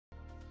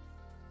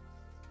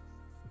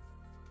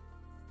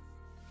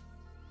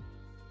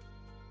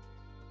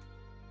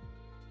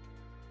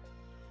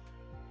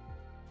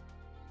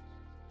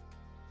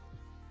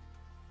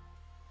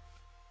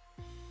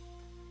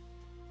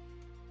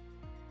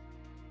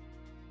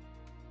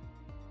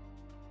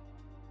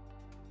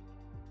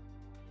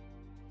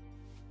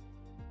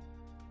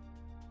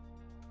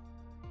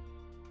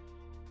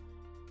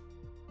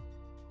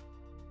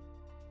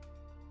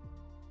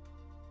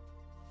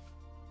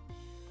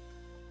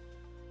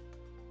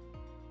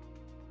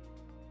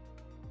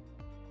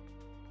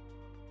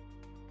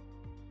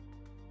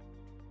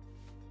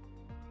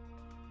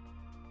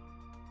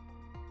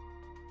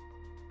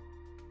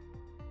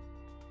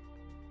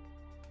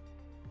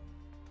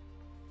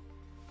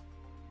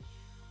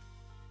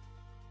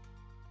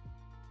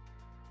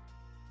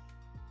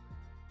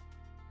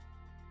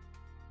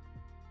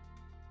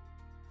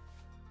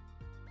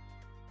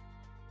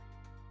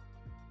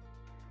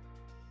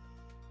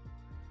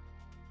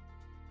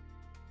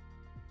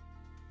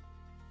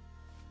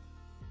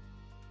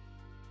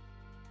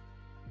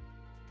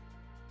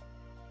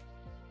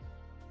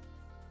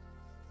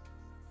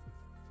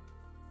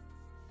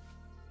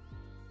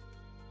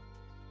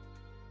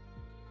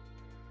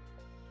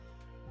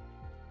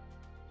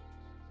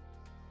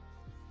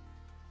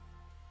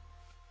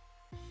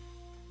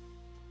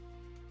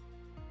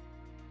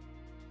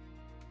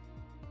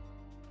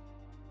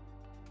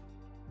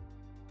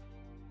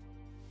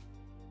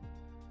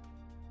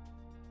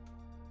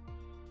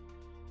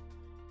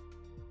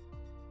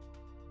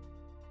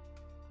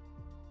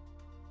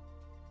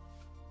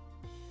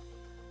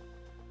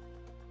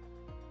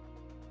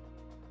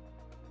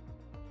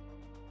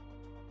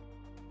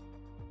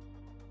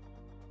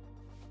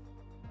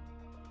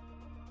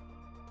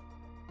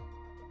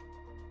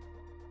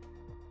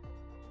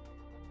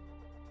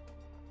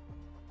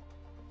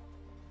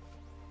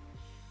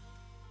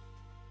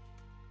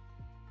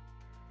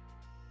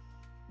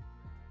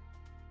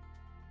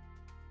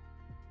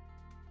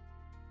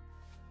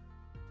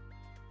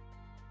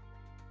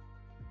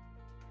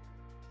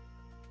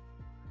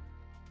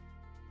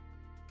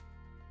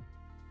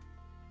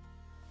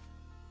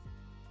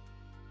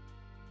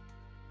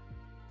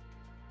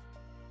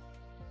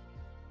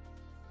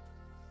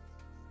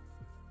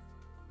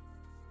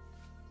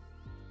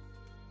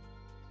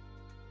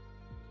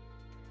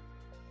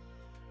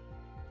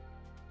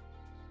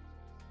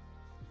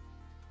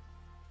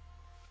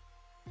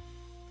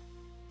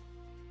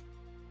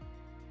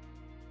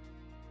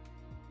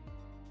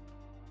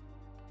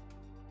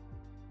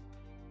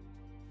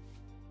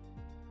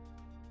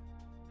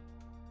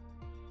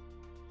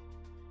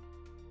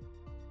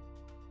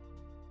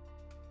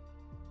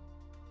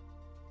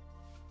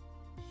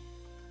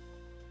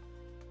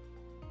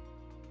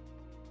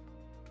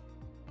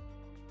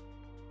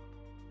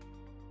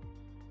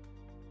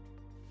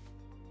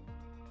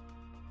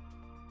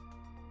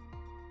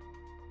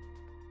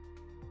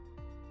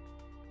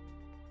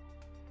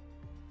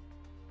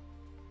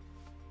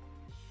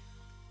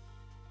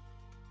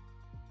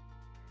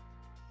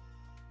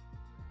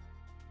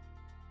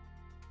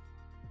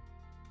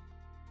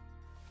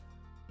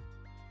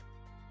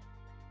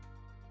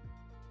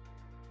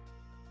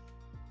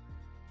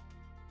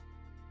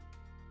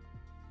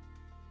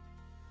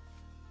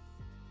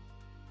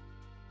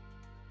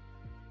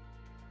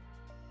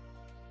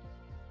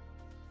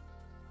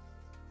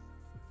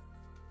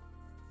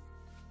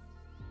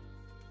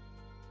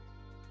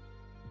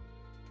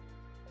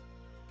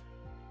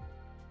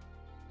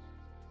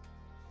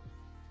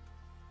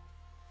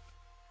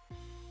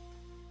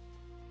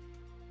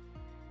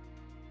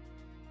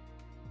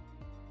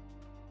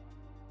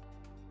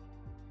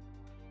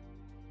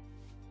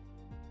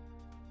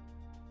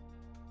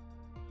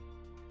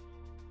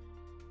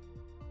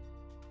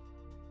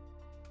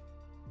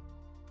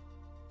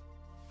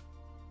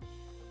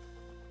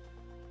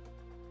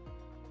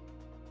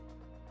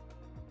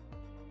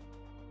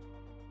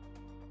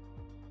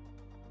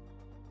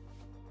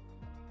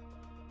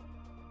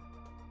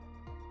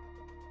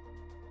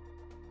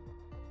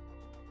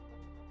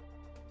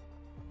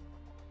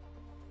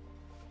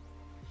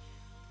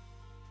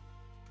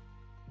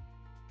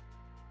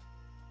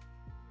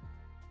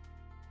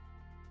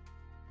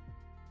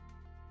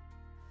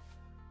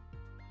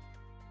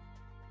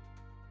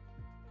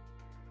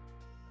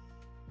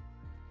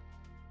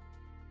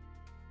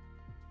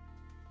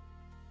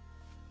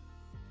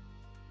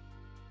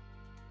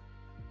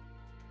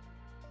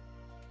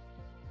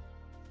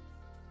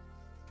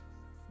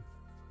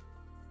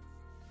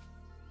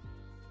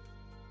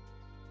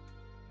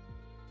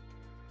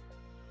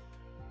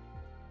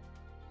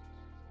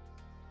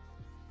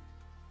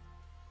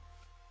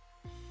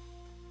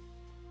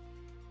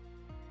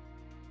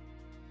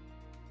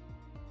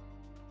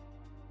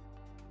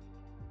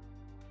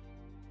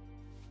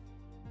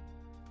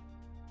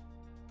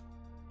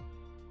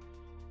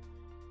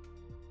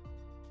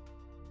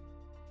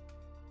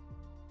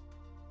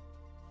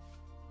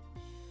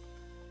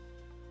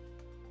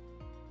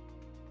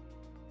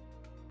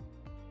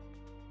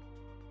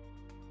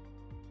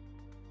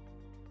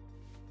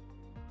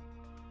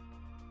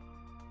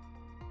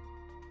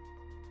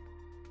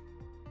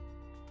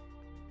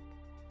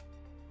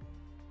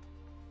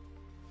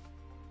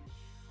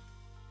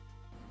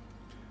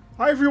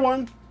Hi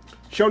everyone,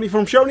 Shoni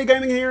from Shoni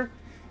Gaming here,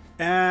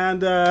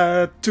 and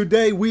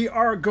today we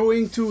are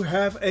going to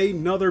have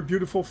another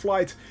beautiful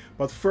flight.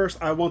 But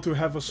first I want to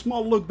have a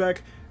small look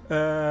back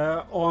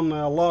on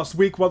last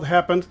week, what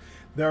happened.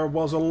 There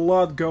was a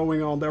lot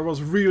going on, there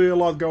was really a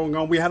lot going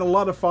on. We had a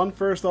lot of fun,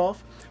 first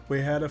off.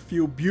 We had a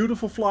few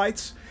beautiful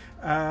flights,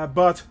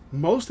 but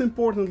most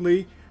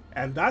importantly,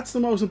 and that's the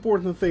most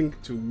important thing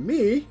to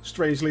me,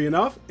 strangely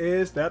enough,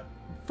 is that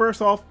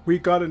first off, we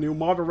got a new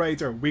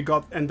moderator. We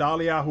got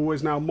Endalia, who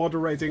is now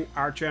moderating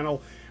our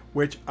channel,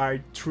 which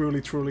I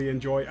truly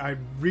enjoy. I'm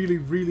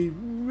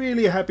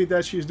really happy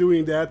that she's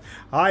doing that.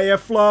 Hiya,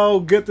 Flo.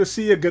 Good to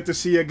see you. Good to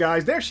see you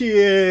guys. There she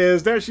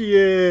is. There she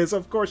is.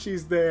 Of course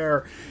she's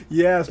there.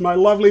 Yes, my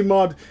lovely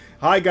mod.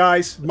 Hi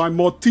guys, my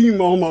mod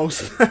team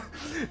almost.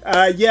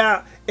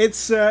 Yeah,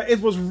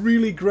 it was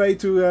really great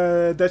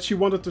to that she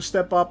wanted to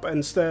step up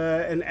and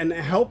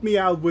help me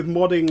out with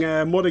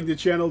modding the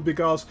channel,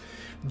 because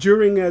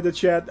during the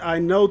chat I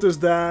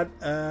noticed that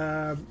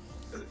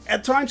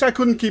at times I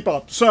couldn't keep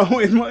up. So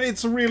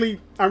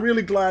I'm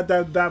really glad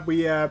that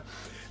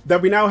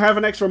we now have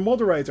an extra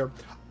moderator.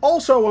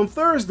 Also on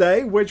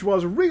Thursday, which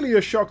was really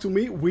a shock to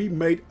me, we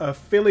made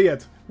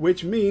affiliate,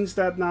 which means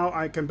that now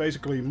I can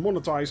basically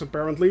monetize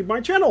apparently my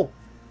channel.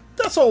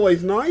 That's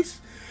always nice.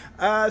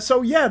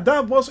 So yeah,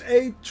 that was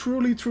a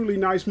truly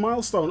nice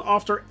milestone.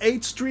 After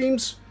 8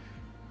 streams,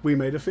 we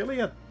made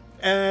affiliate.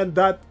 And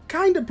that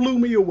kind of blew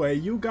me away.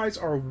 You guys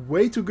are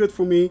way too good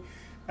for me.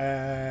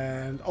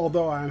 And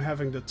although I'm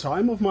having the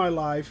time of my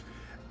life,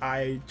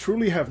 I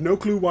truly have no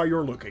clue why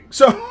you're looking.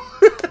 So,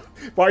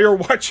 while you're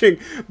watching.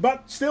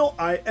 But still,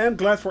 I am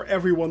glad for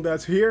everyone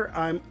that's here.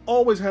 I'm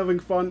always having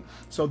fun.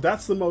 So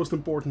that's the most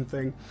important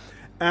thing.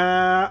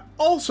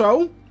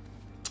 Also,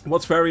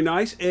 what's very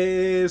nice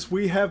is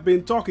we have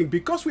been talking,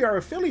 because we are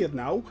affiliate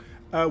now,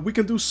 we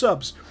can do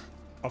subs.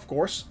 Of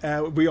course,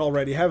 we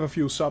already have a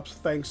few subs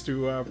thanks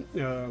to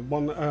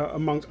one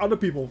amongst other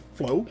people,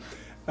 Flo.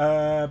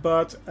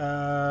 But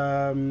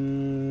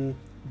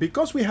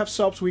because we have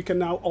subs, we can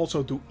now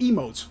also do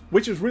emotes,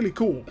 which is really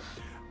cool.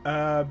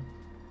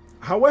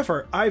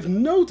 However, I've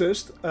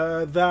noticed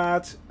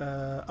that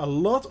a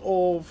lot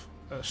of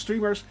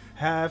streamers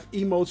have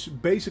emotes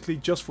basically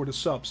just for the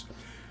subs.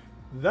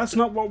 That's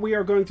not what we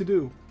are going to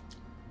do.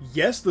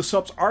 Yes, the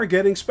subs are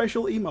getting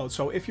special emotes.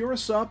 So if you're a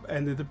sub,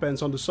 and it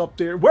depends on the sub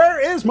tier. Where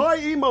is my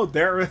emote?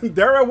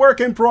 They're a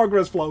work in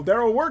progress, Flo. They're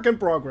a work in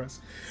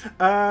progress.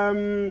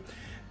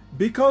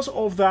 Because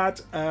of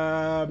that,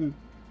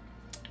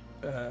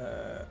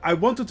 I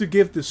wanted to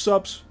give the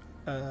subs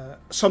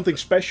something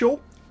special,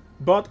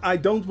 but I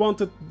don't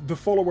want the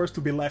followers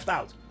to be left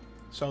out.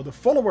 So the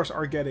followers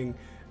are getting,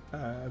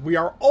 we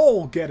are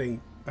all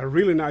getting a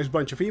really nice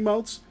bunch of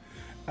emotes.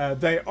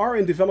 They are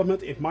in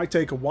development. It might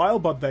take a while,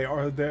 but they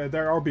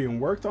are being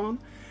worked on.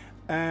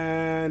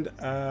 And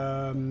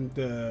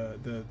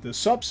the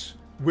subs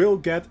will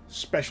get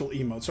special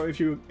emotes. So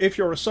if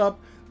you're a sub,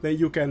 then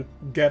you can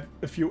get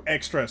a few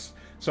extras.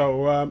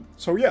 So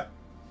yeah,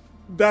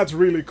 that's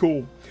really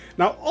cool.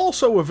 Now,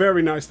 also a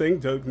very nice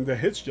thing, the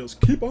hits just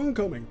keep on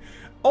coming.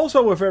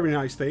 Also a very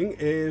nice thing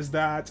is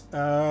that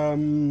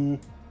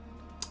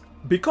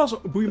because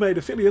we made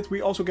affiliate,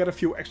 we also get a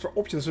few extra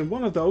options, and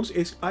one of those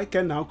is I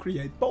can now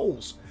create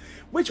polls,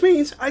 which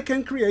means I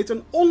can create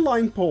an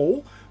online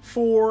poll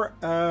for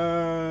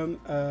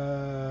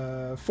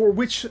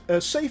which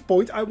save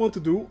point I want to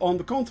do on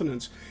the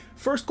continents.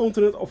 First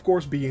continent, of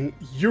course, being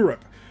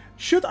Europe.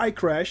 Should I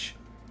crash,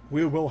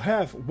 we will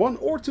have 1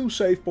 or 2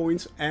 save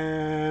points,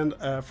 and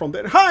from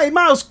there... Hi,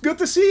 Mouse! Good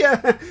to see you!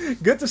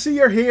 Good to see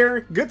you're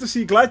here. Good to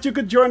see. Glad you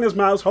could join us,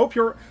 Mouse. Hope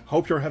you're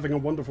having a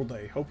wonderful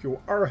day. Hope you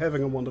are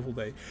having a wonderful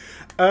day.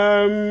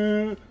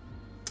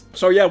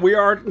 So yeah,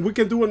 we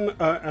can do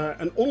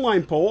an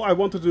online poll. I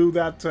want to do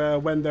that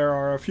when there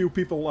are a few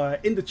people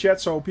in the chat,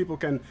 so people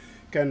can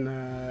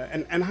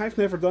and I've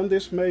never done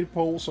this made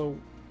poll, so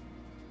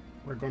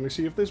we're going to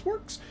see if this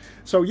works.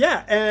 So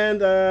yeah,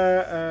 and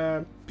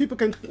people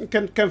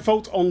can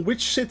vote on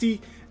which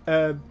city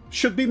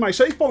should be my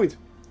save point,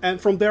 and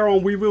from there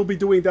on we will be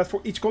doing that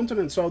for each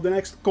continent. So the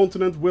next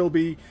continent will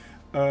be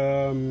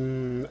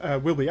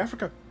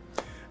Africa.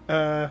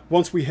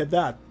 Once we hit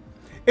that,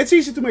 it's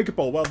easy to make a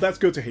poll. Well, that's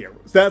good to hear.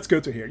 That's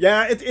good to hear.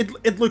 Yeah,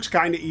 it looks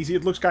kind of easy.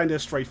 It looks kind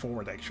of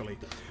straightforward, actually.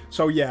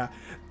 So yeah,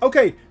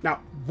 okay.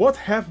 Now, what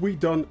have we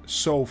done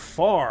so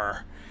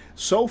far?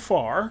 So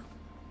far.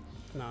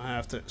 Now I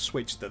have to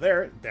switch to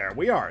there. There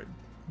we are.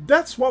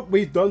 That's what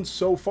we've done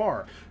so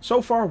far.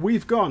 So far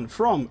we've gone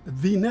from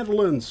the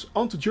Netherlands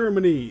onto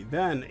Germany,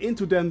 then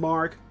into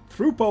Denmark,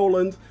 through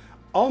Poland,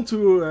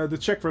 onto the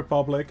Czech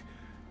Republic,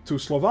 to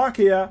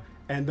Slovakia,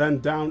 and then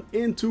down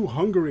into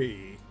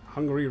Hungary.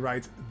 Hungary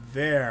right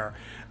there.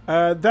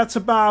 That's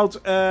about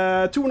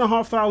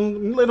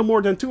 2,500, little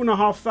more than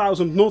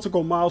 2,500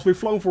 nautical miles. We've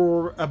flown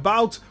for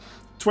about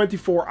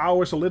 24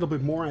 hours, a little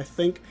bit more, I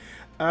think.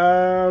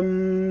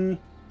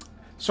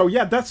 So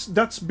yeah,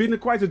 that's been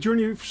quite a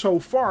journey so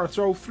far.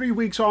 So 3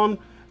 weeks on,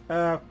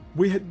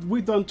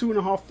 we've done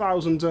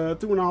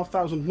 2,500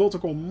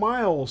 nautical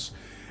miles,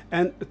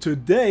 And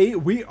today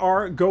we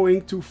are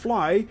going to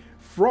fly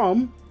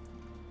from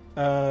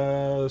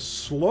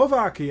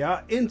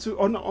Slovakia into...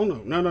 Oh,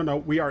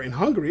 no. We are in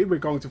Hungary. We're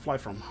going to fly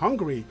from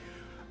Hungary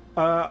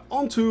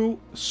onto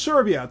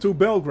Serbia, to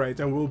Belgrade.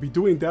 And we'll be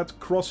doing that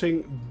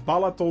crossing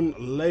Balaton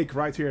Lake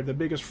right here, the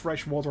biggest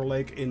freshwater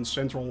lake in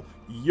Central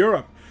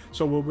Europe.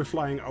 So we'll be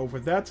flying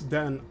over that,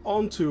 then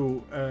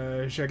onto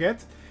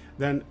Szeged,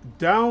 then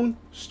down,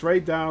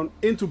 straight down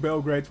into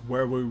Belgrade,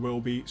 where we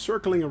will be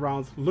circling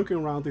around, looking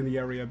around in the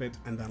area a bit,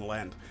 and then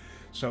land.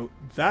 So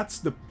that's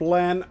the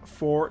plan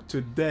for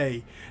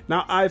today.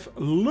 Now I've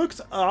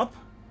looked up,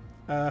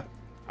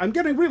 I'm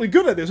getting really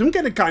good at this, I'm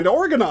getting kind of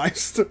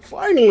organized,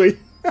 finally.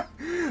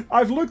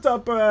 I've looked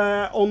up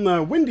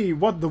on Windy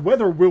what the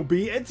weather will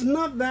be. It's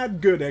not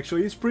that good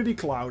actually, it's pretty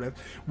clouded.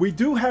 We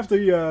do have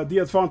the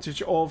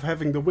advantage of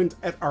having the wind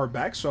at our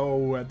back,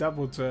 so that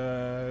would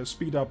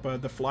speed up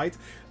the flight.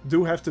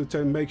 Do have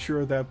to make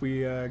sure that we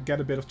get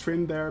a bit of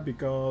trim there,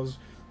 because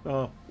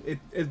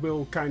it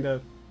will kind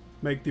of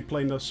make the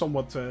plane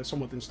somewhat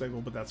unstable,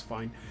 but that's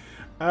fine.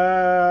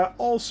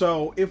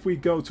 Also, if we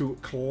go to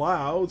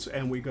clouds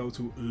and we go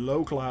to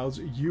low clouds,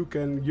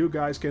 you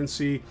guys can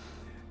see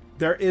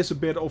there is a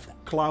bit of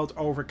cloud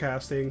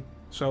overcasting,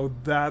 so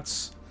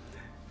that's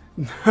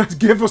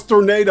give us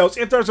tornadoes.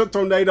 If there's a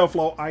tornado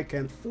flow, I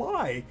can't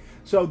fly,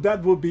 so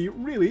that would be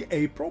really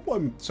a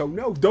problem. So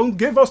no, don't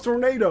give us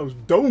tornadoes.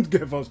 Don't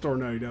give us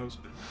tornadoes.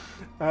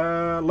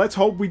 Let's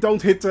hope we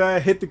don't hit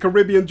the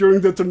Caribbean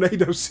during the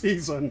tornado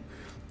season,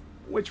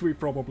 which we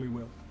probably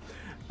will.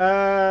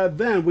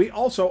 Then we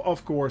also,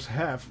 of course,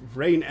 have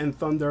rain and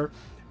thunder.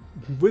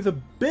 With a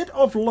bit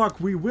of luck,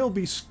 we will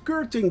be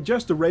skirting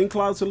just the rain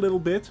clouds a little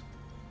bit.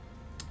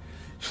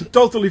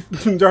 Totally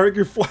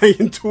directly fly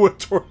into a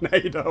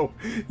tornado.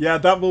 Yeah,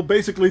 that will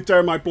basically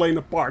tear my plane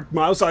apart,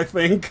 Mouse, I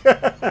think.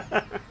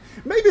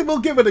 Maybe we'll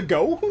give it a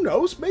go. Who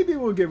knows? Maybe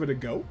we'll give it a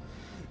go.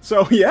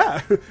 So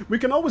yeah, we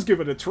can always give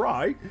it a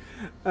try.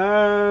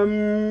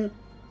 So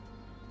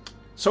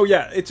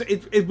yeah,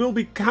 it will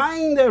be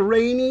kind of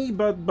rainy,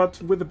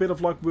 but with a bit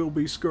of luck, we'll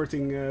be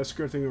skirting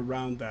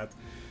around that.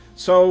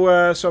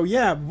 So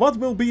yeah, what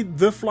will be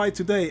the flight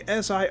today?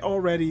 As I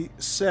already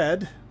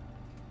said,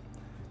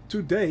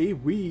 today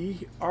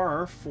we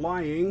are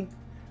flying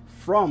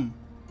from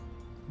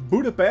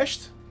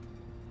Budapest,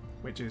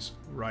 which is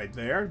right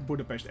there,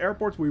 Budapest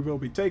Airport. We will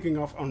be taking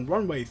off on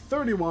runway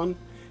 31,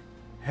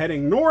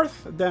 heading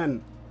north,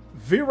 then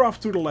veer off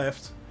to the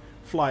left,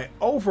 fly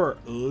over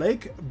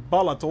Lake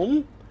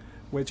Balaton,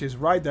 which is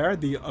right there,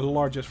 the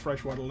largest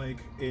freshwater lake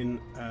in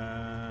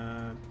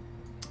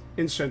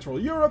Central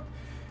Europe.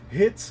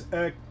 Hit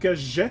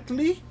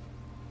Castelli.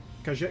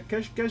 I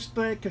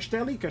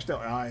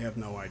have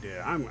no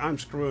idea. I'm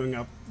screwing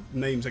up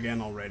names again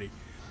already.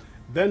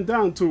 Then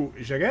down to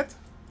Szeged,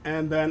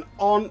 and then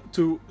on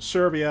to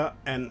Serbia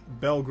and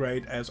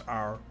Belgrade as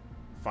our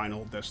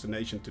final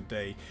destination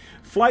today.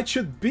 Flight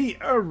should be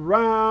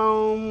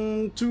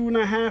around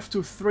 2.5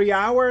 to 3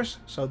 hours,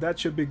 so that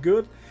should be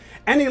good.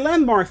 Any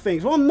landmark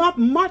things? Well, not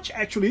much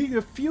actually.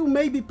 A few,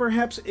 maybe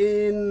perhaps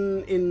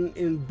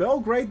in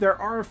Belgrade. There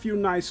are a few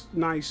nice.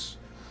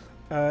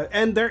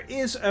 And there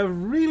is a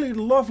really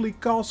lovely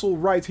castle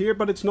right here,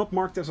 but it's not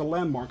marked as a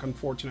landmark,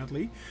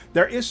 unfortunately.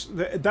 There is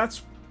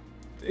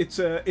it's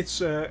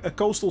a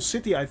coastal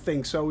city, I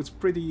think, so it's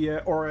pretty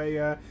or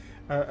a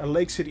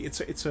lake city.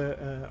 It's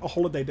a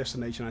holiday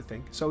destination, I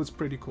think, so it's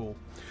pretty cool.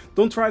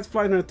 Don't try to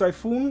fly in a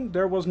typhoon.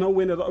 There was no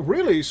wind at all.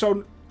 Really?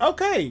 So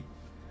okay,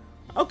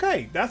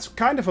 that's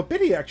kind of a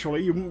pity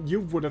actually.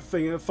 You would have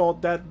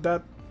thought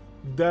that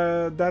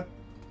the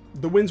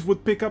winds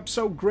would pick up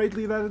so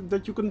greatly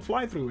that you couldn't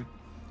fly through it.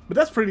 But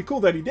that's pretty cool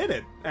that he did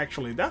it,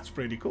 actually. That's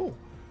pretty cool.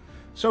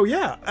 So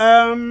yeah,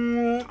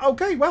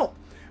 okay, well,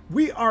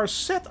 we are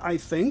set, I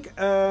think.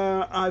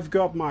 I've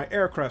got my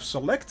aircraft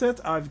selected.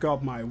 I've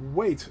got my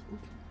weight,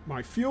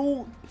 my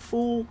fuel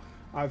full.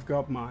 I've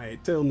got my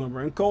tail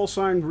number and call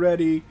sign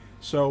ready.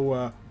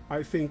 So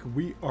I think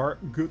we are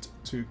good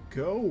to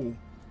go.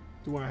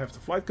 Do I have the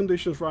flight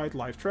conditions right?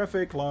 Live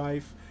traffic,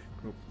 live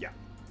group. Yeah.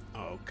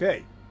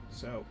 Okay.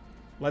 So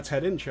let's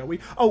head in, shall we?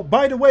 Oh,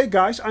 by the way,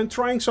 guys, I'm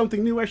trying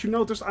something new. As you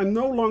noticed, I'm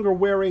no longer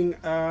wearing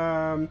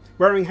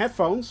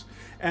headphones,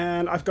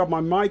 and I've got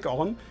my mic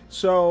on.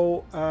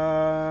 So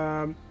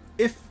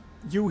if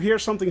you hear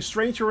something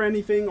strange or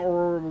anything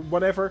or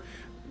whatever,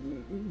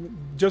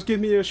 just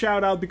give me a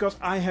shout out, because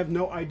I have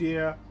no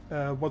idea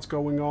what's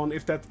going on.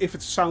 If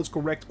it sounds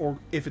correct or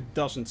if it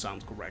doesn't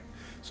sound correct.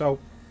 So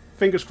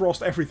fingers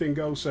crossed, everything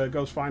goes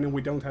fine, and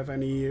we don't have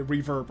any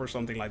reverb or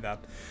something like that.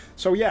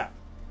 So yeah.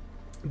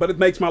 But it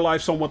makes my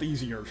life somewhat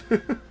easier.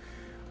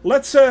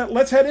 Let's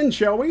head in,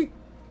 shall we?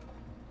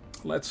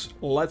 Let's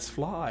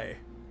fly.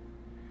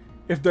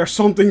 If there's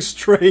something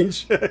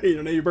strange in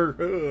your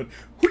neighborhood,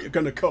 who are you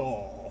gonna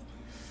call?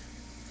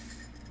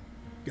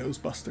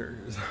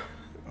 Ghostbusters.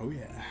 Oh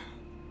yeah.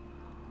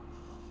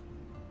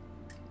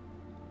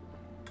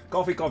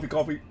 Coffee, coffee,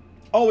 coffee.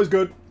 Always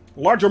good.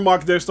 Larger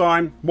mug this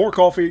time. More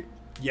coffee.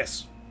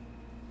 Yes.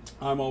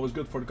 I'm always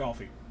good for the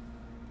coffee.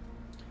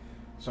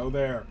 So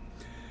there.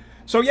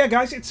 So yeah,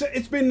 guys,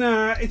 it's been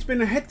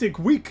a hectic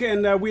week,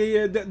 and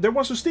there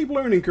was a steep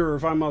learning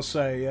curve, I must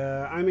say.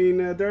 I mean,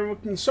 there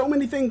were so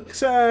many things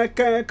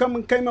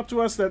came up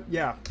to us that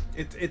yeah,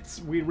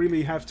 we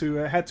really had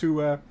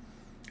to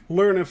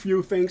learn a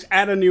few things,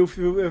 add a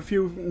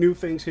few new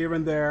things here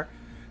and there.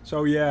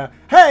 So yeah,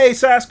 hey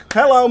Sask,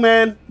 hello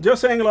man,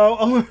 just saying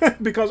hello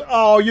because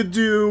oh you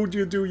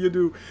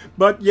do,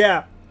 but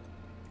yeah,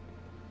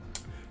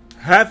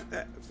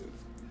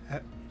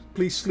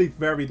 please sleep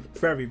very,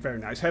 very, very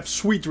nice. Have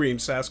sweet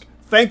dreams, Sask.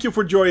 Thank you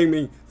for joining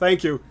me.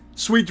 Thank you.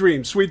 Sweet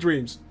dreams, sweet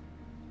dreams.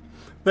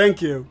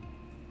 Thank you.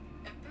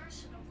 A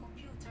personal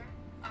computer.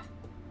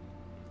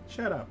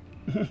 Shut up.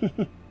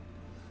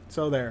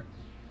 So there.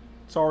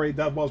 Sorry,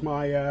 that was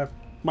my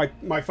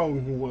my phone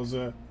who was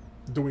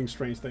doing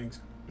strange things.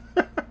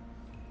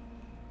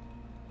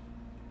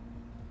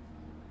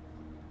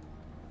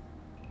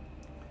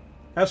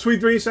 Have sweet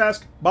dreams,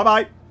 Sask. Bye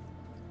bye.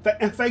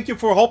 And thank you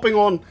for hopping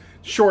on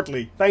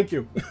shortly. Thank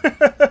you.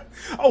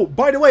 Oh,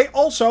 by the way,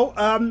 also,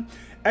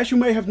 as you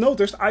may have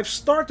noticed, I've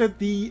started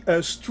the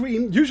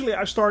stream. Usually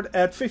I start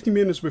at 50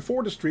 minutes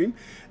before the stream.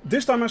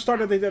 This time I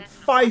started it at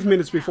 5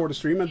 minutes before the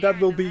stream, and that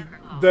will be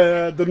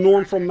the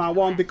norm from now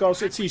on,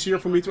 because it's easier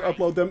for me to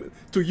upload them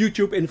to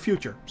YouTube in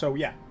future. So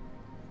yeah.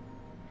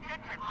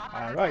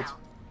 Alright.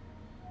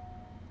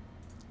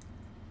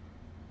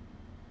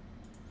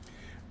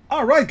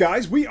 Alright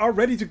guys, we are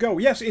ready to go.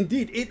 Yes,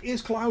 indeed, it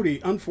is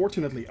cloudy,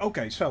 unfortunately.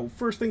 Okay, so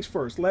first things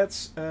first,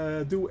 let's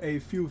do a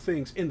few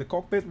things in the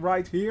cockpit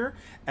right here.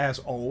 As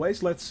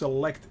always, let's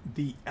select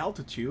the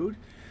altitude.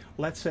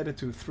 Let's set it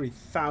to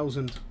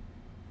 3,000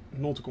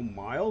 nautical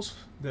miles.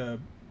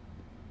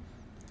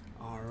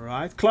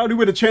 Alright, cloudy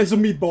with a chance of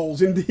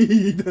meatballs,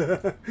 indeed.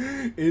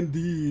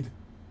 Indeed.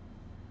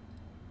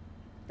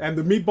 And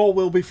the meatball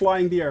will be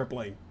flying the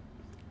airplane.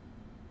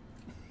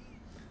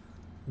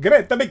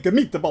 Great big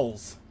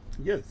meatballs.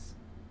 Yes.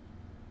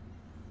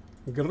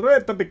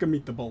 Great big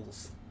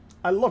meatballs.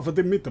 I love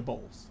the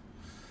meatballs.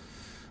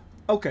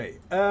 Okay,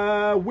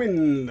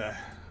 wind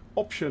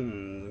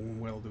option.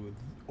 We'll do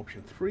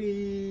option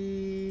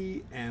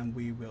 3, and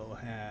we will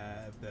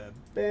have the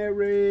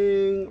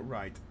bearing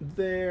right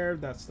there.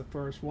 That's the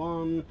first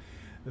one.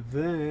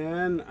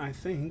 Then I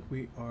think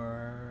we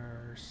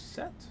are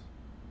set.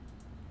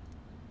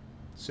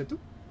 Set.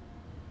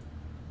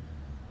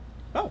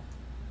 Oh,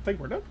 I think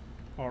we're done.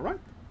 All right.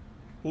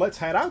 Let's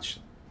head out.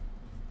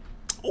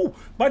 Oh,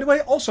 by the way,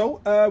 also,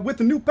 with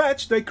the new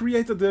patch, they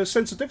created the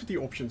sensitivity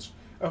options.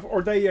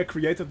 Or they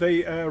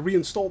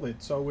reinstalled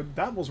it. So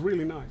that was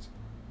really nice.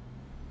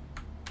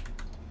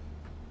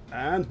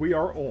 And we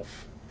are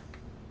off.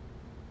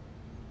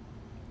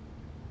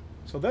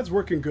 So that's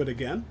working good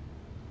again.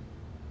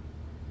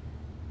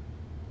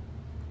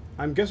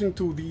 I'm guessing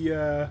to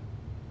the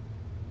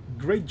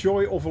great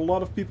joy of a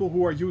lot of people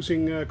who are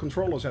using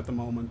controllers at the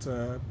moment.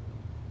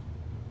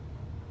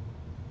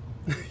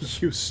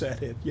 You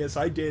said it. Yes,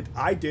 I did.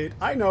 I did.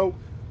 I know.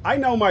 I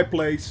know my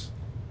place.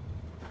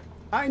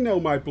 I know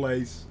my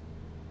place.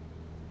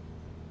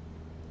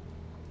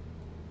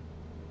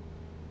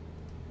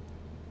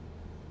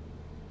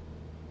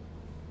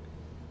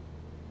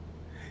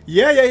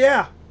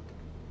 Yeah.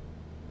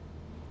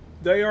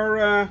 They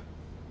are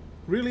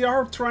really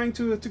are trying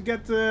to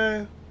get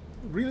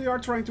really are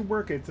trying to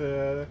work it,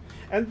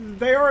 and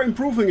they are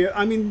improving it.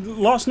 I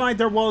mean, last night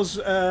there was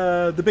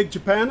the big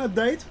Japan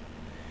update.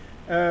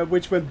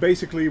 Which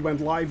basically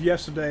went live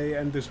yesterday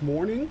and this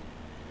morning.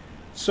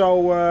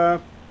 So,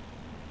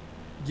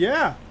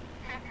 yeah.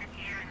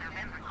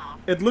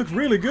 It looked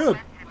really good.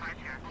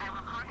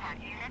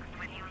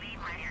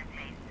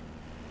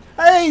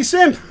 Hey,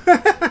 Sim!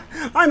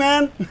 Hi,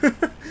 man!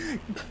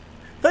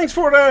 Thanks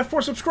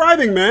for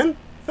subscribing, man!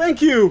 Thank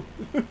you!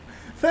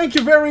 Thank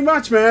you very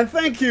much, man!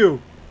 Thank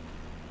you!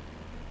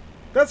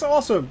 That's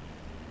awesome!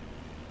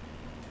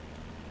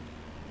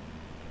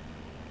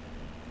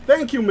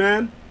 Thank you,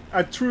 man!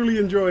 I truly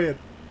enjoy it.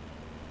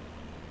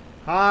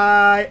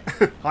 Hi!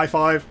 High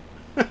five.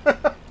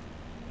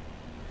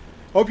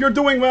 Hope you're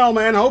doing well,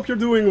 man. Hope you're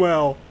doing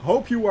well.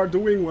 Hope you are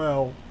doing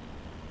well.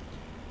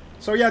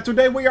 So yeah,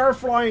 today we are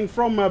flying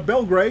from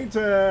Belgrade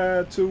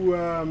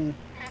from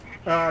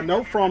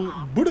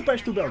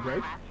Budapest to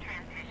Belgrade.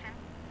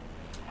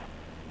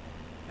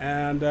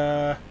 And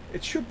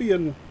it should be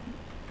a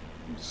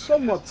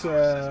somewhat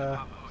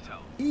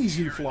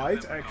easy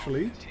flight,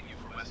 actually.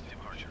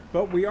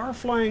 But we are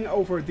flying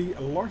over the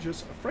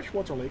largest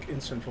freshwater lake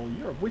in Central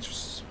Europe, which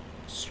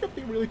should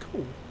be really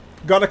cool.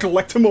 Gotta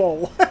collect them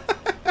all.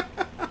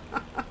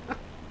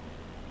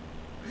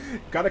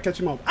 Gotta catch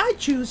them all. I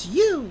choose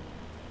you!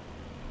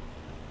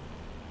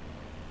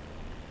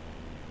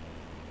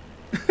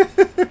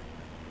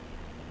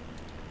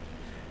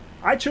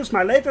 I choose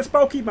my latest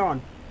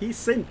Pokemon. He's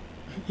Sin.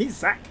 He's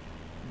Zack.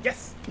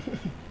 Yes!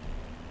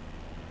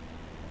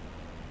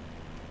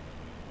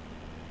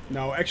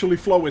 No, actually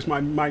Flo is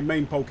my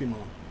main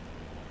Pokemon.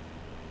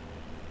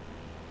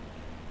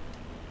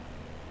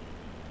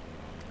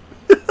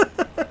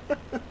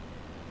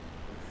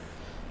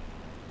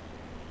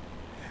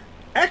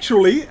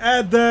 actually,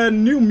 the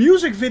new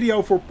music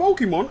video for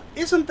Pokemon,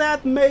 isn't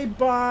that made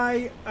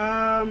by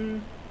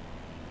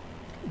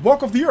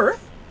Walk of the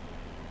Earth?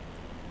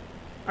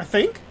 I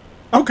think.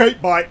 Okay,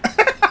 bye.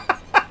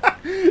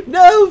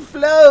 No,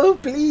 Flo,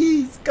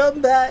 please come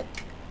back.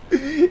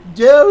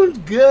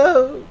 Don't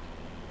go.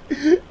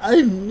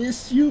 I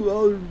miss you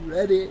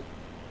already.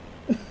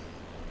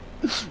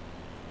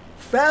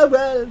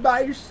 Farewell,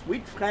 my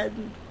sweet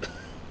friend.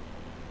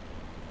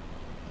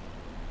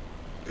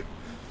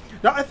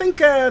 Now, I think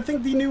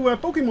the new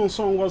Pokemon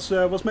song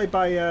was made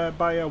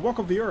by Walk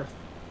of the Earth,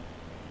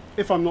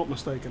 if I'm not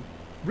mistaken.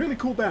 Really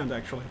cool band,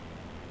 actually.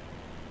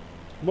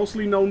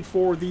 Mostly known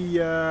for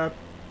the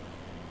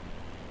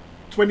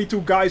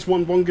 22 guys,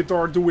 one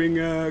guitar doing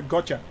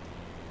Gotcha.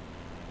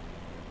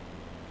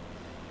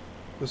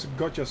 There's a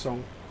Gotcha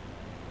song.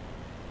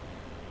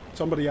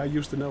 Somebody I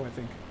used to know, I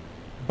think.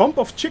 Bump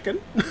of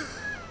chicken?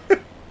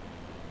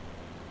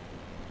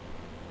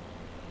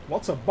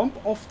 What's a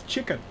bump of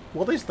chicken?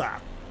 What is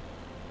that?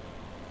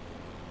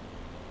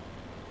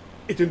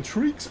 It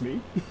intrigues me.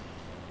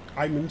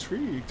 I'm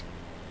intrigued.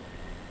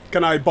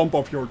 Can I bump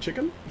off your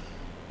chicken?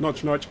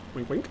 Nudge, nudge,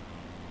 wink, wink.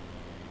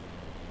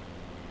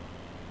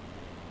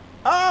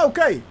 Ah,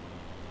 okay.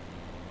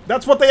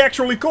 That's what they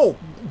actually call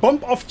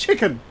bump off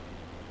chicken.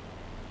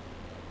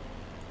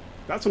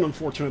 That's an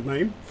unfortunate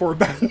name for a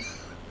band.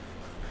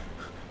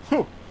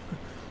 Oh.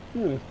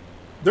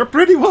 They're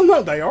pretty well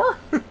known, they are.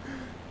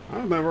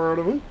 I've never heard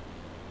of them.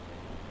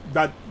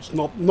 That's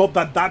not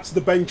that that's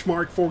the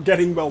benchmark for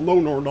getting well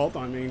known or not,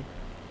 I mean.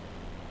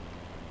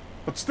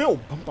 But still,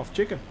 bump off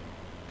chicken.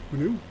 Who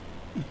knew?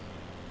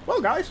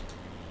 Well, guys.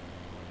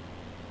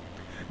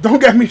 Don't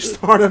get me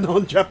started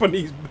on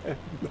Japanese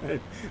band.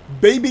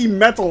 Baby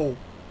metal.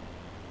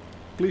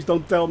 Please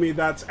don't tell me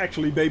that's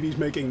actually babies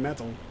making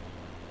metal.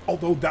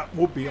 Although that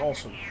would be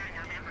awesome.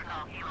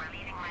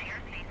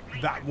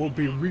 That would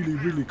be really,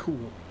 really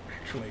cool,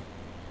 actually.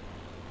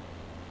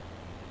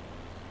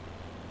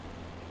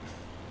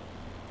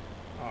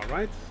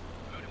 Alright.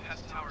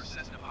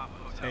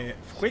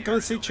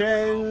 Frequency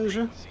change.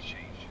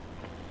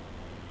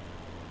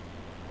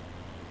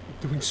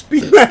 Doing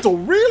speed metal,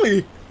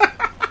 really?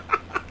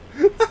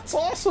 That's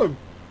awesome.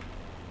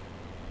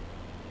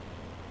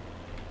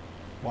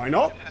 Why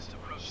not?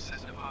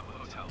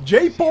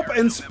 J-pop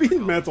and speed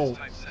metal.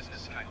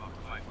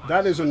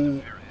 That is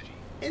an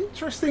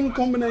interesting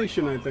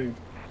combination, I think.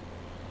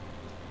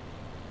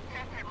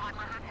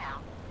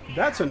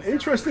 That's an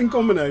interesting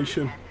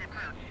combination.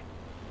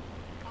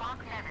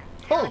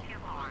 Oh.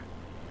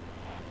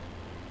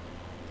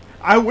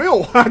 I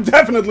will. I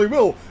definitely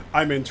will.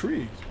 I'm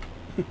intrigued.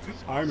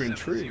 I'm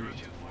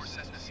intrigued.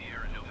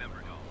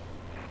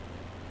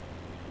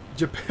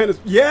 Japan is...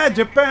 Yeah,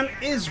 Japan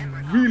is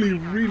really,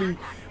 really...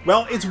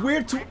 Well, it's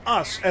weird to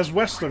us as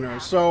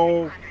Westerners,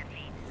 so...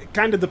 It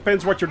kind of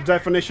depends what your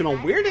definition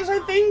on weird is, I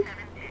think.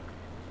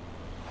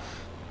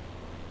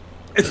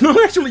 It's not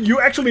actually...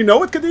 You actually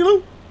know it,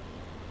 Kadilu?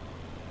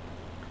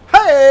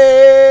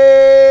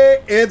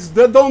 Hey! It's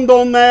the Don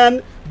Don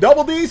Man.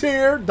 Double D's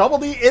here. Double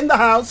D in the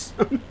house.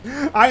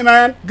 Hi,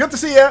 man. Good to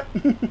see you.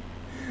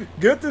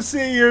 Good to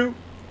see you.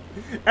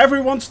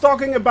 Everyone's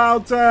talking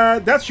about...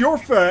 that's your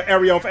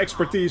area of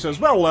expertise as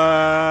well,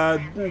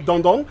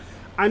 Don Don.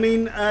 I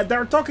mean,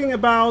 they're talking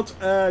about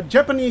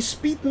Japanese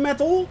speed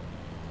metal,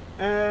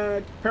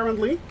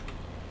 apparently.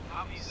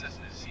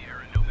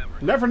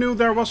 Never knew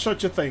there was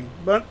such a thing,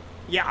 but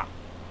yeah.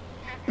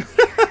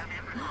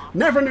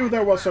 Never knew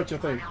there was such a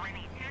thing.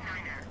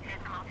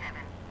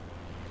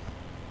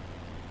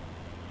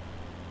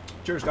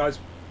 Cheers, guys.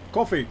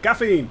 Coffee,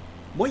 caffeine.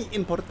 Muy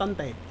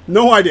importante.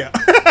 No idea.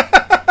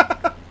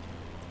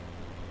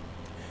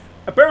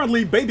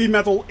 Apparently, baby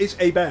metal is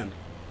a band.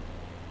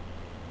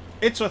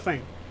 It's a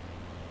thing.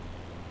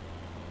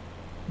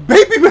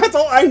 Baby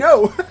metal, I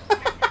know.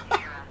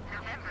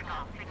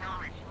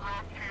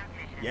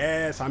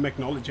 Yes, I'm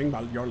acknowledging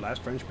your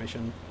last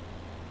transmission.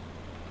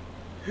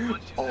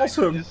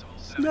 Awesome.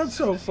 That's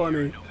so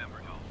funny.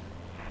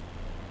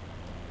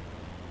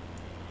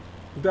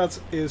 That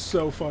is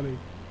so funny.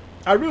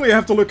 I really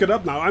have to look it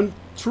up now. I'm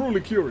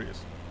truly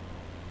curious.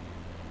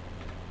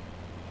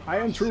 I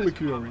am truly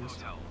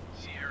curious.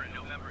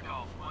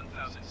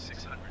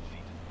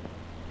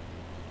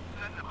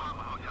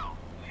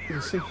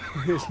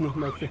 It's not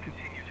my thing.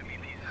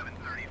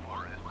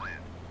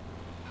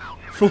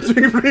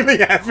 Something really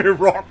heavy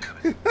rock.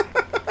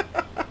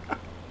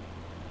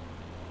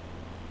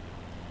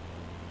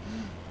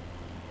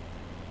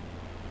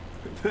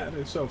 That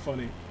is so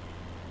funny.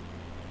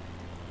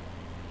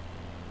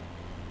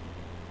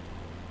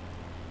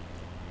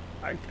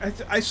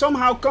 I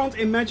somehow can't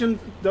imagine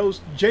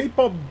those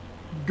J-pop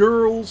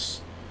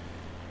girls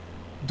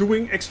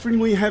doing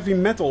extremely heavy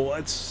metal.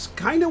 It's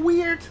kind of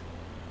weird.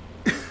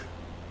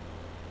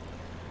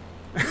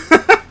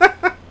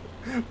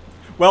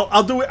 Well,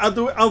 I'll do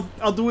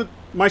it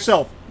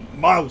myself.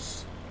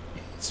 Mouse.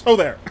 So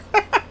there.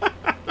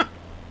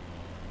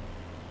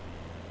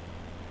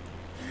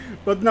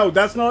 But no,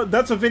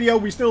 that's a video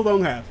we still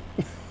don't have.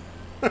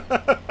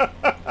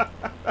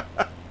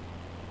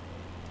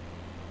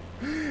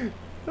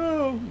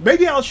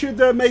 Maybe I should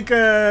make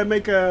an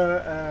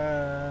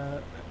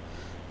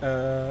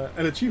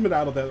achievement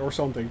out of that or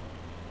something.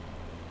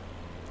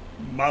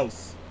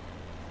 Mouse.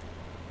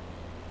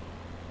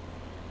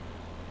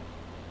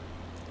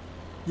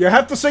 You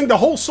have to sing the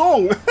whole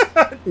song.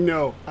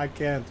 No, I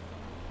can't.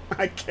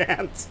 I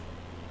can't.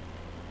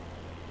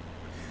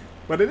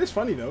 But it is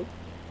funny though.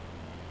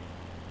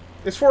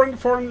 It's for an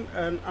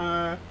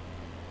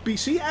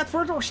PC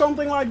advert or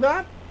something like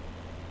that.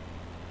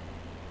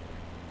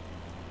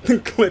 The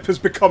clip is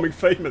becoming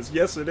famous.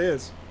 Yes, it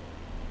is.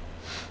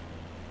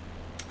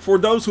 For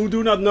those who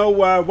do not know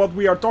what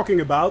we are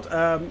talking about,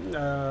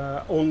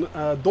 on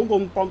Don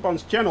Don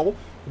Panpan's channel,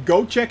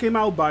 go check him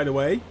out, by the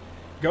way.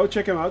 Go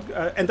check him out.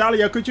 And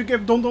Dalia, could you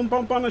give Don Don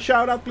Panpan a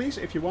shout out, please,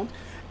 if you want?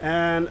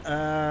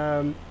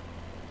 And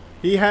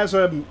he has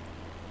a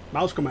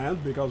mouse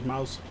command, because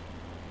Mouse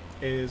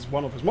is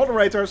one of his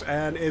moderators,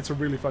 and it's a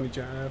really funny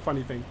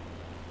thing.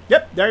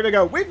 Yep, there we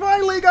go. We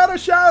finally got a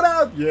shout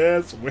out.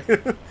 Yes.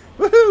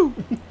 Woohoo!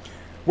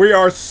 We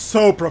are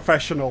so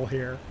professional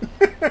here.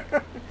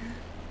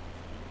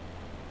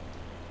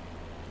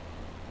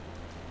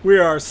 We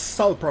are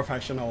so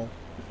professional.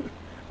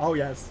 Oh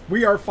yes,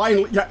 we are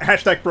finally. Yeah,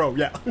 hashtag pro.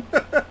 Yeah.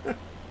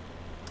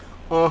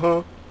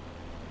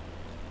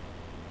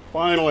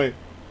 Finally,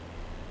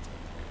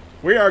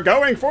 we are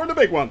going for the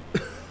big one.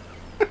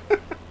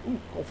 Ooh,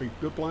 coffee.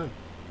 Good plan.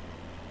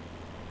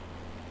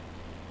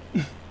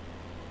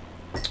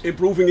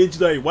 Improving each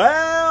day.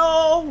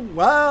 Well,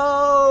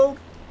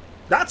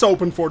 that's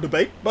open for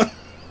debate, but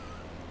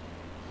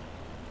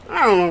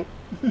I don't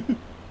know.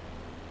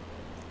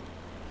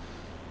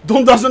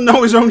 Don doesn't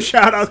know his own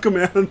shout-out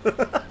command.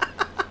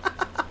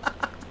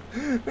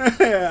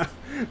 Yeah,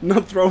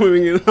 not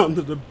throwing it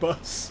under the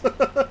bus.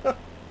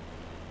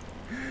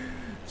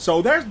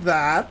 So there's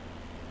that.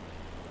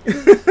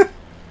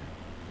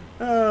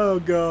 Oh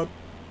god.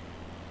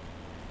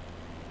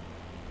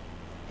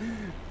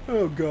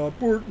 Oh god,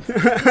 poor.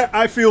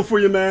 I feel for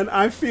you, man.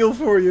 I feel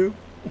for you.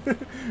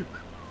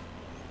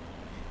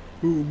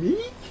 Who, me?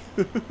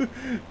 I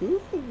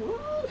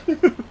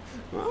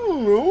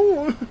don't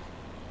know.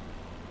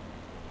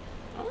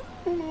 I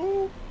don't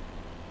know.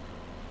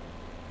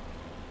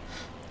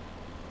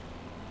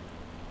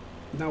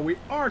 Now we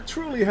are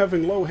truly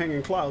having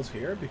low-hanging clouds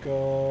here,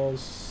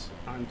 because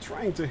I'm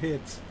trying to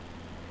hit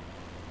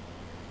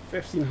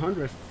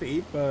 1500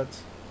 feet,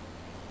 but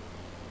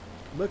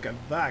look at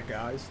that,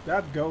 guys.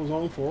 That goes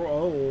on for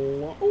a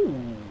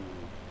long...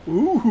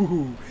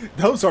 Ooh,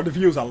 those are the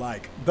views I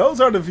like.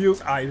 Those are the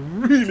views I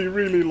really,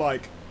 really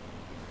like.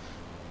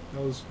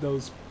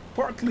 Those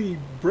partly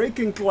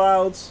breaking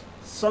clouds,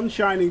 sun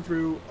shining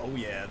through. Oh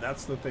yeah,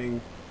 that's the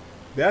thing.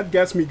 That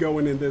gets me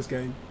going in this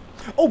game.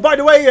 Oh, by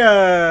the way,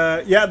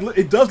 yeah,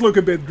 it does look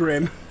a bit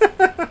grim.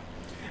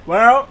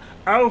 Well,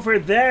 over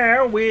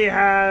there we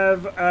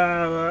have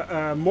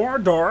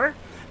Mordor.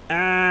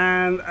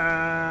 And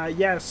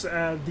yes,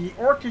 the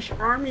Orcish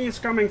army is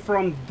coming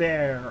from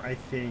there, I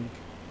think.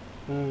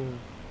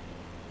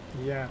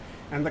 Yeah,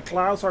 and the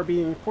clouds are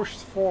being pushed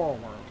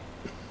forward.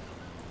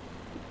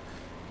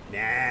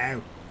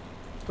 No.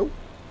 Oh,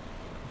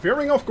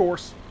 veering off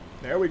course.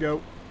 There we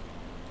go.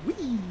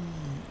 Whee!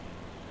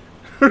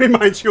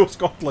 Reminds you of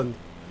Scotland.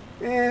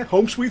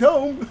 Home sweet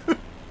home.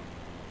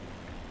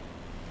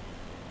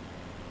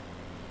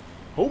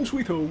 Home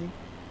sweet home.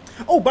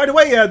 Oh, by the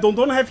way,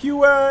 Don, have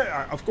you?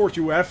 Of course,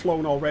 you have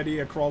flown already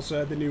across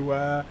the new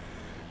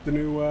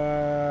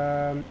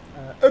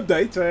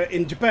update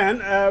in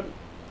Japan.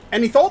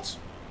 Any thoughts?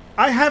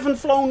 I haven't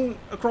flown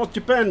across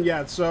Japan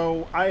yet,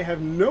 so I have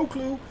no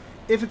clue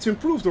if it's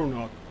improved or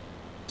not,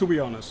 to be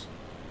honest.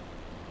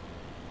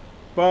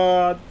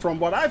 But from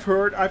what I've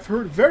heard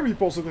very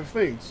positive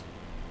things.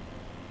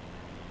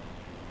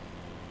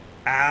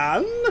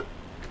 And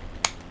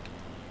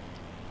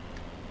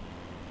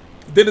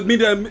did it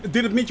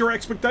meet your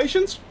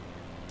expectations?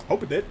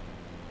 Hope it did.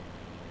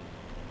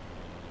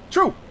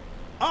 True.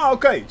 Ah,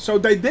 okay. So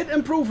they did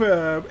improve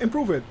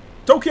it.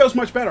 Tokyo's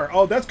much better.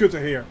 Oh, that's good to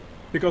hear,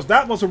 because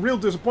that was a real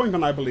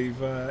disappointment, I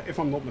believe, if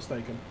I'm not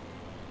mistaken.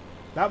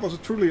 That was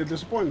truly a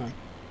disappointment.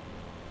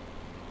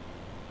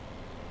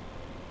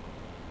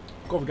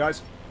 Coffee,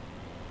 guys.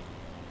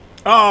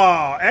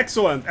 Ah,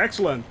 excellent,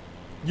 excellent.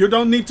 You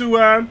don't need to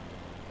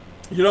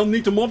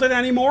mod it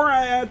anymore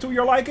to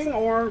your liking,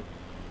 or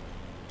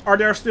are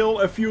there still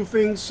a few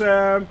things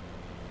that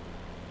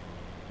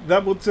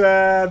would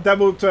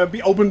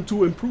be open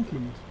to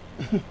improvement?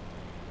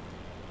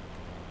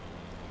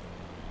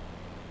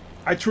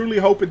 I truly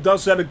hope it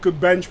does set a good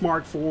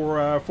benchmark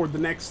for the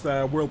next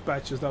world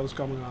patches that is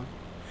coming on.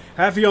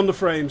 Heavy on the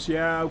frames,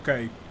 yeah,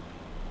 okay.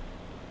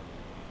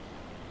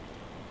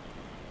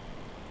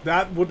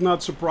 That would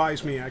not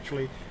surprise me,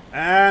 actually.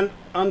 And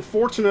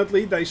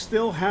unfortunately, they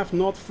still have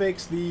not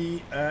fixed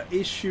the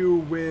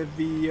issue with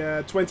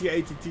the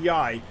 2080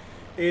 Ti.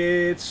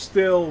 It's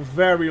still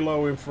very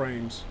low in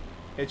frames.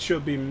 It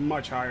should be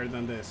much higher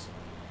than this.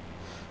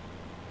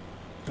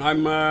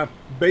 I'm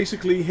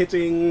basically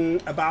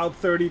hitting about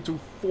 30 to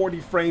 40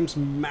 frames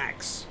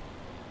max.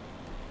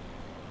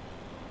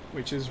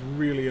 which is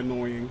really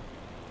annoying.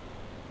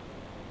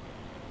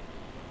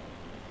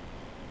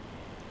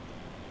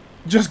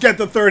 Just get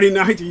the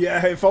 3090,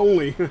 yeah, if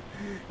only.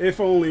 If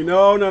only.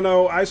 No, no,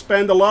 no. I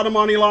spent a lot of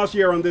money last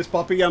year on this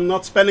puppy. I'm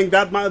not spending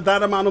that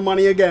amount of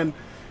money again.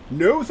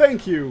 No,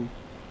 thank you.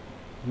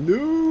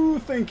 No,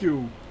 thank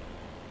you.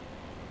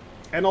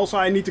 And also,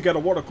 I need to get a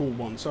water-cooled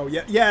one. So,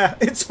 yeah,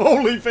 it's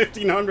only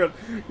 1500.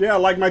 Yeah,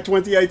 like my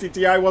 2080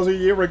 Ti was a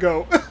year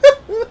ago.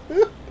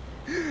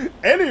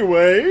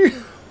 Anyway.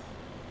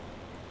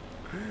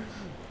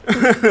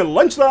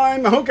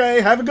 Lunchtime.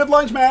 Okay, have a good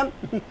lunch, man.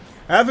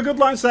 Have a good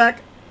lunch,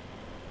 Zach.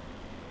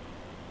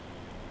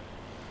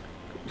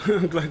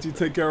 I'm glad you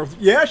take care of...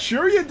 Yeah,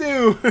 sure you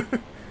do.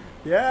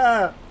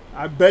 Yeah,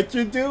 I bet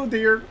you do,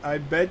 dear. I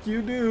bet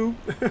you do.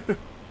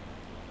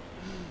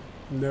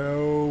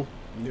 No.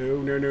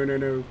 No, no, no, no,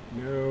 no,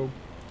 no.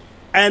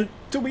 And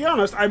to be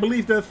honest, I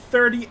believe the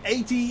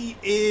 3080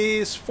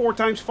 is 4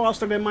 times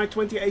faster than my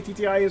 2080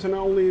 Ti is, and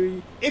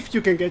only if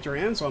you can get your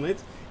hands on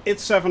it,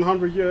 it's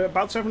 700,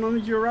 about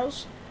 700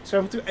 euros,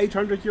 700 to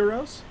 800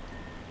 euros.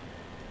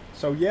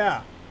 So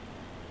yeah,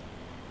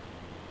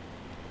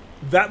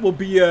 that will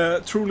be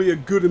truly a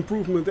good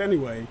improvement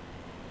anyway.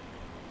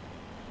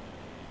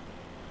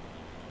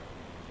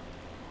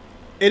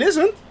 It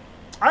isn't.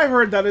 I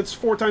heard that it's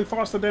 4 times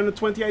faster than the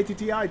 2080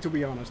 Ti, to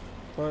be honest.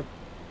 But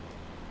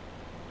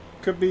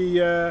could be...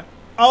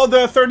 oh,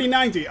 the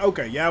 3090.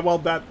 Okay, yeah, well,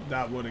 that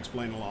would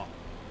explain a lot.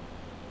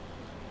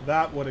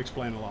 That would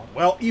explain a lot.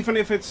 Well, even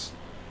if it's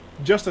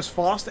just as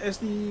fast as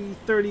the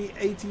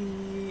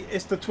 3080,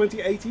 is the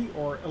 2080,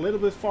 or a little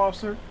bit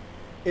faster,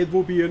 it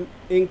will be an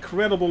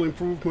incredible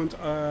improvement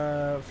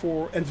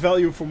and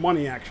value for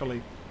money,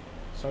 actually.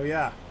 So,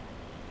 yeah.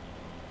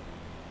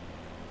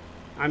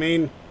 I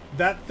mean...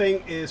 that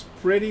thing is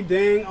pretty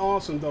dang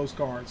awesome, those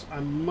cards,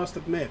 I must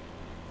admit.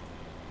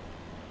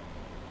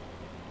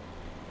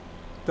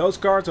 Those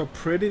cards are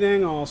pretty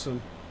dang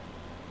awesome.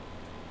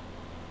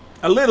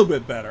 A little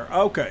bit better,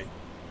 okay.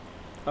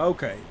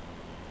 Okay.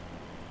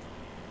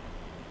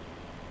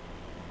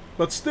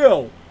 But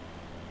still,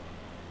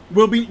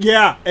 will be,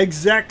 yeah,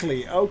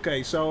 exactly.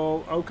 Okay,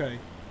 so, okay.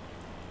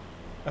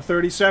 A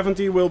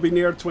 3070 will be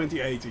near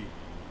 2080.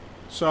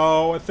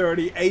 So a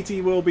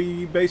 3080 will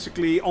be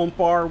basically on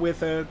par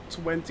with a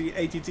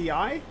 2080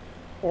 Ti?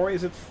 Or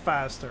is it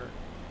faster?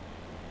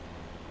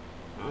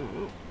 I don't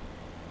know.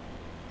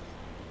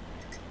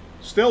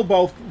 Still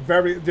both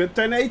very... The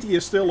 1080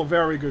 is still a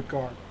very good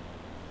card.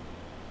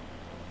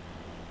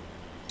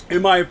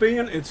 In my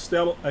opinion, it's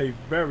still a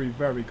very,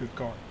 very good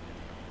card.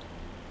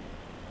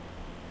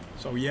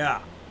 So yeah.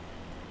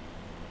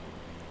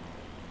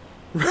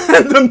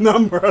 Random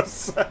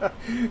numbers.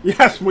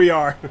 Yes, we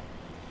are.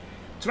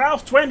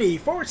 1220,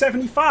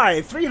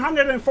 475,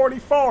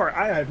 344.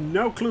 I have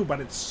no clue,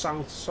 but it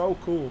sounds so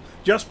cool.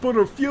 Just put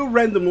a few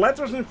random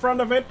letters in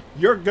front of it.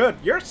 You're good.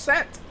 You're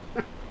set.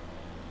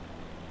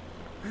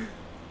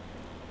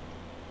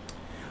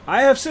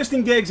 I have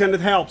 16 gigs and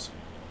it helps.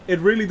 It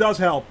really does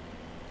help.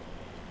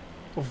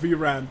 Of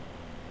VRAM.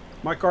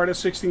 My card has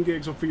 16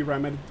 gigs of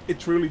VRAM and it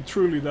truly,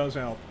 truly does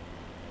help.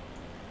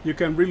 You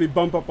can really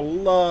bump up a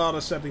lot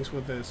of settings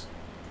with this.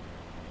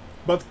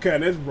 But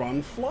can it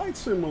run Flight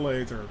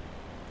Simulator?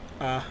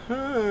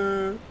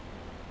 Aha.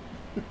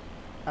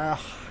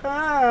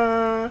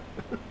 Aha.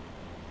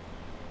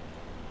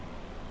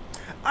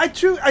 I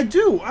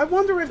do. I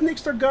wonder if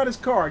Nixter got his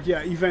card.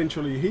 Yeah,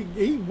 eventually.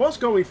 He was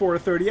going for a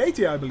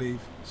 3080, I believe.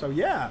 So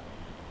yeah.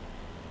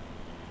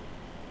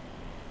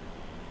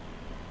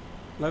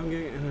 11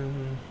 gig.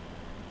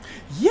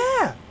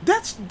 Yeah,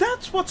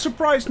 that's what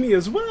surprised me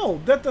as well.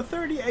 That the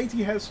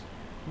 3080 has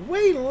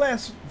way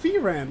less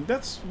VRAM.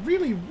 That's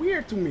really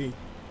weird to me.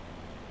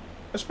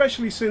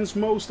 Especially since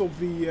most of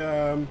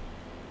the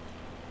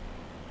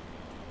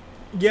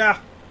yeah,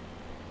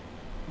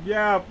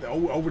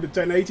 over the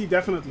 1080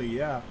 definitely,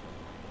 yeah,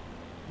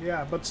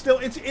 but still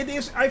it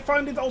is. I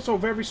find it also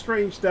very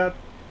strange that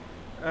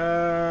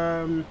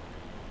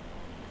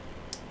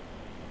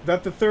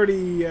that the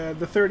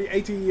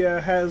 3080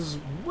 has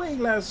way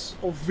less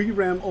of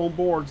VRAM on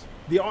board.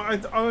 I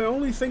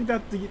only think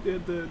that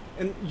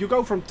and you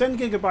go from 10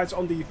 gigabytes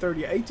on the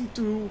 3080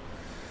 to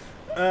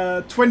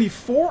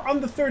 24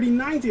 on the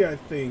 3090, I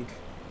think.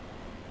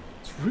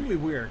 It's really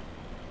weird.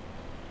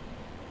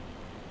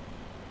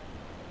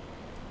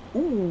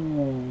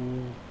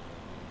 Ooh.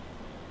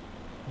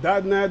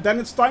 Then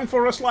it's time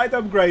for a slight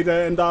upgrade,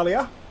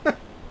 Endalia.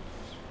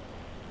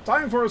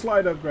 Time for a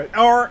slight upgrade.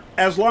 Or,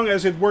 as long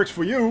as it works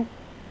for you,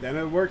 then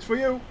it works for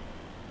you.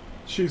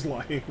 She's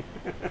lying.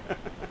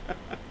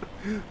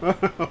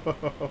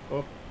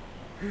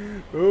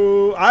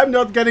 Oh, I'm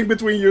not getting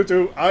between you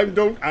two. Oh,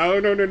 no.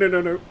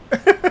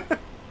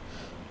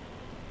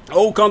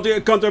 Oh,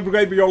 can't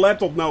upgrade your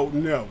laptop?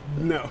 No.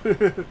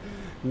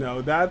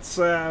 No, that's,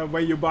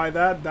 when you buy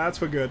that, that's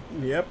for good.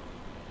 Yep.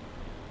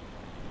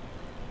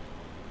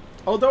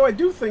 Although I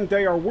do think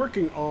they are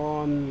working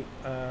on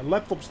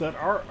laptops that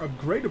are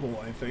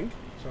upgradable, I think.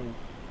 So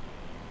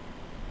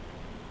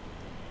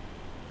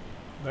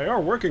they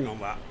are working on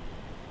that.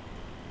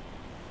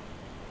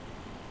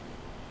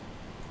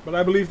 But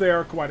I believe they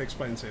are quite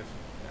expensive.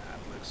 That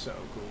looks so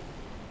cool.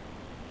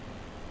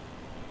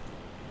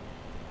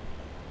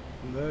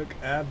 Look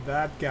at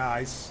that,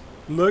 guys.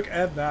 Look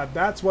at that.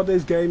 That's what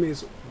this game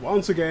is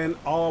once again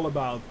all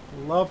about.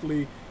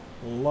 Lovely,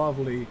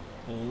 lovely,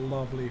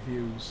 lovely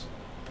views.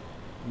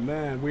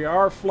 Man, we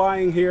are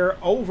flying here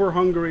over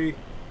Hungary.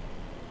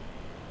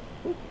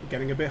 Ooh,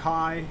 getting a bit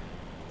high.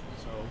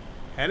 So,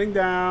 heading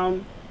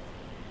down.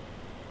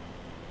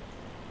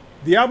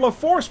 Diablo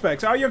 4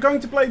 specs. Are you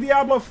going to play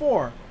Diablo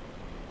 4?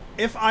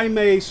 If I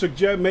may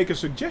make a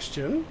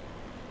suggestion,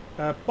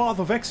 Path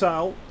of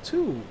Exile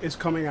 2 is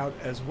coming out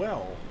as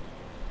well.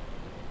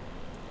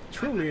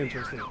 Truly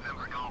interesting.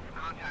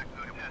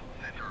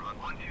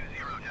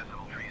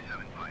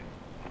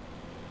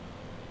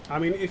 I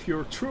mean, if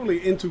you're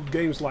truly into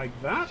games like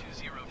that,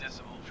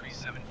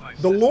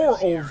 the lore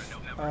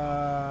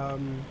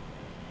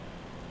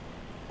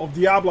of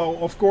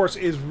Diablo, of course,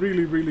 is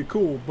really, really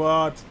cool.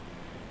 But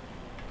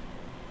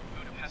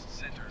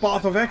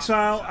Path of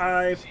Exile,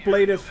 I've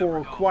played it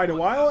for quite a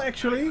while,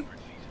 actually.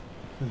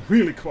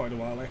 Really quite a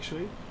while,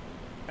 actually.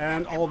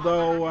 And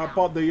although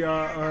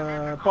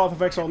Path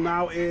of Exile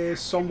now is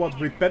somewhat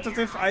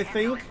repetitive, I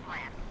think,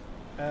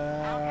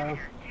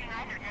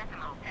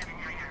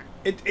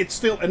 it's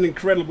still an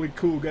incredibly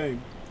cool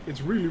game.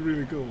 It's really,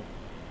 really cool.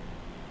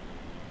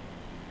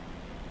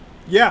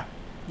 Yeah,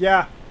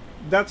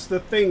 that's the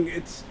thing.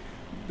 It's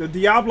the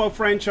Diablo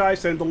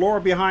franchise and the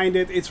lore behind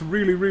it. It's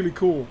really, really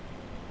cool.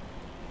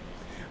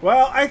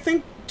 Well, I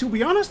think, to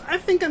be honest, I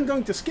think I'm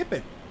going to skip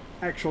it.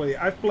 Actually,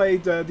 I've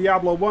played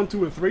Diablo 1,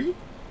 2, and 3.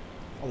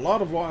 A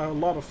lot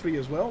of 3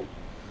 as well,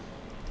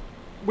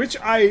 which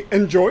I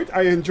enjoyed.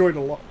 I enjoyed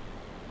a lot.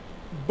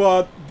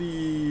 But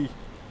the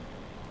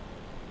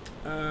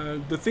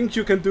things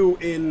you can do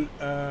in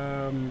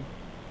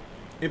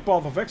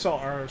Path of Exile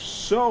are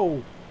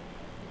so.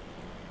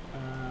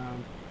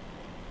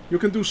 You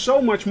can do so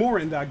much more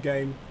in that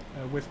game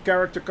with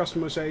character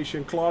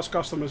customization, class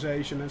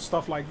customization, and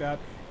stuff like that.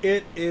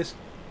 It is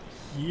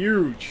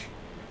huge.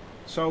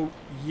 So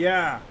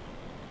yeah,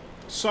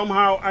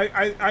 somehow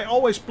I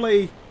always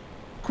play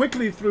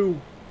quickly through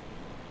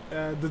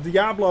the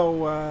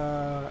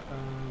Diablo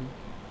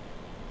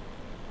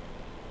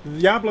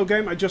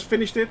game. I just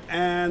finished it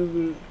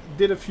and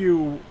did a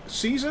few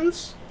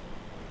seasons,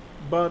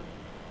 but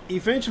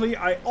eventually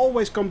I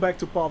always come back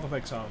to Path of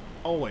Exile.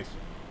 Always.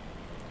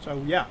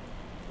 So yeah.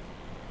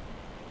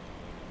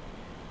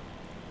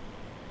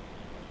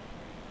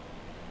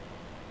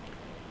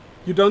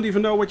 You don't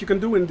even know what you can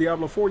do in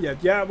Diablo 4 yet.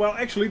 Yeah, well,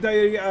 actually,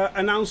 they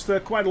announced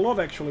quite a lot,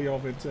 actually,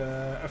 of it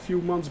a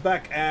few months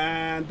back.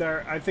 And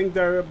I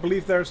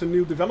believe there's a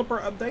new developer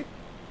update.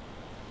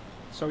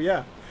 So,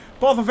 yeah.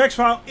 Path of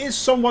Exile is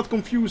somewhat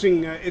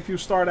confusing if you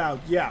start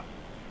out. Yeah,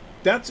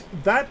 that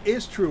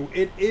is true.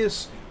 It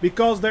is,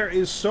 because there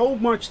is so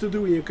much to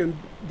do.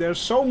 There's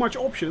so much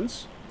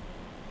options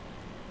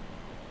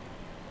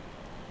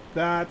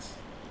that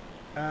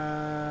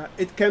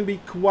it can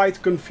be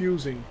quite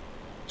confusing.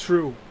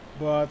 True.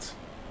 But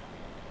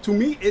to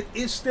me, it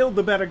is still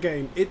the better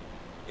game. It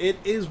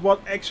is what,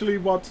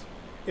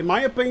 in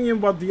my opinion,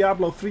 what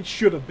Diablo 3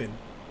 should have been.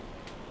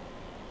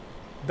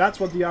 That's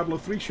what Diablo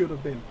 3 should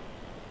have been.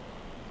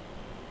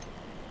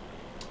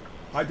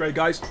 Hydrate,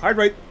 guys.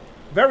 Hydrate.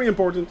 Very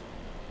important.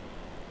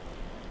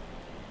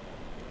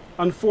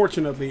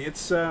 Unfortunately,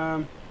 it's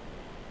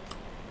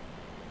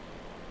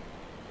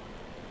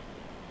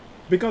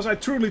because I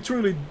truly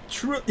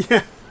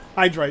yeah,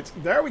 hydrate.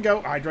 There we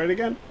go. Hydrate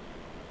again.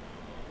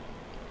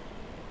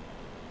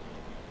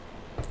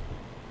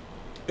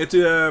 It's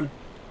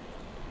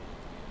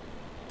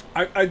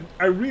I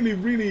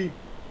really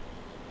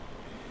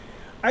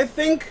I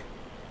think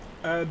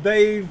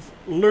they've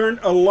learned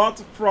a lot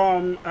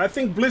from. I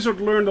think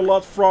Blizzard learned a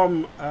lot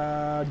from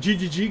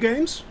GGG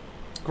Games,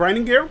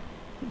 Grinding Gear,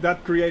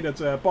 that created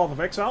Path of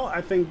Exile.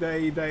 I think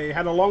they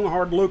had a long,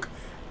 hard look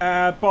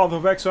at Path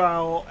of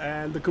Exile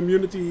and the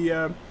community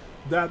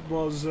that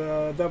was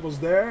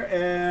there,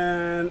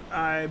 and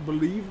I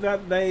believe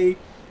that they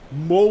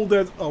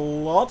molded a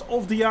lot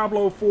of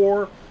Diablo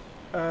 4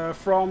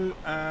 from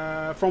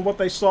what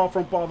they saw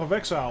from Path of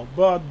Exile.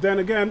 But then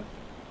again,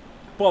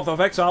 Path of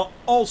Exile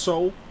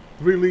also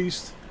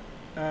released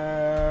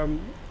made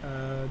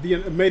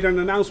an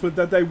announcement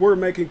that they were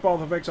making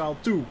Path of Exile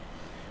 2,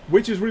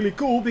 which is really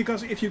cool,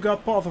 because if you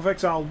got Path of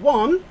Exile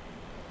 1,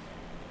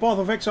 Path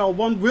of Exile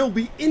 1 will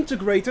be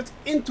integrated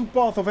into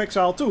Path of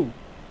Exile 2.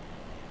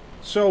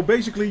 So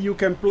basically you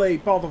can play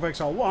Path of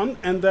Exile 1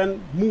 and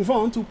then move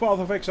on to Path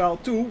of Exile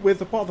 2 with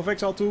the Path of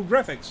Exile 2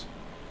 graphics.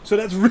 So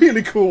that's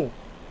really cool.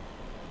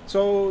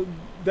 So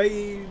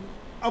they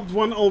upped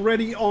one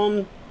already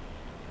on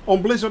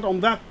Blizzard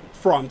on that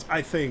front,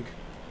 I think.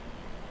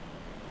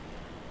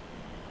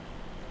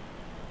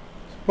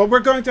 But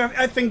we're going to have,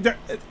 I think,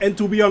 and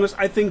to be honest,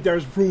 I think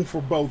there's room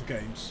for both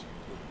games.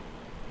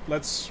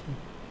 Let's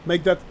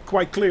make that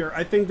quite clear.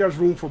 I think there's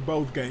room for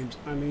both games.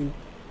 I mean,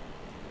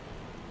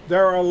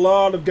 there are a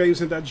lot of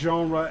games in that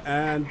genre,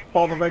 and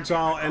Path of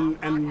Exile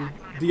and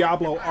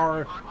Diablo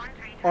are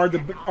are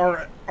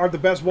the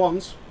best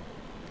ones.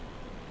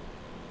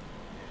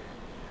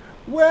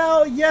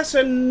 Well, yes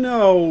and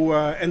no,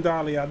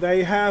 Endalia.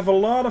 They have a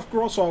lot of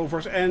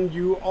crossovers, and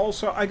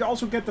I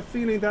also get the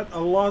feeling that a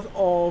lot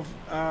of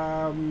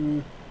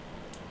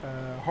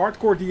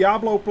hardcore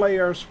Diablo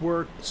players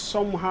were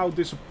somehow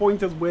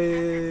disappointed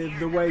with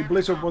the way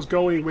Blizzard was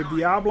going with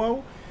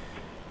Diablo.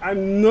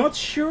 I'm not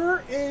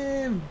sure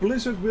if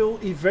Blizzard will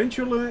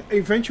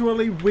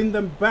eventually win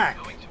them back,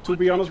 to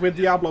be honest, with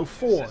Diablo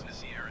 4.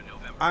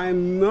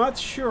 I'm not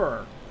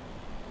sure.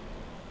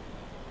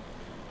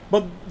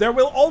 But there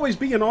will always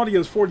be an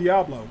audience for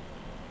Diablo.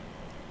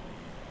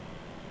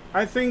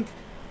 I think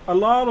a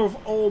lot of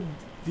old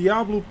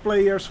Diablo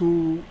players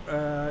who,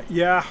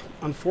 yeah,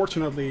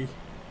 unfortunately,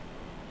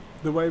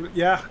 the way,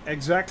 yeah,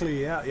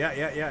 exactly,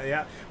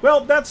 yeah.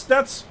 Well,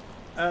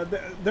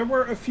 there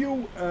were a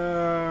few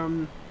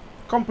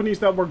companies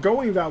that were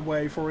going that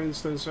way. For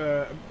instance,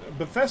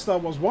 Bethesda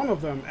was one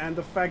of them, and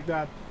the fact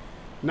that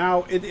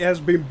now it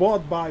has been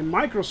bought by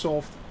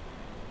Microsoft,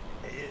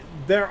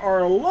 there are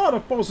a lot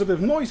of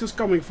positive noises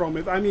coming from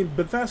it. I mean,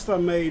 Bethesda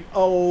made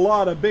a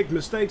lot of big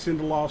mistakes in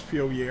the last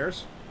few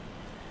years.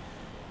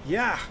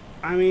 Yeah,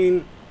 I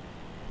mean,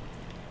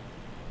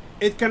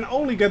 it can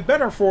only get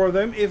better for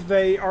them if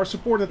they are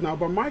supported now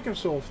by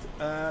Microsoft.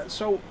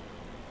 So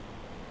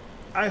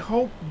I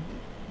hope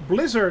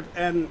Blizzard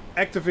and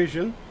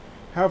Activision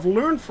have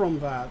learned from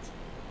that.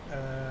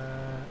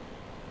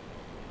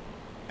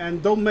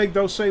 And don't make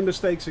those same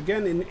mistakes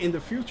again in the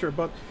future.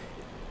 But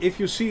if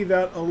you see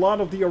that a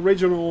lot of the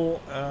original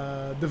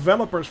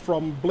developers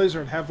from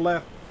Blizzard have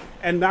left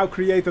and now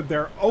created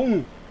their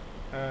own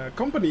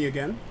company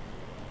again,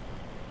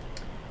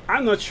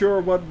 I'm not sure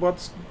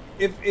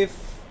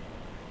if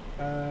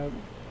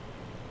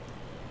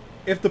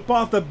the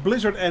path that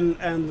Blizzard and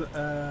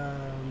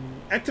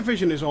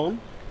Activision is on,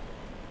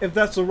 if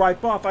that's the right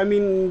path. I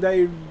mean,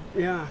 they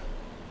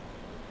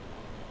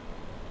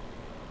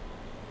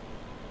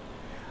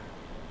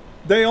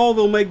all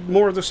will make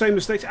more of the same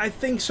mistakes. I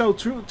think so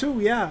too,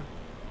 yeah.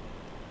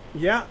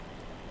 Yeah.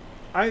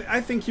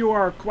 I think you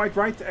are quite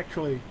right,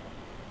 actually.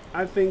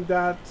 I think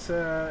that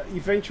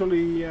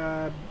eventually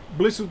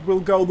Blizzard will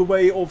go the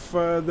way of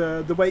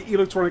the way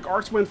Electronic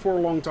Arts went for a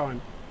long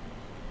time.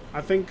 I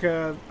think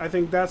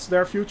that's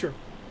their future.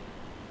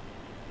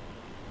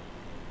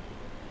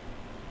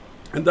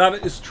 And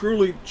that is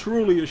truly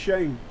a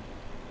shame.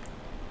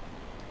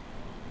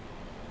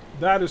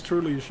 That is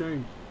truly a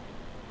shame.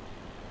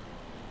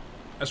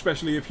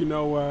 Especially if you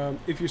know,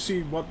 if you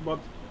see what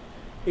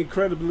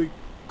incredibly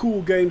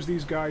cool games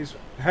these guys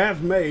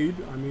have made.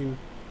 I mean,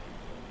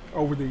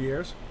 over the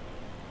years.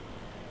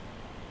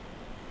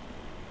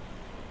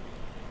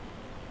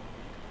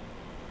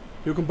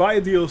 You can buy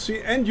a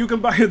DLC, and you can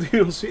buy a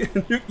DLC.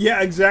 And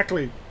yeah,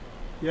 exactly.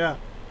 Yeah.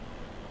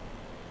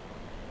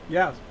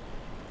 Yeah,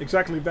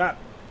 exactly that.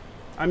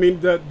 I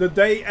mean, the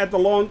day at the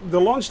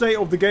launch day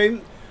of the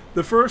game,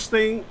 the first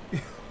thing.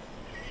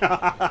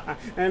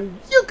 And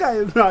you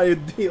can buy a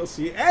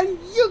DLC, and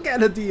you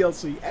get a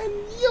DLC, and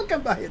you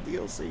can buy a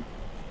DLC.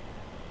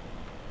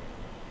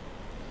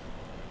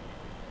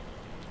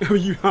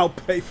 I'll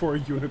pay for a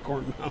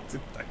unicorn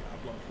mounted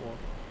Diablo 4.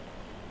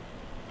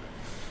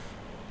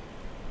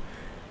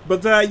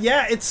 But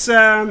yeah, it's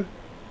I'm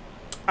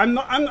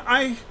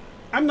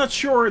not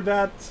sure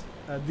that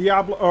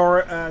Diablo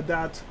or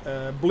that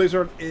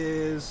Blizzard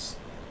is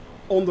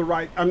on the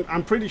right.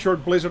 I'm pretty sure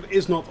Blizzard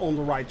is not on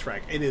the right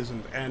track. It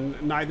isn't,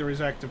 and neither is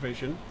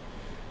Activision.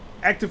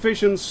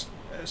 Activision's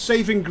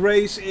saving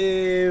grace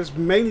is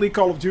mainly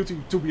Call of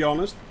Duty, to be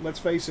honest. Let's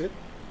face it.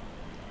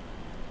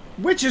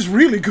 Which is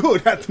really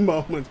good at the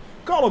moment.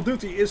 Call of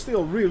Duty is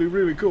still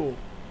really cool.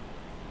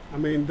 I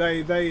mean,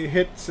 they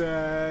hit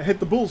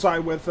the bullseye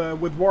with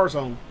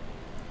Warzone.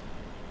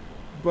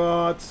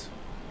 But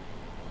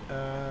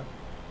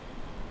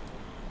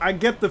I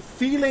get the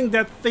feeling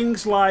that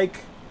things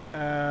like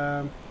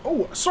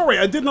oh, sorry,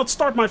 I did not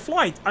start my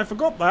flight. I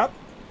forgot that.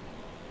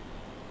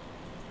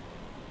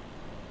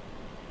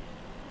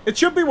 It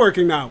should be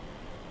working now.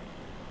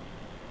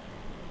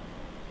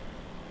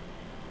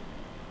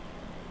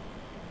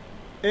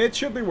 It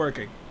should be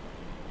working.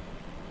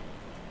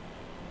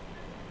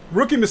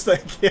 Rookie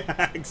mistake.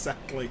 Yeah,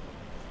 exactly.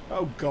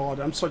 Oh god,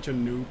 I'm such a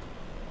noob.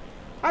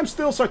 I'm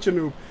still such a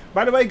noob.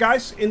 By the way,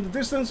 guys, in the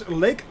distance,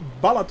 Lake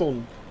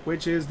Balaton,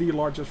 which is the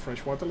largest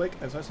freshwater lake,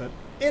 as I said,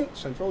 in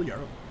Central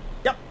Europe.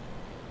 Yep.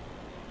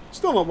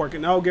 Still not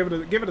working. No, give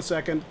it a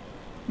second.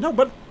 No,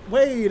 but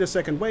wait a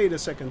second.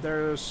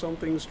 There's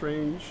something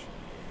strange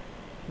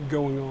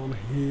going on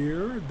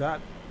here.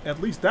 That,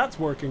 at least that's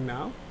working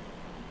now.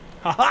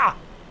 Haha!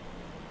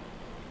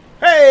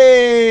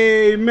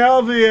 Hey,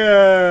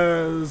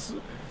 Melvius!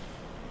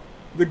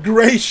 The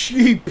grey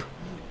sheep.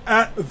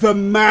 The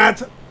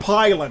mad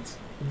pilot.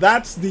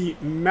 That's the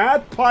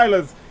mad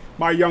pilot,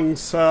 my young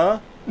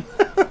sir.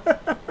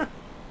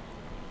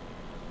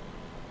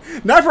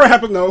 Never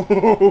happened,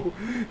 no.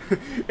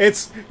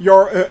 It's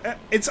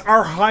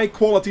our high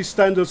quality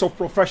standards of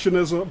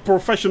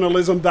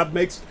professionalism that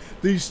makes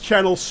these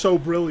channels so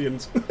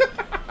brilliant.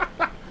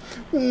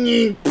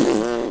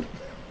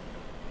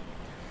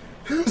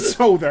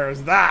 So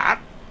there's that.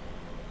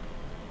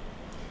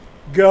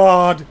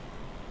 God.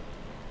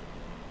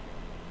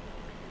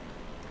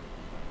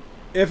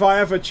 If I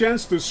have a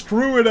chance to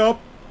screw it up,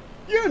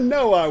 you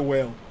know I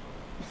will.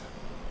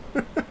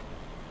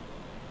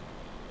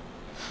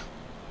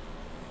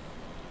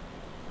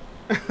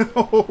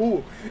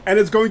 Oh, and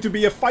it's going to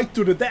be a fight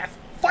to the death.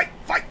 Fight,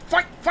 fight,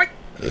 fight, fight.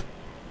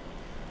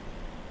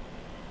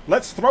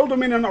 Let's throw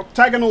them in an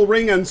octagonal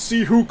ring and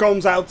see who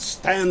comes out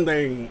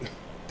standing.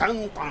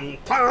 Dun, dun,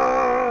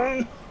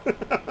 dun.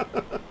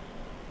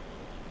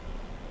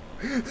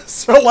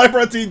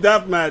 Celebrity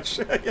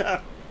deathmatch.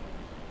 Yeah.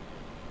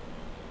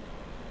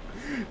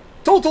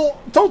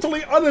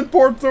 Totally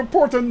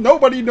unimportant.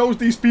 Nobody knows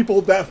these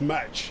people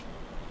deathmatch.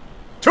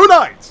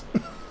 Tonight.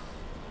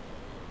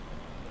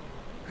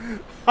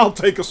 I'll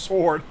take a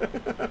sword.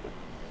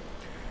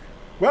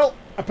 Well,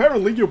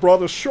 apparently you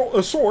brought a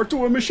sword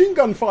to a machine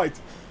gun fight.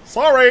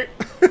 Sorry.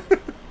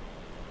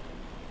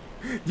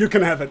 You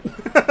can have it.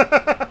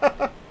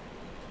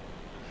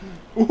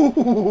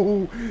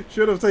 Ooh,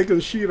 should have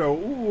taken Shiro.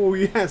 Ooh,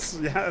 yes,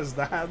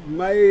 that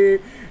may...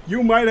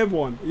 You might have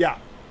won. Yeah.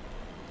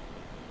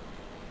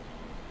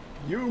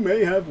 You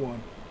may have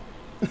won.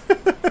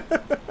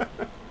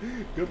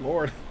 Good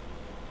lord.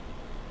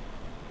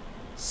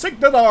 Sick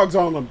the dogs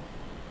on them.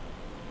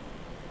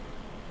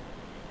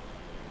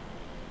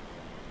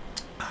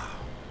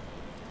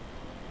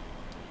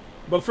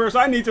 But first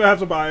I need to have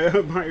to buy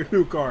a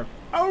new car.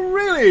 Oh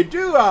really?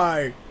 Do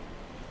I?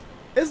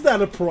 Is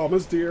that a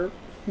promise, dear?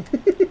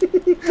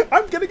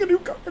 I'm getting a new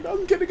card.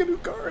 I'm getting a new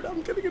card.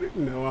 I'm getting a new...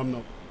 No, I'm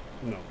not.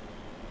 No.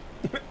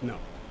 No.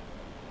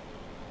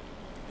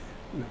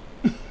 No.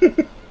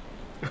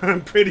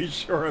 I'm pretty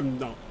sure I'm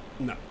not.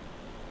 No.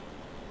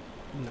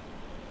 No.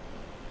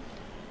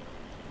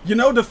 You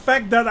know, the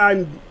fact that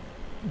I'm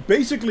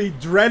basically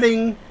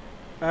dreading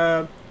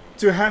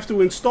to have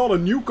to install a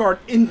new card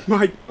in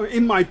my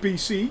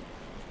PC.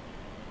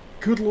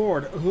 Good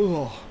lord.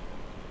 Ugh.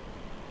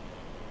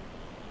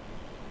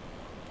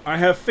 I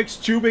have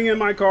fixed tubing in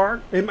my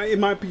car, in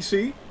my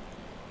PC.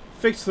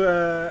 Fixed.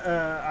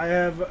 I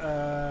have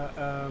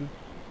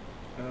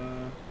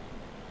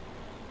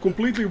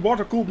completely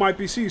water cooled my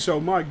PC.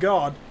 So my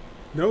god,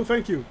 no,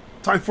 thank you.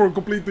 Time for a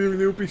completely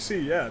new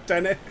PC. Yeah,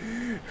 10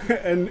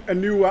 and a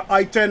new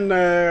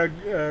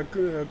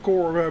i10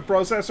 core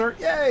processor.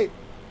 Yay!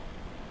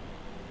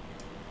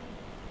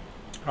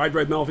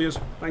 Hydrate,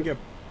 Melvius. Thank you.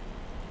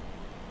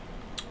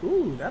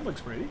 Ooh, that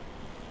looks pretty.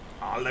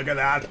 Oh, look at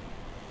that.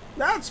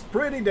 That's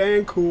pretty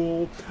dang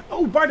cool.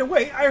 Oh, by the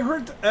way, I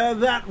heard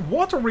that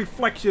water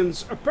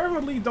reflections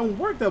apparently don't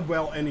work that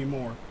well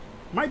anymore.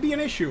 Might be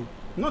an issue.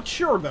 Not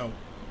sure, though.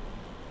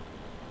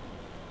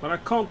 But I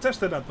can't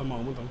test it at the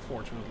moment,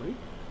 unfortunately.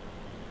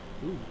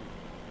 Ooh.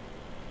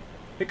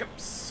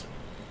 Hiccups.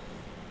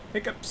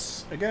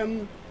 Hiccups.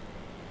 Again.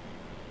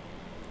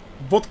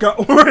 Vodka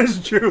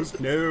orange juice.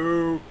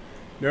 No.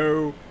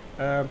 No.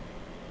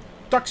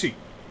 Taxi.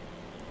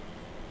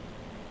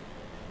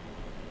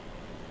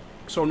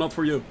 So not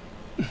for you.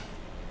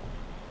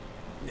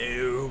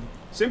 No.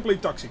 Simply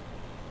Taxi.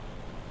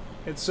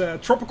 It's a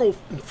tropical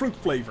fruit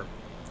flavor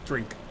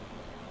drink.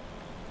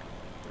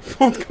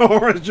 Vodka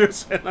orange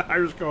juice and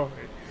Irish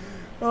coffee.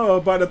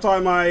 Oh, by the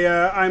time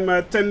I'm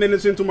 10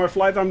 minutes into my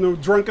flight, I'm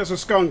drunk as a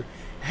skunk.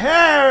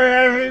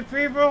 Hey,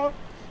 people!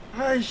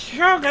 I'm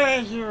so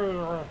glad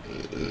you.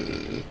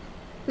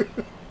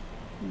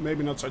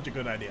 Maybe not such a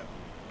good idea.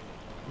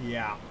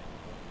 Yeah.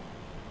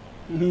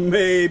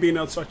 Maybe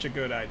not such a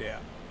good idea.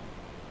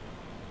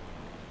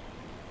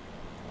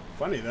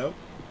 Funny though.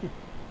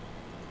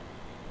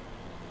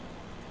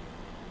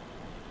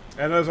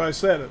 And as I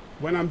said,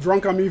 when I'm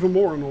drunk, I'm even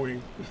more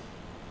annoying.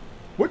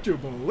 Would you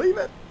believe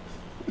it?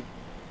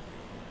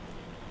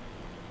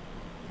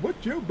 Would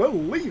you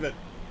believe it?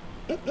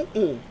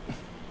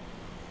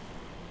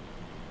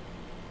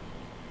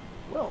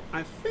 Well,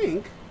 I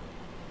think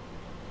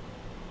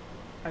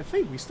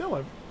we still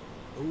have...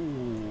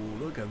 Ooh,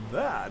 look at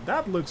that.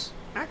 That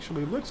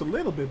actually looks a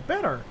little bit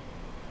better.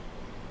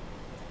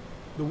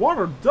 The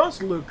water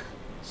does look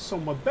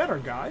somewhat better,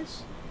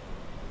 guys.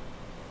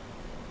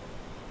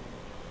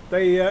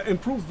 They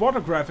improved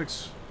water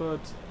graphics, but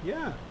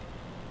yeah.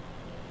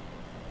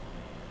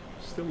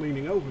 Still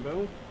leaning over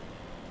though.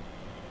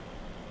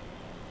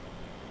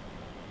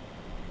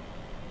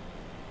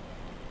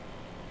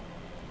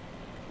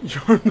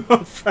 You're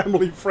not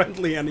family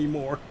friendly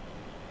anymore.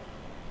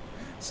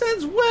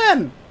 Since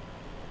when?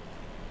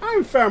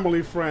 I'm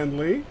family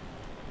friendly.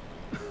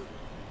 I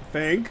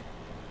think.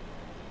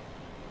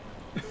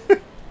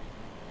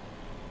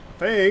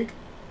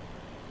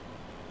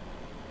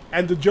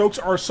 And the jokes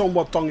are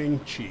somewhat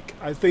tongue-in-cheek.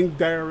 I think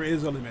there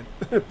is a limit.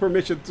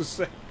 Permission to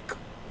say.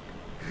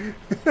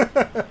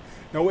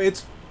 No,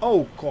 it's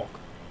oh cock.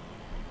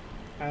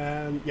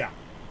 And yeah.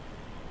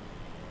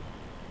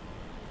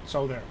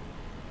 So there.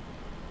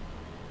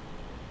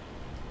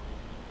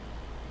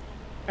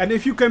 And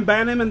if you can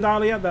ban him and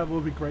Dahlia, that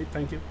will be great.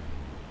 Thank you.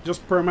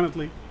 Just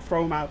permanently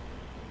throw him out.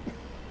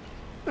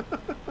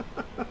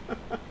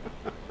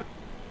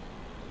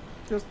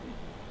 Just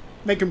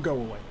make him go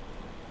away.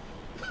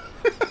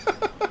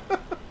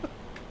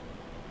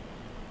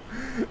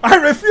 I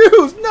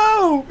refuse!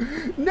 No!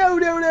 No,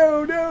 no,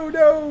 no, no,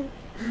 no!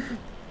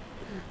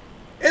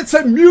 It's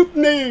a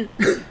mutiny!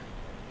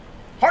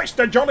 Hoist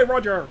the Jolly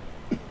Roger!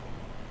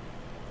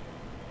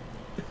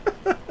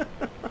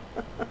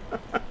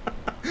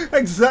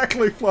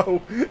 Exactly,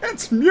 Flo!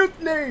 It's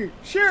mutiny!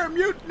 Sheer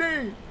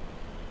mutiny!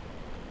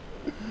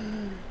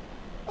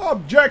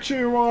 Objection,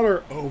 Your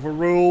Honor!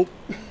 Overruled.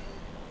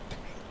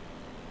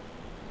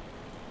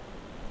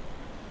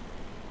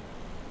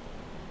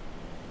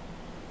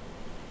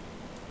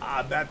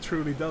 Ah, that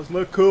truly does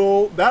look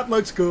cool. That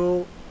looks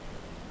cool.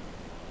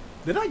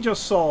 Did I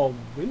just saw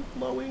wind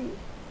blowing?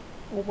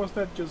 Or was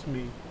that just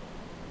me?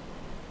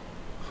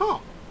 Huh.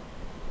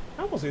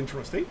 That was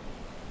interesting.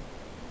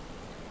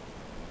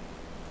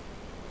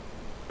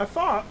 I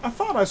thought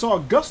I saw a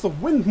gust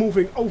of wind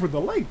moving over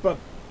the lake, but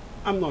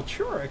I'm not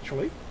sure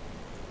actually.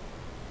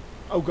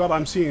 Oh god,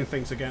 I'm seeing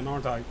things again,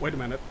 aren't I? Wait a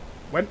minute.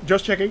 Wait,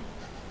 just checking.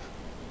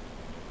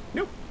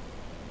 Nope.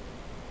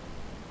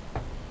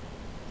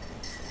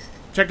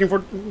 Checking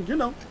for, you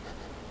know.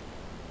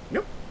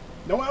 Nope.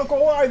 No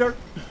alcohol either.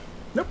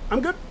 Nope, I'm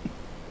good.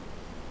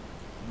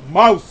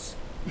 Mouse.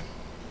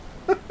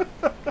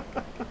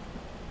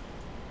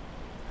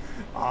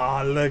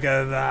 Ah, look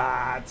at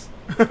that.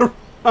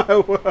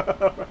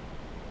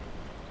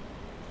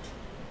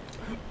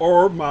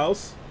 Or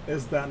mouse,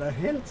 is that a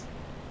hint?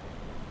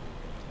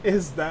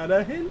 Is that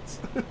a hint?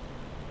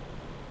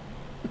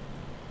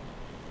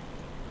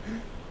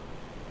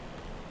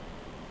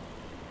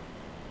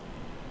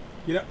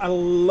 You know, I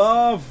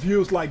love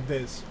views like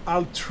this.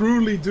 I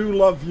truly do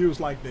love views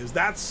like this.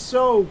 That's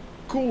so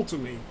cool to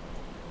me.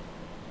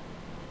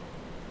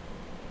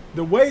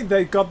 The way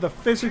they got the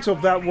physics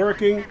of that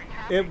working,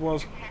 it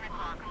was...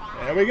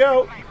 There we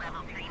go.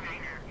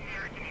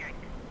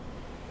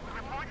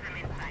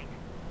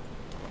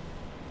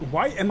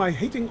 Why am I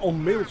hating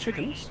on male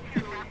chickens?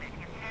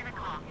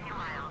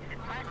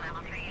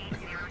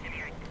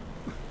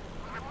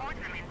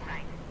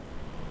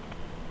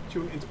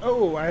 Tune into...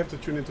 Oh, I have to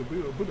tune into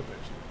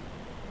Budapest.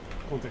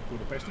 Contact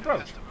Budapest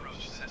approach.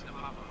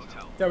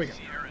 There we go.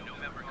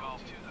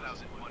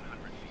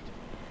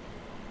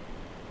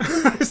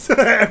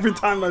 Every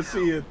time I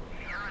see it.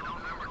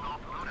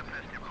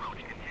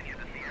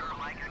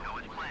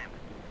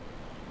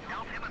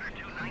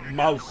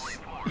 Mouse.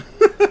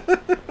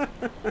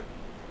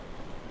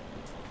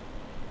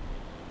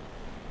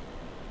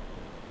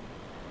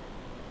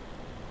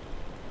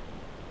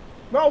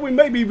 Well,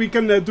 maybe we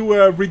can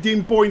do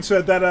redeem points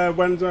that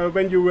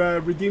when you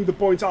redeem the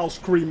points, I'll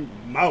scream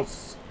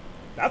mouse.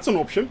 That's an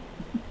option.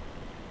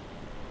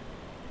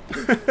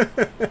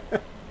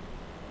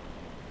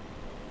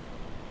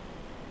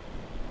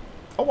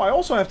 Oh, I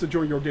also have to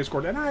join your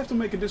Discord, and I have to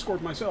make a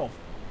Discord myself.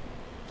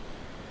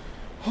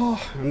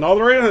 Oh,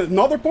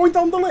 another point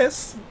on the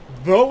list.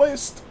 The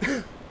list.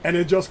 And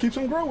it just keeps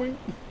on growing.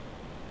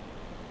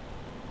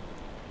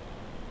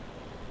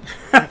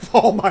 Have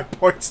all my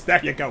points. There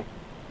you go.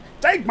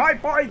 Take my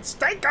points!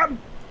 Take them!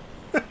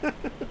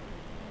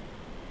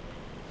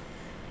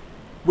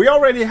 We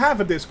already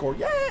have a Discord.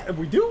 Yeah,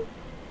 we do.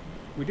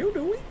 We do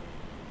we?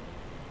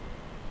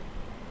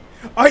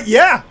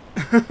 Yeah!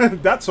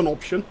 That's an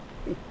option.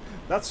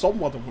 That's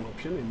somewhat of an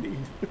option, indeed.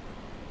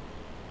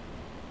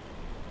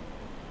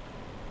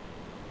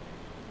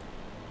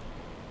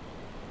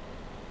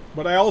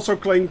 But I also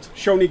claimed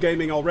Shoney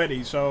Gaming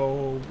already,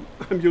 so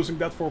I'm using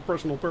that for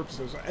personal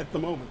purposes at the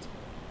moment.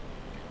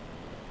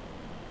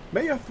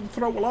 May have to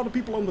throw a lot of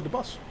people under the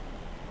bus.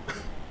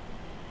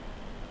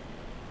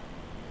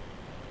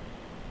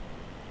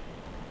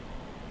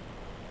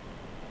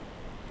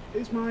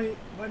 Is my,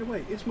 by the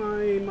way, is my, where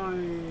am I?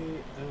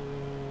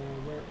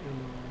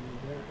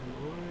 There am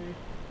I.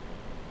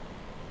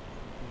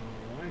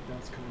 Alright,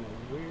 that's kind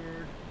of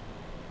weird.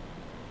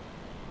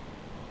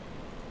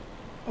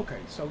 Okay,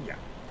 so yeah,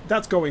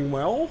 that's going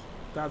well.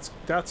 That's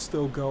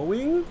still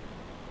going.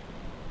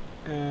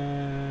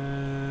 And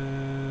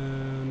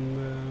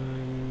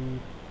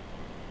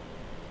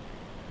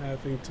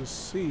having to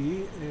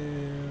see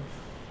if...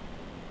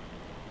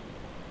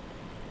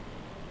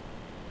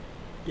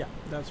 Yeah,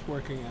 that's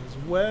working as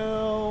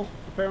well,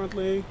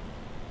 apparently.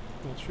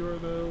 Not sure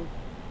though.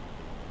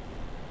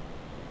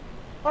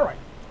 Alright.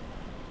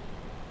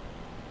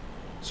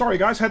 Sorry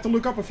guys, had to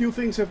look up a few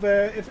things if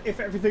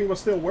everything was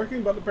still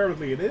working, but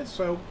apparently it is,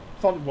 so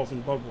thought it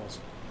wasn't, but it was.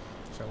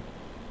 So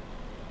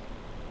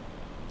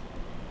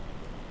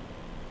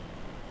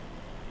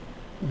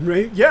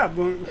yeah,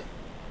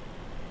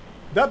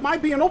 that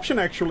might be an option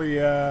actually,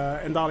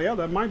 and Dahlia,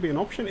 that might be an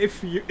option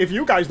if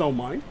you guys don't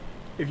mind.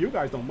 If you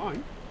guys don't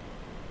mind.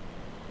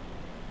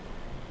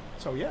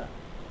 So yeah.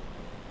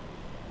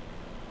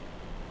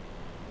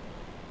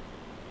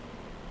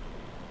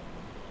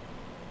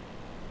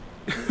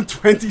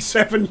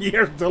 "27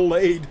 years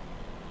delayed."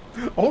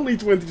 Only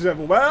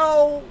 27.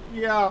 Well,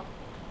 yeah.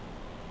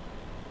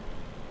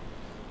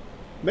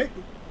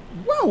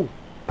 Whoa! Whoa,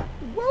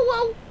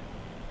 whoa!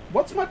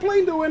 What's my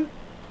plane doing?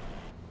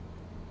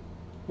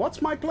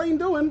 What's my plane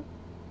doing?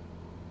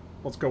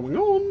 What's going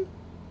on?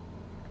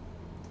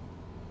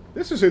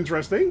 This is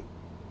interesting.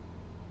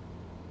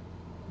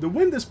 The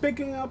wind is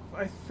picking up,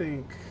 I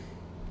think.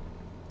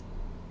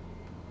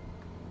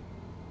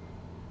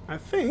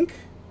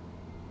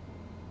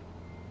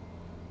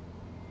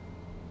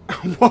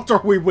 What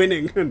are we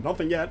winning?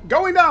 Nothing yet.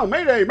 Going down!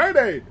 Mayday!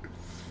 Mayday!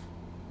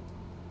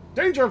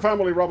 Danger,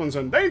 family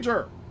Robinson!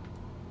 Danger!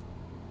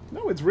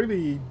 No, it's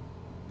really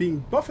being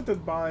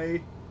buffeted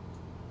by...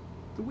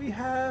 Do we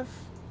have...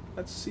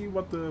 Let's see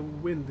what the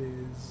wind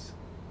is.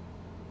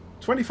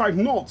 25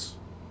 knots!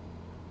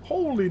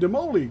 Holy the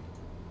moly!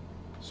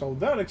 So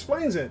that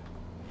explains it.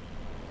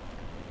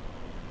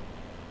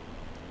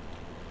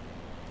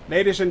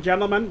 Ladies and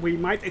gentlemen, we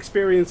might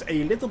experience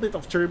a little bit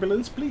of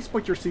turbulence. Please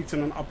put your seats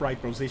in an upright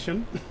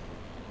position.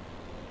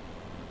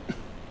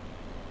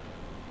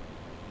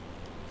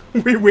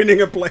 We're winning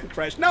a plane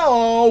crash.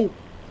 No!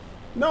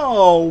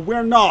 No,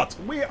 we're not.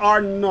 We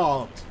are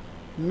not.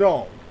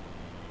 No.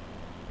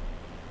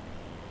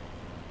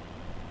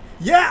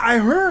 Yeah, I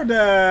heard,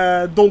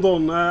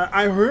 Don.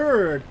 I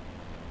heard.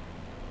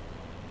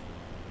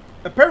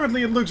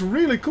 Apparently it looks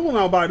really cool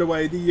now, by the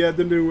way, the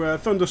new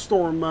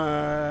Thunderstorm.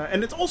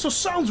 And it also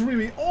sounds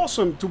really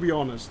awesome, to be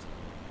honest.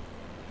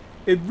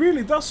 It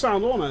really does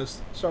sound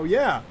honest. So,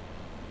 yeah.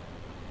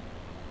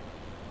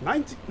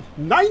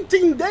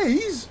 19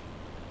 days?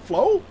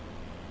 Flo?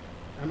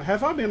 And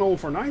have I been on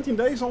for 19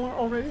 days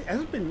already? Has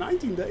it been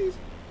 19 days?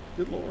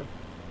 Good lord.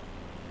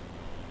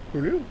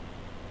 Who knew?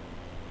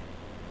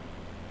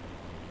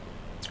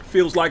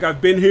 Feels like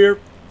I've been here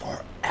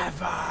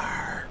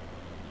forever.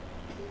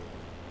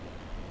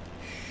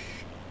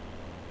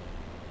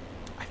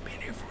 I've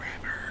been here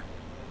forever.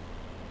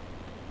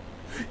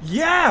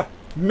 Yeah!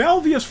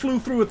 Melvius flew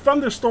through a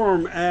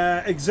thunderstorm.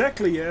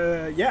 Exactly.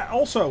 Yeah,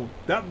 also.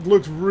 That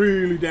looked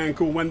really damn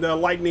cool when the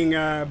lightning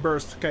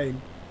burst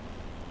came.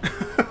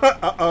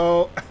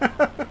 Uh-oh.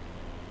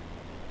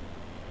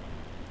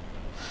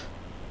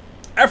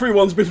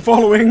 Everyone's been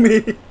following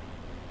me.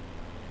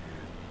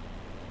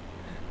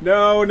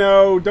 No,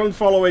 no, don't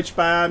follow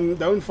H-Spam.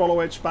 Don't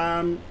follow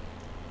H-Spam.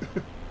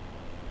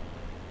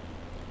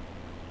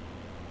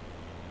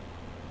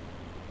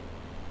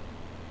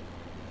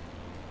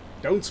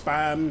 Don't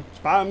spam.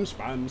 Spam,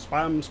 spam,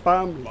 spam,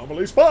 spam.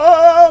 Lovely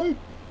spam.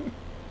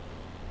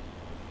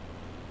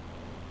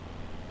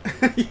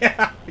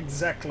 Yeah,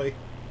 exactly.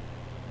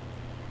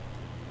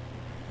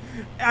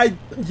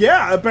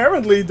 Yeah,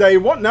 apparently day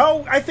one.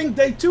 No, I think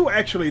day two,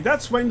 actually.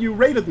 That's when you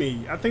rated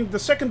me. I think the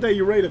second day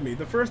you rated me.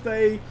 The first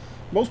day,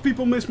 most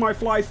people missed my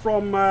flight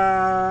from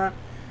the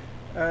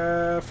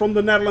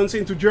Netherlands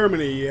into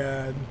Germany.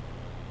 The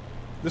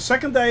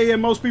second day,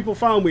 most people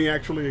found me,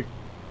 actually.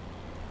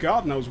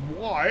 God knows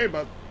why,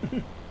 but...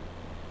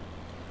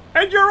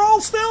 And you're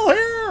all still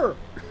here!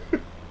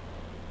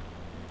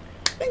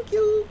 Thank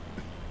you!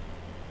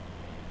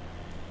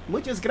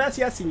 Muchas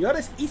gracias,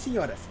 señores y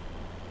señoras.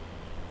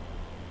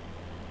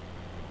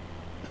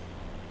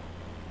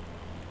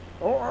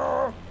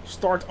 Or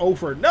start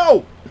over.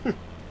 No!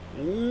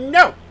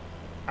 No!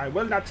 I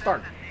will not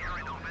start.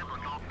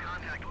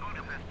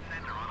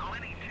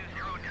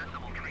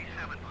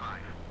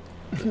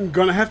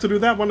 Gonna have to do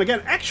that one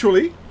again.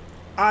 Actually,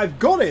 I've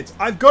got it.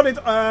 I've got it.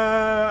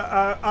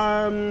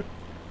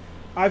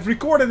 I've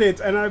recorded it,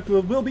 and I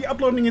will be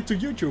uploading it to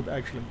YouTube,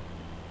 actually.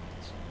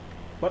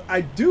 But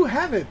I do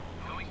have it.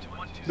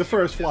 The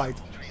first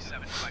flight.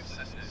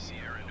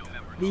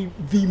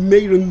 The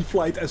maiden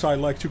flight, as I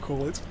like to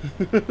call it.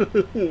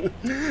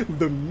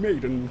 The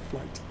maiden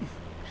flight.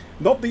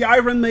 Not the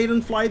Iron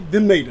Maiden flight,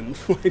 the maiden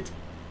flight.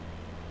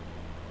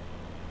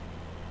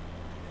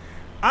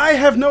 I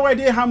have no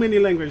idea how many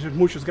languages.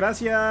 Muchas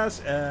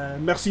gracias.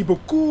 Merci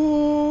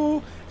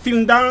beaucoup.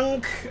 Vielen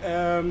Dank.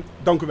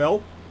 Dank u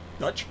wel.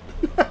 Dutch.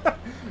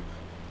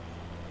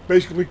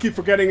 Basically keep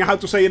forgetting how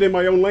to say it in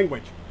my own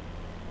language.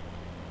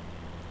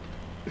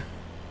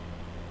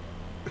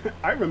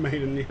 Iron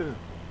Maiden, yeah.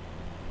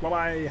 Well,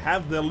 I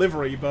have the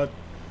livery, but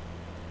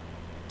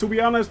to be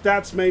honest,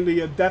 that's mainly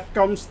a Death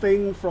Comes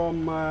thing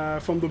from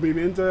the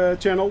Bimint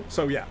channel.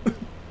 So yeah.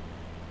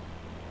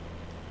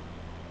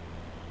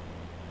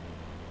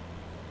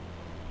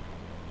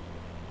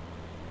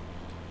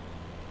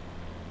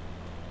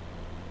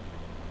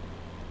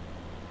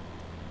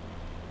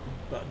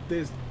 But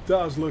this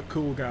does look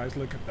cool, guys.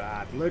 Look at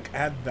that. Look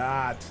at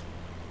that.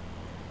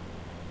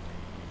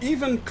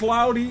 Even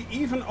cloudy,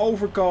 even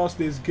overcast,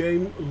 this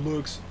game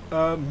looks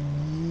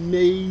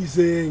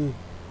amazing.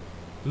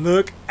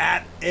 Look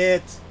at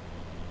it.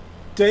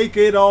 Take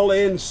it all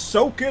in.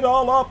 Soak it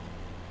all up.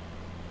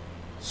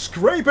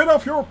 Scrape it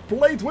off your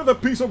plate with a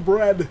piece of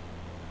bread.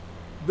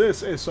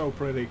 This is so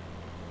pretty.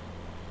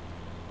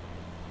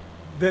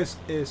 This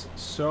is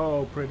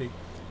so pretty.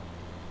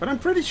 But I'm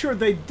pretty sure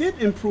they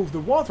did improve the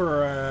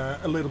water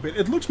a little bit.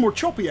 It looks more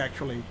choppy,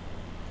 actually.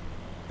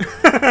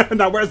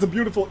 Now, where's the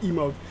beautiful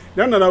emote?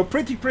 No, no, no.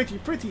 Pretty, pretty,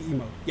 pretty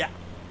emote. Yeah.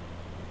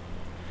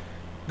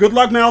 Good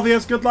luck,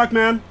 Malvius. Good luck,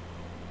 man.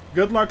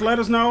 Good luck. Let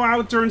us know how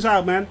it turns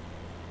out, man.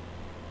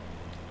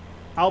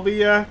 I'll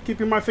be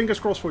keeping my fingers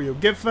crossed for you.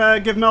 Give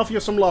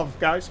Melvia some love,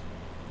 guys.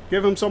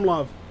 Give him some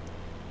love.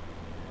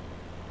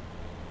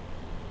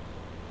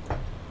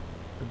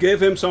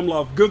 Give him some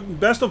love. Good,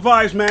 best of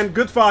vibes, man.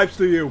 Good vibes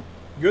to you.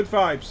 Good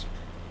vibes.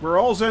 We're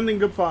all sending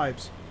good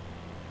vibes.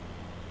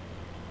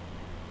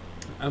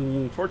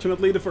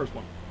 Unfortunately, the first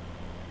one.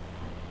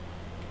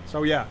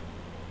 So yeah.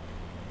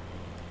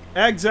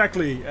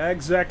 Exactly,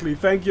 exactly.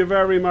 Thank you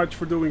very much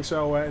for doing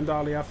so,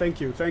 Endalia. Thank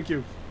you, thank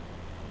you.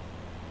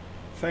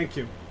 Thank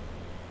you.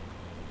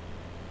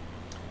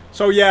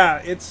 So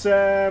yeah, it's...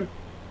 oh,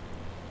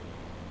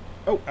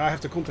 I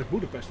have to contact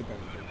Budapest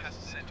apparently.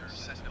 Budapest Center,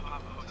 Cessna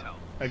Hotel.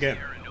 Again.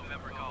 Sierra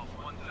November Golf,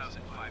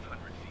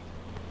 1,500 feet.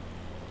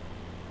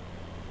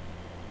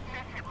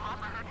 Cessna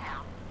Papa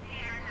Hotel,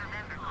 Sierra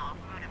November Golf,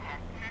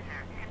 Budapest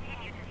Center.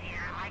 Continue to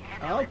Sierra Mike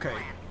Okay.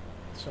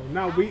 So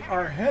now we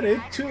are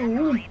headed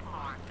to...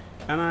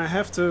 And I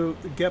have to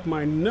get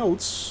my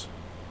notes.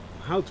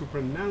 How to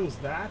pronounce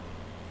that.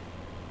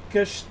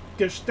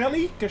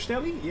 Castelli?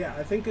 Castelli? Yeah,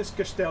 I think it's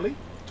Castelli.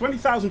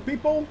 20,000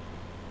 people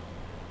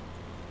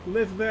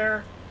live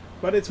there.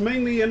 But it's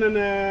mainly in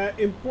an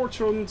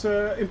important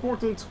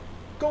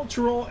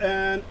cultural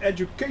and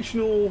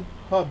educational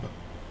hub.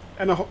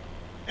 And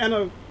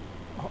a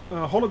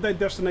holiday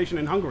destination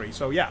in Hungary.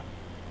 So yeah.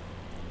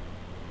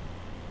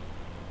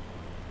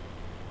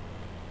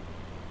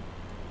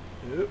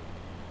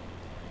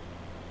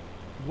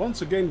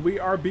 Once again, we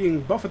are being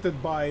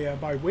buffeted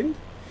by wind.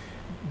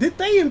 Did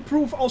they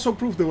also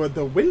improve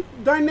the wind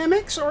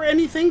dynamics or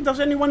anything? Does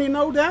anyone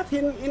know that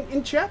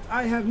in chat?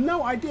 I have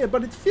no idea,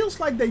 but it feels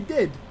like they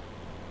did.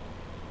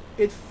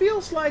 It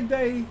feels like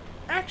they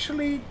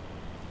actually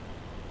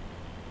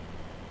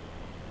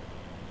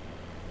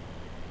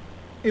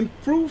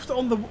improved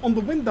on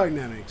the wind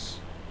dynamics.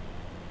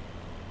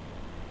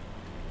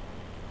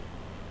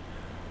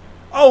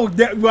 Oh,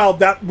 that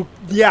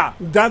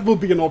will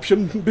be an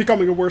option.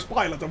 Becoming a worse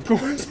pilot, of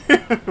course.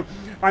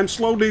 I'm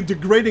slowly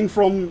degrading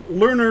from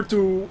learner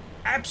to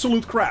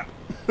absolute crap.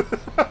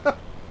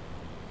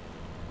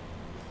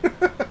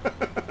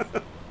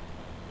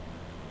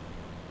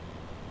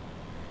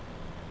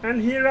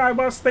 And here I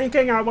was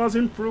thinking I was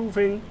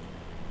improving.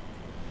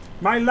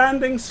 My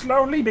landing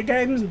slowly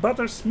became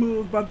butter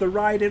smooth, but the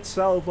ride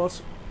itself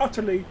was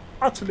utterly,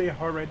 utterly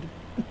horrid.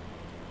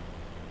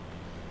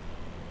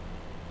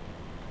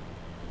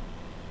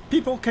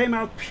 People came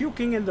out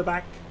puking in the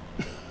back,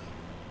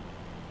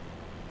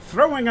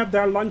 throwing up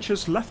their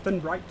lunches left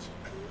and right.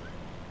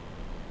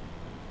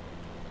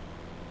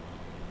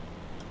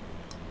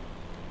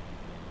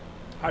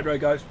 Hydrate,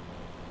 guys.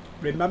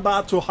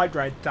 Remember to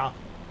hydrate.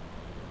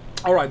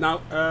 All right, now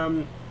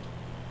I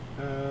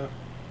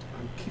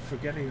keep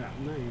forgetting that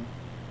name.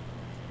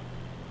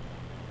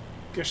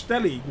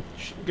 Castelli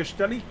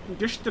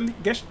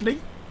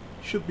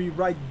should be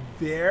right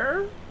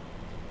there.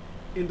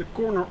 In the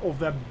corner of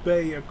that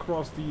bay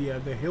across the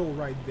hill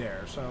right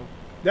there. So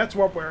that's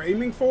what we're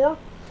aiming for.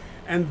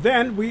 And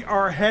then we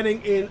are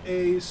heading in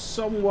a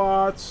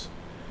somewhat...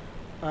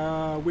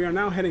 we are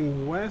now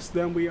heading west.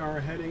 Then we are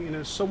heading in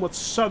a somewhat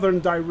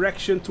southern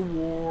direction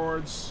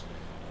towards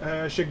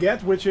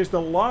Szeged, which is the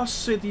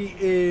last city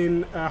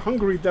in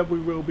Hungary that we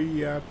will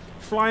be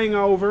flying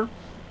over.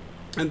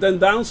 And then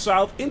down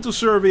south into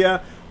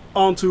Serbia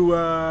onto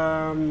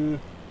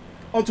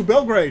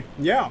Belgrade.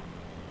 Yeah.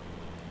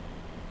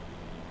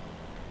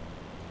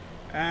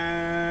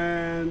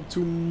 And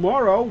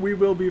tomorrow we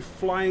will be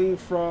flying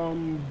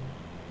from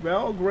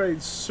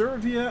Belgrade,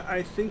 Serbia,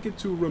 I think,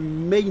 into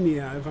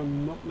Romania, if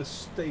I'm not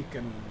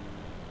mistaken.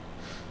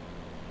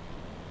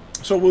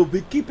 So we'll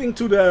be keeping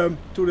to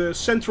the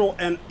central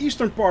and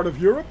eastern part of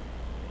Europe,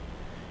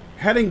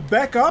 heading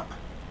back up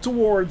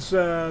towards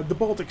the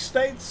Baltic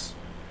states,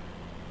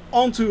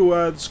 onto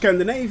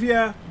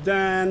Scandinavia,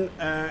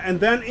 and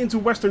then into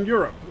Western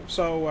Europe.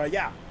 So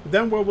yeah.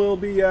 Then we will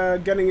be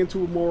getting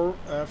into more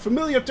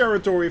familiar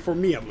territory for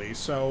me, at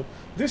least. So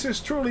this is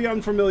truly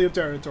unfamiliar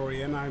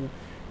territory, and I'm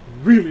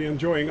really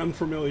enjoying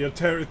unfamiliar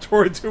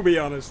territory, to be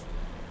honest.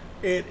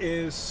 It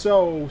is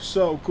so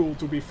cool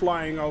to be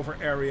flying over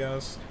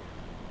areas,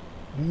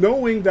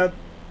 knowing that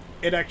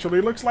it actually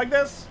looks like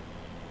this.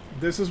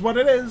 This is what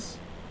it is.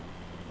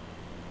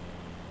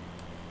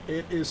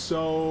 It is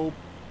so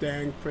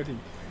dang pretty.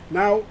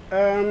 Now,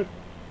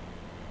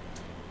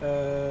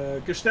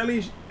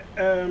 Castelli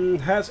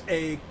has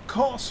a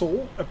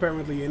castle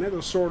apparently in it,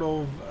 a sort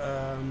of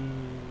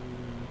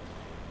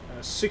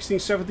 16th,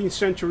 17th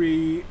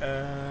century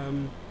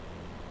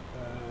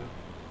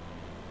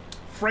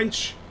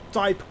French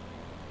type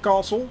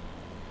castle,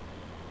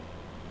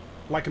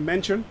 like a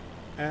mansion,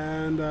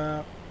 and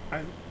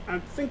I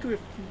think if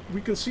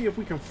we can see if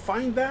we can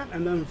find that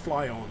and then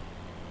fly on.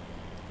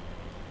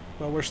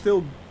 Well, we're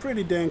still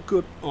pretty dang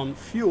good on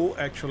fuel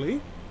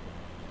actually,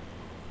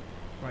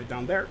 right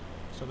down there,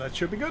 so that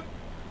should be good.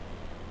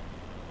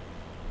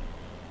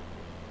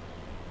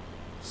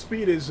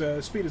 Speed is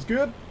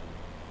good.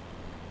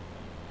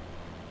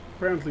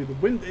 Apparently the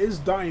wind is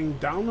dying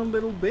down a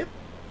little bit.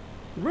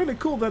 Really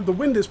cool that the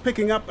wind is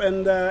picking up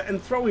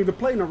and throwing the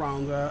plane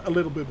around a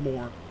little bit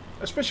more,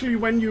 especially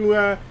when you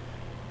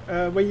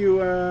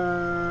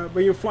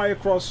fly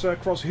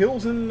across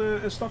hills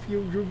and stuff. You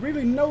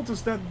really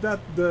notice that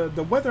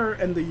the weather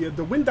and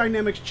the wind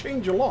dynamics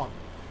change a lot.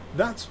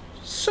 That's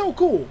so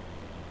cool.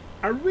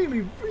 I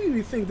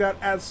really think that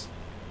adds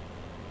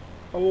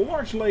a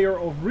large layer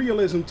of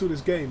realism to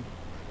this game.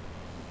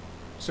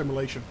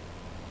 Simulation.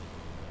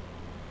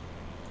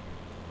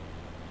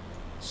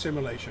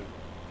 Simulation.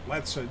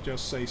 Let's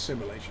just say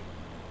simulation.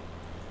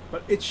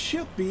 But it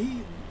should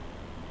be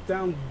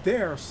down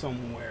there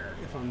somewhere,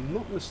 if I'm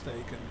not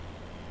mistaken.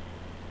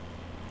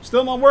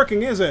 Still not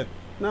working, is it?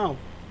 No.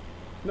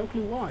 No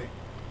clue why.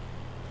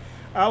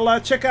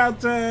 I'll check it out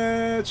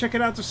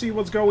to see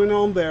what's going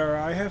on there.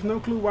 I have no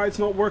clue why it's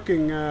not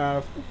working,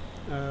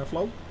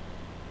 Flo.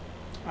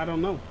 I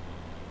don't know.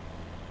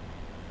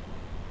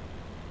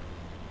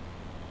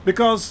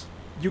 Because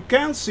you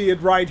can see it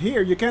right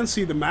here. You can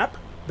see the map.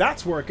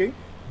 That's working.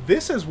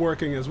 This is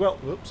working as well.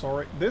 Oops,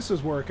 sorry. This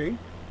is working.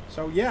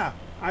 So yeah,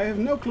 I have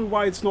no clue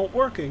why it's not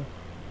working.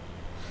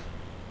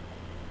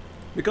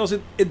 Because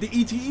the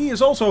ETE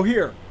is also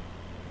here.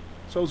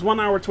 So it's 1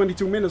 hour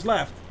 22 minutes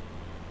left.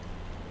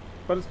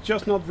 But it's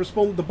just not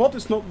responding. The bot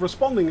is not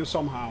responding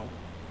somehow.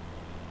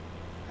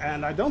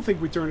 And I don't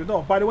think we turned it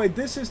off. By the way,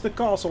 this is the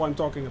castle I'm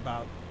talking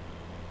about.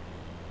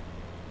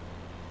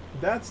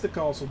 That's the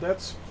castle.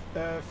 That's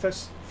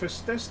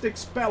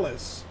Festistic's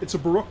Palace. It's a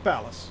Baroque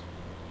palace.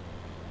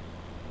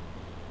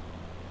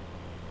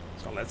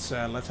 So let's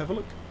have a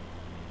look.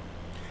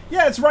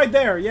 Yeah, it's right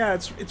there. Yeah,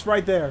 it's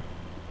right there.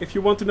 If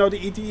you want to know the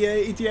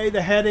ETA,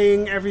 the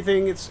heading,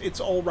 everything, it's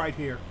all right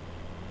here.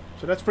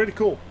 So that's pretty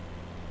cool.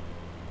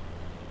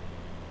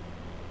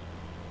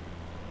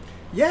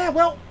 Yeah,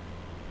 well,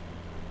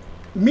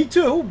 me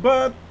too,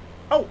 but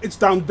oh, it's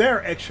down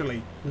there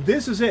actually.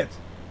 This is it.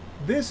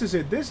 This is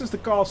it. This is the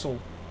castle.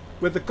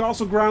 With the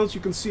castle grounds,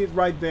 you can see it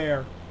right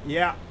there.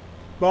 Yeah.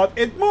 But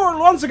it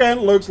once again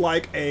looks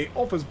like a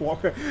office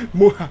block.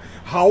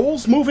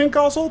 Howell's moving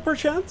castle,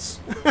 perchance?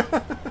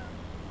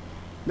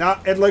 Now,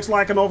 it looks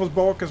like an office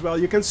block as well.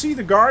 You can see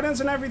the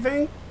gardens and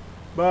everything.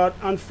 But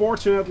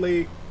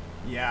unfortunately,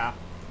 yeah.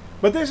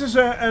 But this is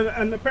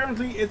and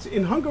apparently it's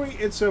in Hungary.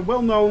 It's a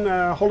well-known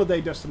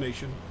holiday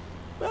destination.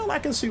 Well, I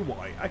can see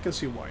why. I can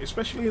see why.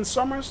 Especially in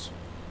summers.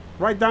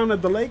 Right down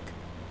at the lake.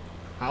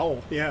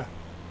 Howell, yeah.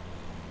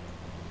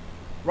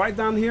 Right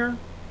down here.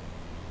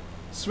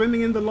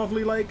 Swimming in the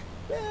lovely lake.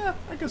 Yeah,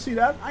 I can see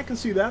that. I can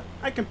see that.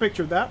 I can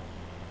picture that.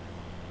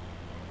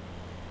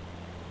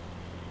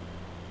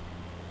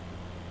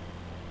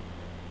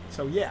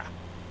 So yeah.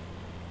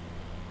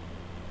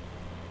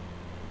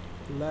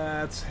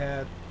 Let's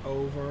head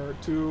over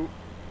to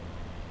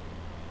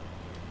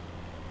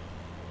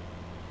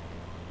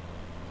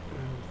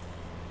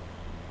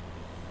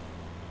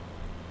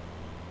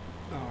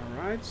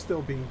Alright,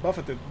 still being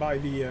buffeted by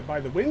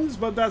the winds,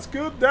 but that's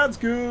good, that's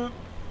good.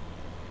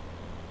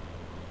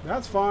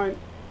 That's fine.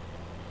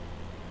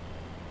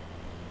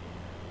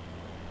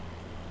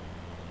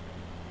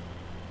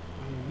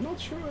 I'm not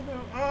sure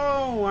though.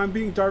 Oh, I'm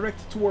being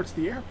directed towards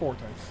the airport,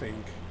 I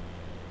think.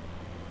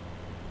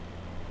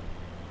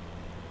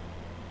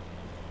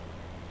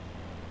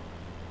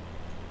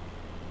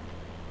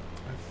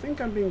 I think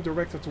I'm being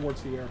directed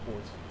towards the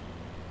airport.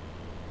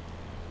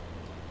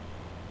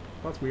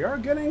 But we are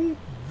getting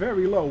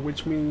very low,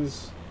 which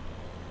means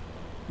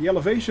the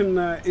elevation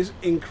is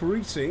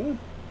increasing.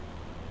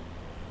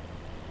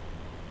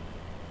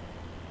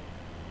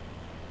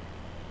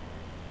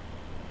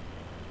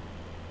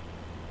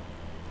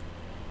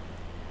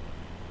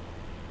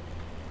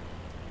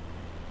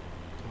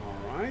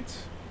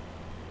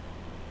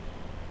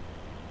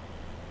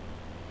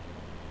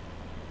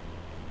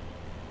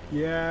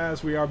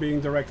 Yes, we are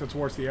being directed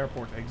towards the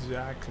airport.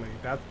 Exactly.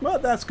 Well,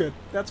 that's good.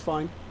 That's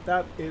fine.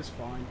 That is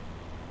fine.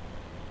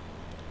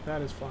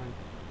 That is fine.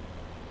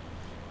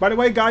 By the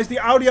way, guys, the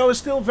audio is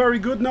still very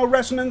good. No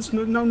resonance,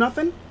 no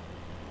nothing.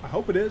 I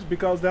hope it is,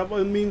 because that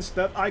means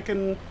that I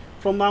can,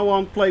 from now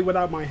on, play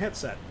without my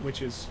headset,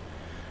 which is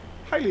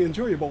highly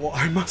enjoyable,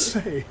 I must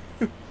say.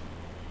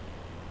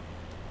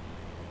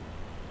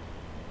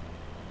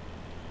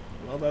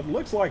 Well, that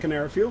looks like an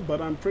airfield, but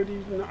I'm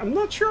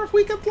not sure if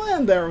we could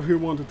land there if we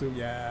wanted to.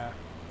 Yeah.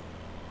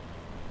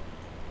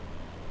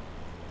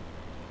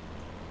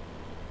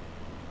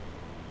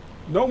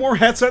 No more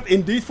headset,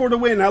 indeed, for the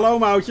win. Hello,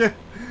 Moutje.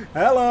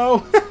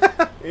 Hello.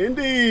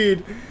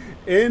 Indeed.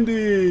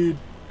 Indeed.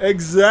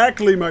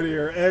 Exactly, my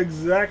dear.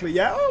 Exactly.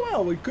 Yeah. Oh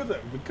well, we could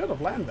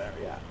have landed there.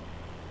 Yeah.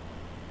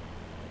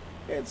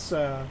 It's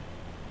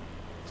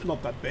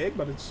not that big,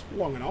 but it's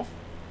long enough.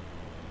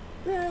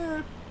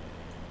 Yeah.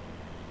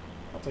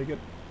 I'll take it.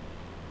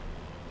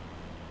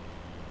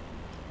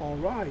 All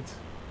right.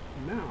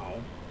 Now,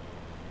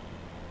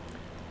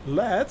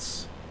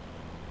 let's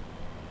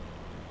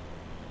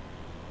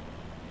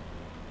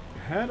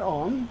head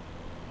on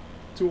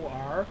to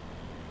our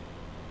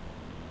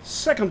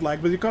second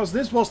leg, because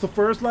this was the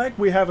first leg.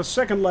 We have a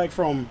second leg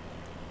from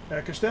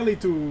Castelli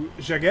to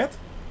Jaget,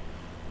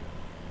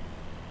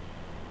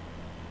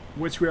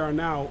 which we are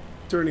now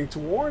turning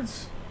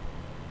towards.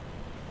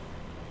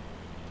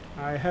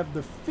 I have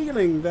the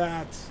feeling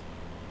that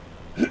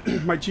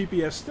my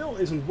GPS still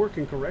isn't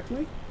working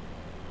correctly,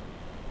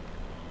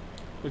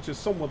 which is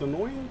somewhat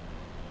annoying.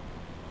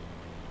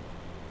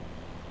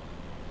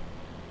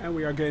 And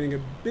we are gaining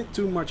a bit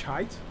too much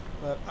height,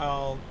 but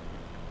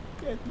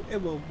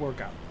it will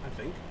work out, I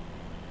think.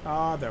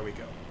 Ah, there we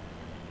go.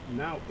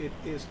 Now it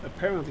is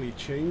apparently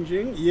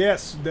changing.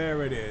 Yes,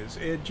 there it is.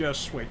 It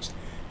just switched.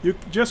 You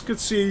just could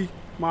see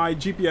my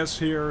GPS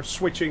here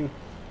switching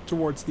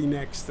towards the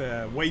next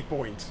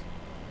waypoint.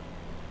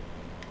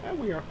 And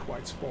we are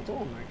quite spot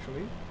on,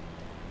 actually.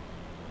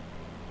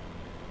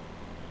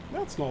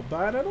 That's not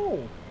bad at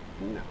all.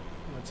 Now,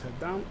 let's head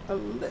down a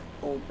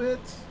little bit.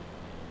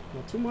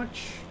 Not too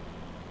much.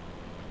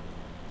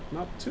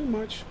 Not too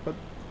much, but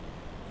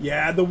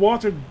yeah, the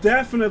water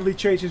definitely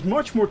changes,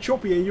 much more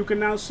choppy, and you can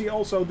now see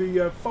also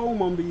the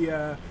foam on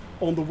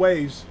the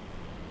waves.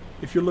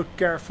 If you look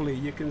carefully,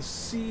 you can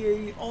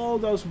see all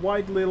those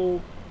white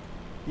little,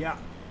 yeah.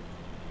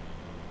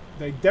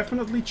 They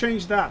definitely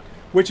changed that,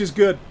 which is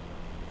good.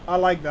 I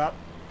like that.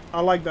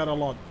 I like that a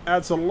lot.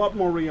 Adds a lot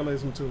more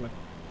realism to it.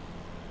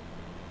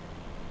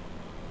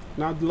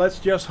 Now let's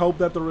just hope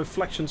that the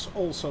reflections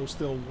also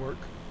still work.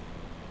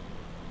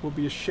 Would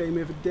be a shame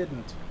if it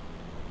didn't.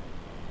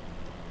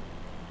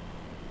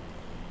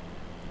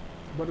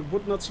 But it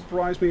would not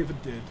surprise me if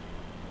it did.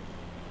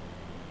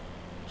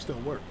 Still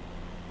work.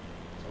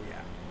 So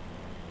yeah.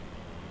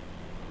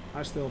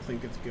 I still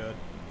think it's good.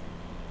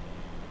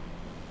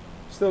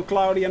 Still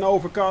cloudy and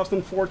overcast,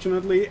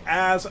 unfortunately,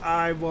 as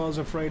I was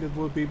afraid it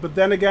would be. But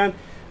then again,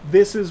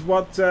 this is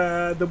what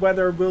the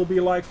weather will be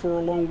like for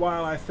a long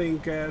while, I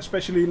think.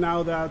 Especially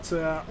now that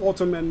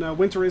autumn and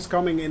winter is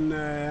coming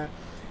in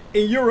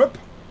Europe.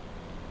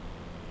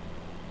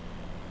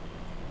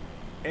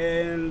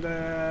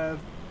 And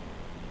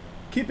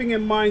keeping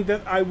in mind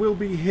that I will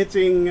be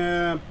hitting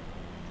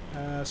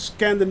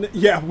Scandinavia.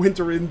 Yeah,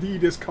 winter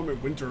indeed is coming.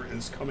 Winter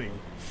is coming.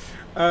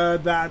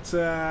 That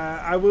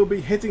I will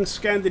be hitting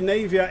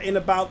Scandinavia in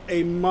about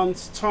a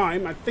month's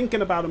time. I think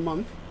in about a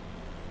month.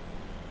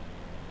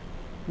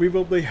 We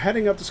will be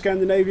heading up to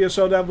Scandinavia,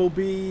 so that will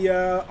be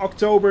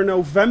October,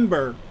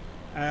 November.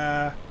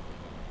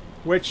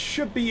 Which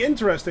should be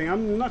interesting.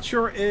 I'm not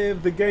sure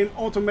if the game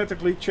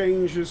automatically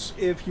changes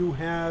if you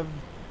have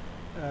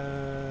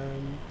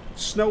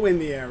snow in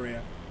the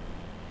area.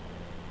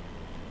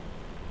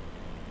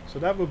 So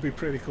that would be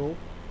pretty cool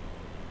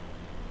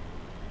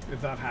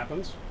if that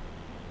happens.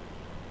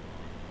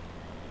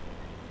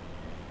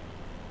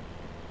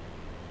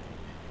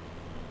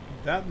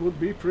 That would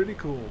be pretty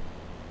cool.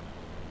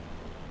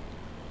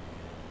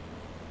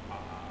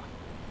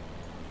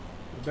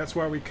 That's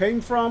where we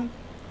came from.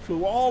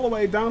 Flew all the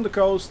way down the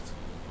coast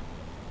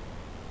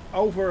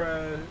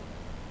over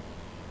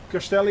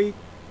Castelli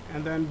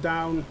and then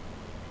down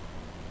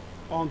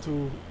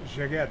onto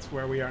Szeged,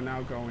 where we are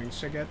now going.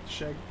 Szeged,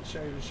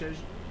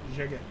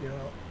 you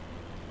know.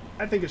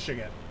 I think it's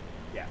Szeged.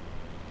 Yeah.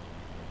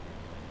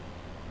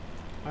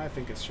 I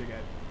think it's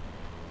Szeged.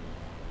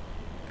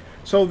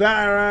 So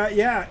there,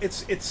 yeah,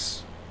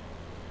 it's.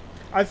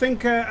 I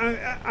think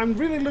I'm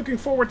really looking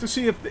forward to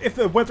see if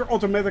the weather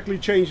automatically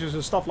changes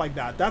and stuff like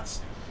that. That's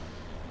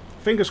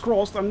fingers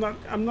crossed.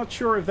 I'm not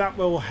sure if that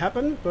will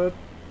happen, but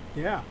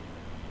yeah,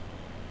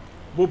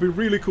 will be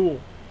really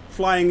cool.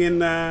 Flying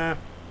in.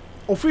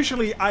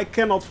 Officially, I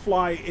cannot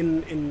fly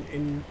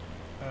in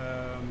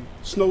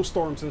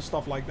snowstorms and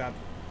stuff like that.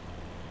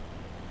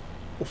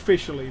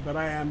 Officially, but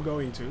I am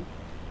going to. Of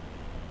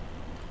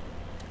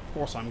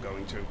course, I'm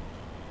going to.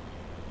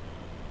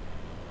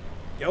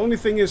 The only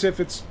thing is if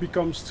it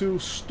becomes too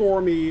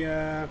stormy,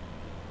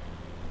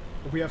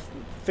 we have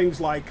things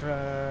like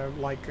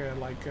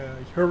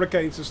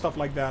hurricanes and stuff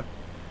like that,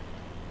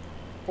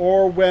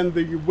 or when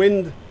the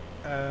wind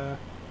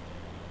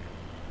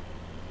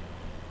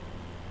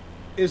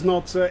is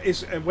not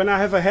when I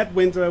have a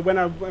headwind when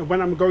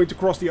I'm going to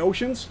cross the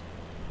oceans.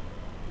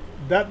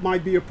 That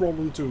might be a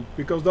problem too,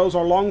 because those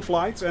are long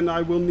flights, and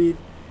I will need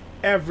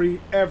every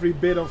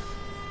bit of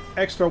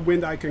extra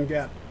wind I can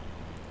get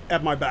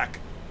at my back.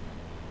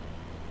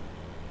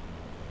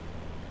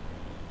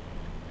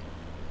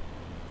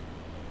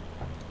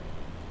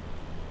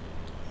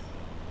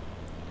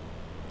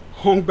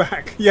 Hong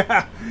back.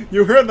 Yeah,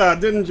 you heard that,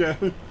 didn't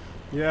you?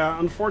 Yeah,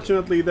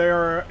 unfortunately they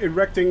are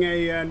erecting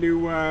a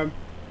new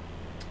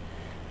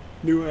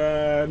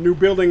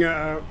building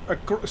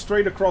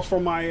straight across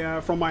from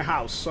my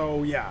house.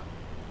 So yeah.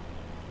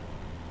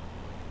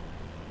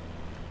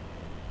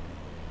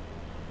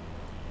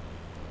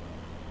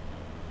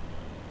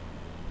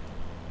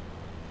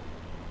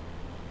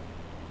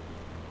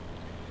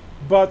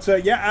 But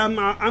yeah,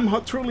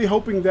 I'm truly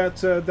hoping that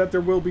that there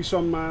will be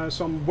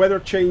some weather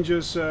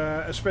changes,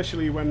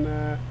 especially when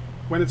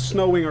it's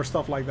snowing or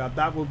stuff like that.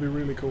 That will be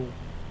really cool.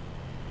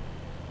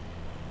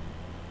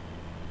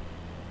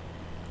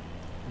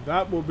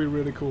 That will be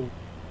really cool.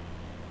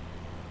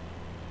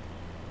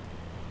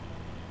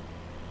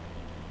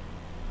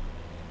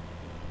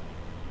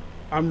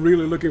 I'm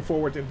really looking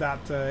forward if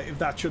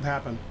that should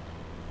happen.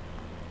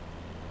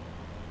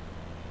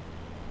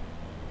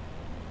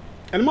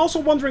 And I'm also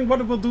wondering what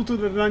it will do to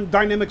the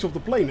dynamics of the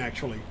plane,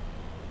 actually.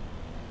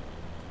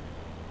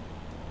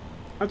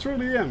 I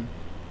truly am.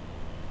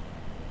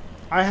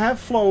 I have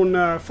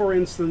flown, for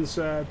instance,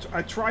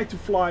 I tried to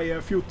fly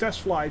a few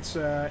test flights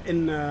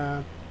in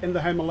the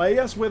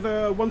Himalayas with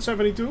a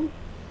 172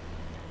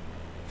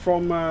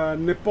 from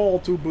Nepal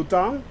to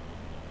Bhutan.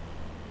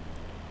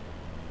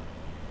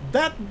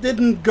 That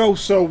didn't go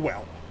so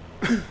well.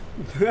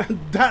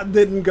 That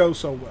didn't go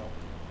so well,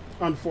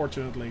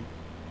 unfortunately.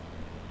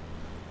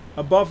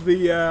 Above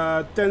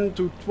the 10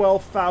 to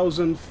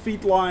 12,000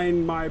 feet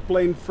line, my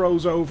plane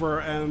froze over,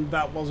 and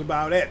that was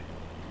about it.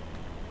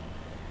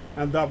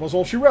 And that was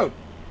all she wrote.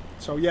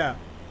 So yeah,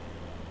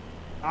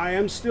 I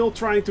am still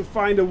trying to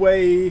find a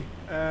way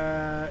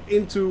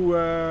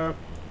into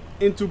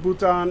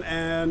Bhutan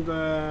and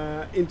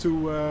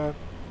into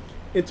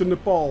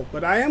Nepal.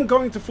 But I am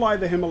going to fly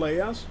the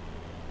Himalayas.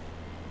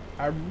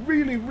 I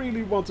really,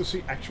 really want to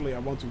see. Actually, I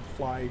want to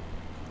fly.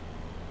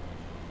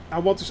 I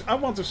want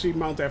to see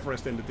Mount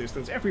Everest in the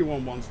distance.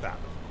 Everyone wants that.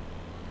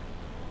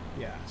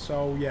 Yeah.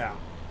 So yeah.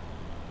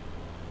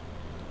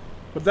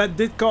 But that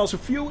did cause a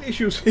few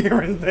issues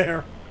here and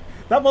there.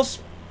 That was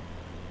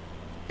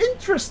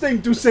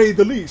interesting to say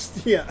the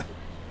least. Yeah.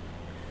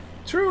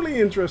 Truly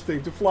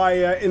interesting to fly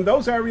in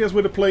those areas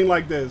with a plane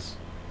like this.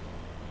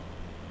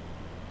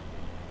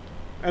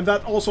 And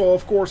that also,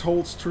 of course,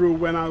 holds true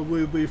when I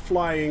will be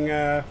flying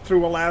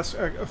through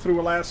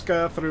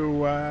Alaska,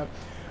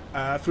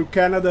 through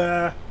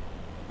Canada.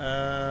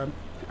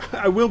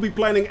 I will be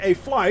planning a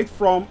flight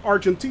from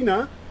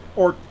Argentina,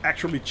 or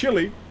actually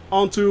Chile,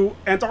 onto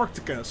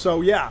Antarctica.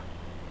 So yeah.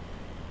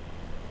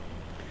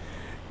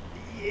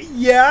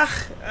 Yeah,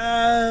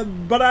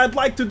 but I'd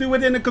like to do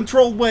it in a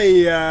controlled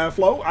way,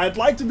 Flo. I'd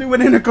like to do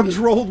it in a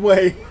controlled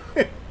way.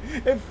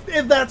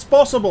 if that's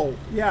possible,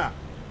 yeah.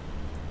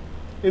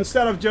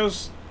 Instead of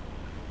just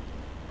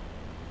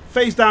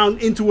face down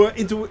into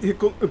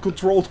a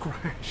controlled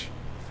crash.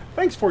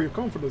 Thanks for your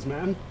confidence,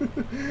 man.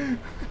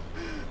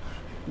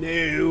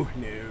 No.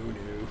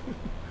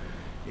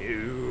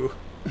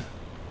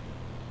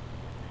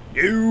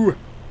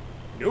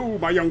 No,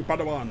 my young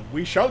Padawan.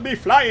 We shall be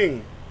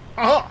flying.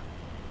 Haha.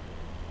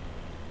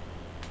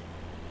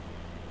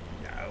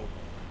 No.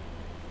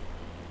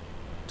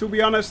 To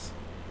be honest,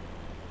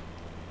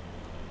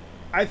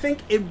 I think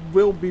it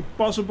will be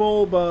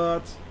possible,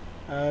 but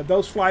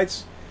those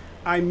flights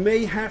I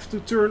may have to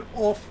turn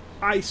off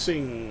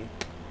icing.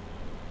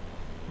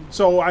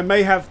 So I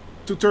may have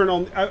to turn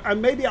on.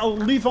 Maybe I'll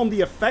leave on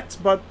the effects,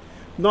 but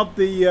not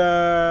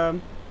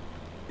the.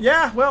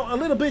 Yeah, well, a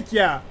little bit,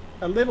 yeah,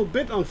 a little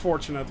bit,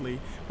 unfortunately.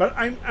 But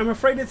I'm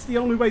afraid it's the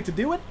only way to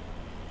do it.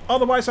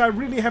 Otherwise, I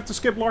really have to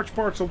skip large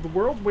parts of the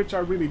world, which I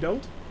really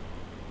don't.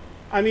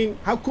 I mean,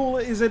 how cool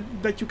is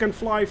it that you can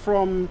fly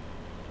from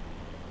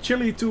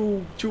Chile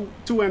to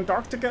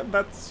Antarctica?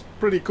 That's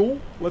pretty cool,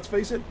 let's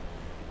face it.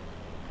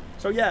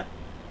 So yeah,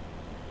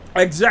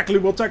 exactly,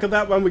 we'll tackle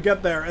that when we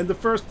get there. And the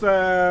first,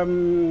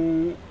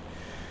 well,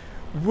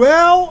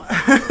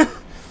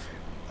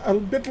 a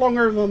bit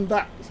longer than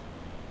that.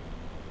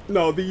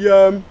 No,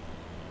 the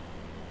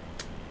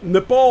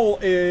Nepal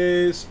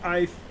is,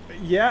 I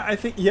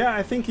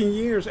think in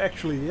years,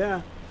 actually,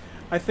 yeah.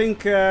 I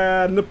think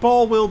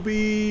Nepal will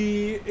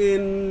be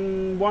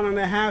in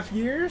 1.5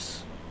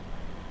 years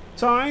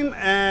time,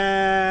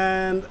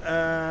 and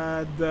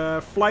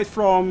the flight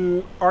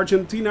from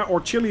Argentina or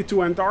Chile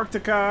to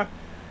Antarctica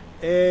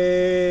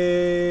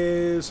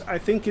is, I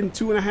think, in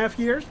 2.5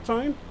 years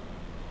time.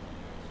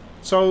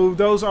 So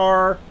those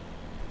are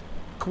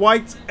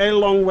quite a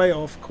long way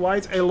off.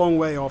 Quite a long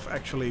way off,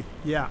 actually.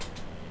 Yeah.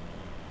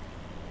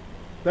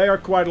 They are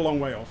quite a long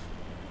way off.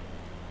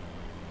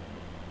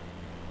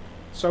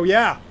 So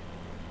yeah.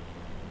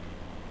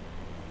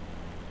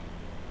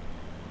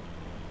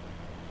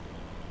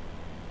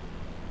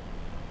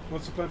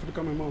 What's the plan for the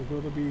coming month?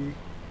 Will there be...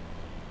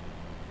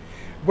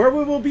 Where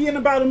we will be in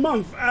about a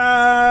month.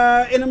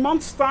 In a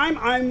month's time,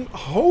 I'm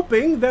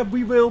hoping that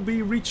we will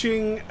be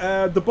reaching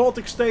the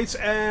Baltic states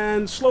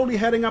and slowly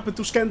heading up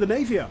into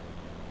Scandinavia.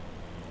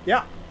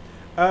 Yeah.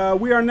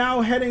 We are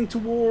now heading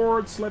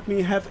towards... Let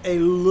me have a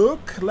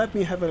look.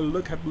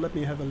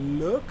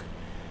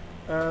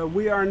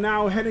 We are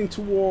now heading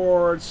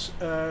towards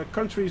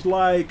countries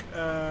like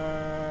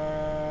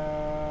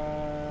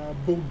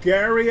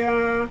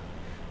Bulgaria.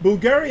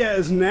 Bulgaria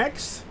is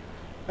next.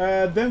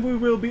 Then we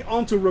will be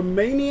on to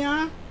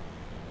Romania,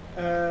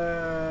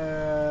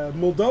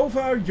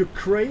 Moldova,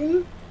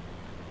 Ukraine,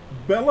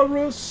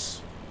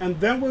 Belarus, and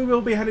then we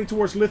will be heading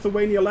towards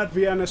Lithuania,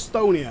 Latvia, and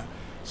Estonia.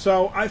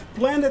 So I've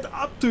planned it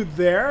up to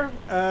there.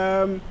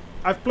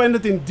 I've planned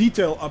it in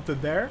detail up to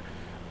there.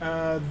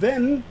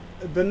 Then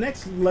the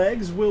next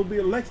leg will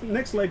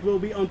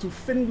be onto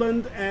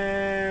Finland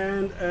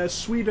and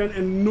Sweden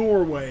and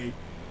Norway.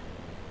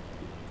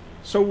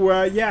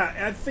 So yeah,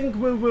 I think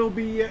we will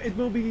be. It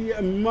will be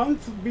a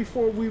month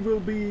before we will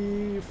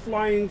be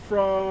flying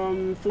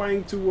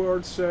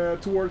towards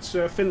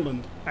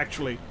Finland.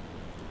 Actually,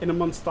 in a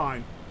month's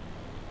time.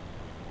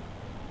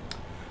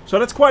 So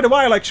that's quite a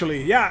while,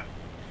 actually. Yeah,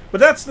 but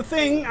that's the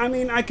thing. I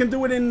mean, I can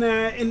do it in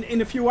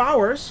a few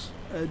hours.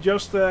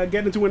 Just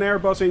get into an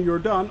Airbus and you're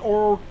done.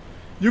 Or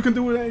you can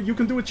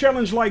do a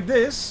challenge like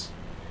this,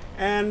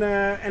 and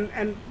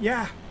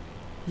yeah,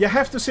 you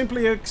have to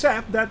simply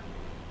accept that.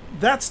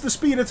 That's the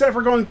speed it's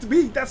ever going to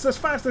be. That's as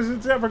fast as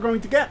it's ever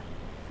going to get.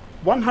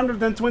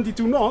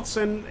 122 knots,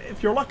 and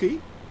if you're lucky.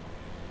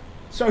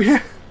 So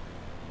yeah.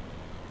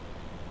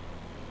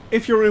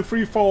 If you're in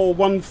free fall,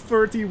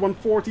 130,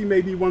 140,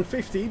 maybe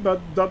 150, but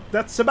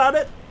that's about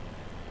it.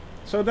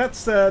 So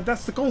that's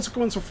the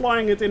consequence of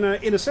flying it in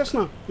a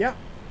Cessna. Yeah.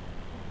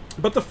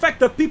 But the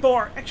fact that people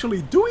are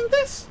actually doing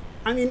this,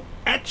 I mean,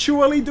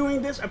 actually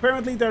doing this.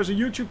 Apparently, there's a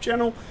YouTube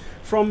channel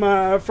from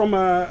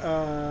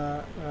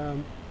a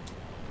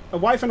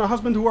wife and a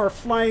husband who are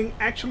flying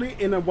actually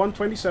in a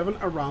 127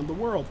 around the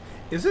world.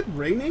 Is it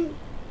raining?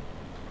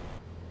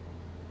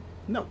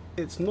 No,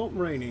 it's not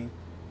raining.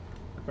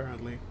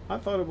 Apparently. I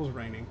thought it was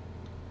raining.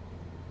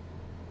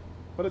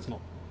 But it's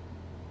not.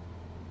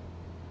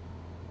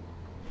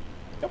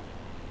 Yep.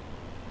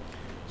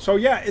 So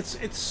yeah,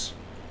 it's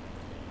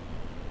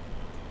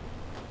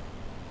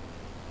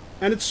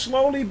and it's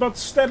slowly but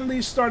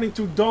steadily starting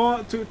to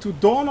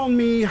dawn on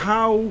me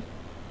how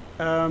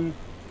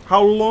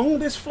long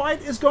this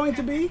flight is going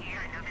to be.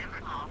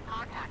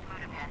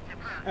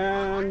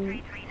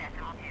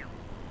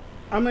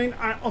 I mean,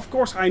 of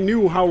course I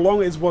knew how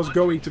long it was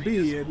going to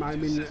be. I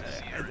mean,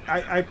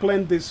 I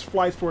planned this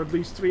flight for at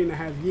least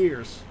 3.5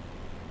 years.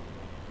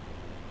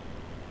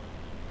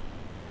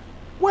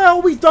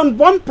 Well, we've done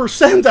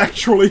 1%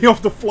 actually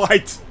of the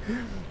flight.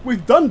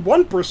 We've done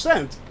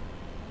 1%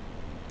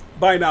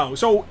 by now.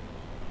 So,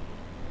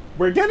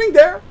 we're getting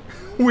there.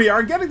 We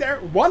are getting there.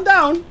 One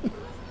down.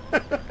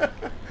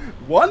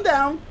 One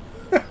down.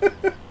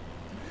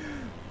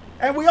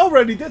 And we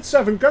already did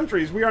 7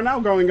 countries. We are now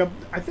going up,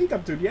 I think,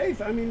 up to the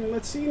 8th. I mean,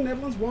 let's see.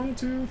 Netherlands, 1,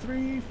 2,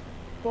 3,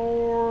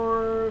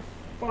 4,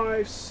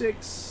 5,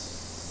 6,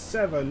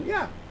 7.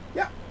 Yeah.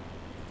 Yeah.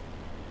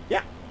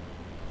 Yeah.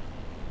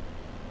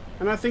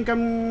 And I think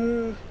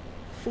I'm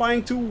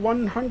flying to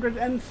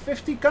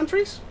 150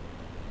 countries.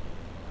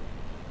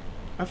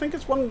 I think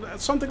it's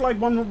something like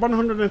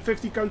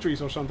 150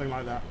 countries or something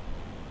like that.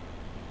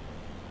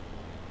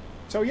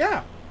 So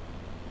yeah.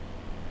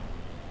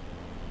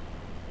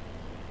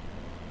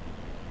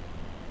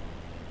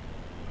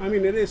 I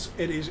mean, it is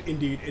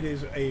indeed, it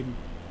is a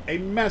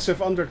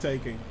massive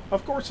undertaking.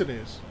 Of course it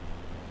is.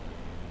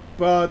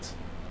 But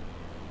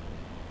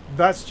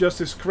that's just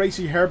this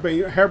crazy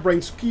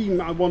harebrained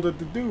scheme I wanted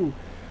to do.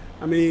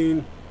 I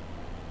mean,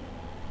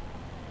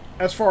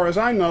 as far as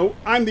I know,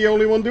 I'm the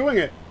only one doing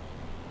it.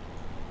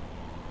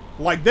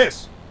 Like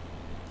this.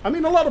 I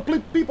mean, a lot of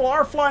people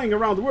are flying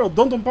around the world.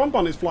 Don Don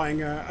Pampan is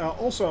flying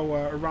also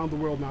around the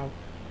world now.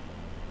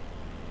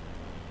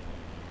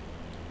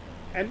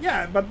 And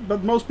yeah,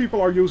 but most people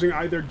are using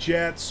either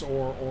jets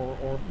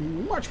or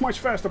much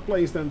faster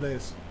planes than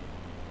this.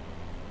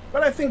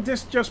 But I think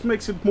this just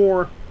makes it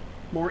more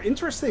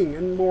interesting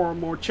and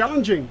more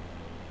challenging.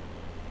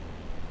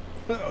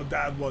 Oh,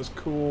 that was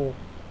cool.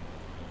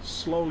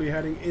 Slowly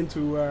heading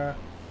into a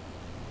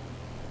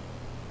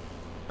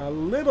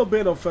little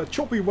bit of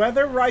choppy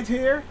weather right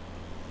here.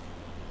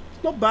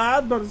 It's not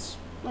bad, but it's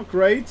not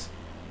great.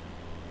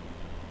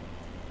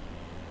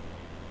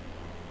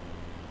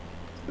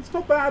 It's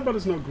not bad, but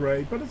it's not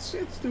great. But it's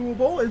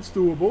doable. It's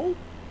doable.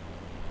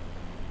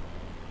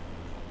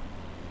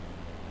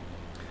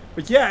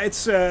 But yeah,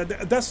 it's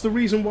that's the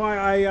reason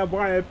why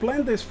I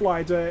planned this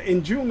flight.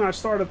 In June I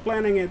started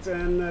planning it,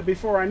 and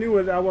before I knew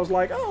it, I was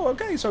like, oh,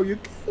 okay, so you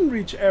can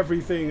reach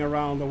everything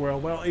around the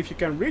world. Well, if you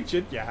can reach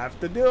it, you have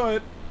to do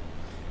it.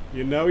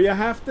 You know, you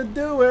have to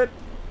do it.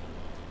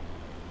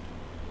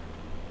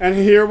 And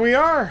here we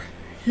are.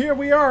 Here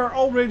we are,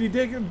 already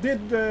did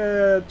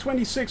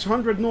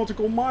 2,600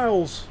 nautical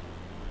miles.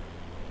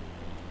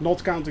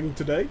 Not counting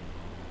today.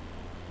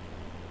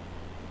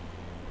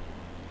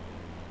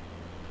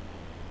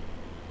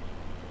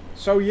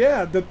 So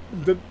yeah,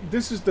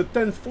 this is the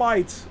 10th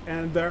flight,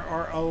 and there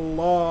are a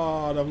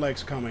lot of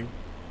legs coming.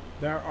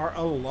 There are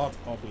a lot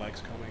of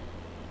legs coming.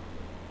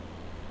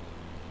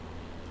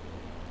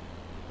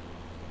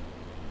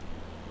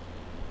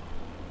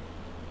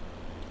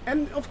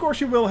 And of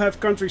course you will have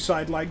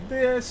countryside like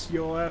this.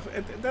 You'll have,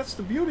 that's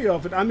the beauty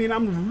of it. I mean,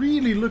 I'm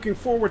really looking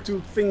forward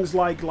to things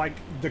like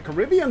the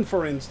Caribbean,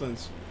 for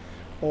instance,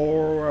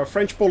 or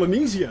French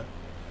Polynesia.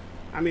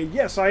 I mean,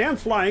 yes, I am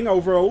flying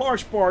over a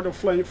large part of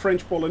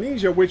French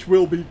Polynesia, which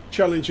will be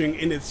challenging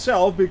in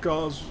itself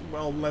because,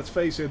 well, let's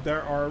face it,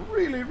 there are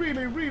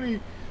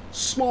really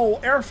small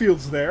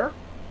airfields there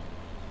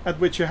at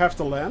which you have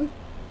to land.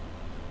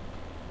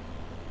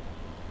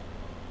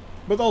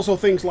 But also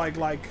things like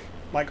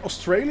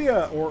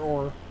Australia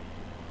or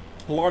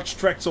large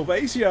tracts of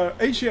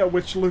Asia,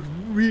 which look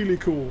really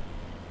cool.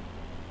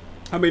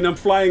 I mean, I'm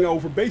flying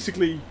over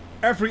basically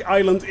every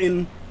island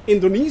in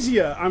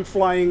Indonesia. I'm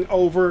flying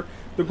over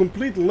the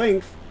complete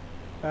length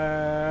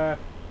of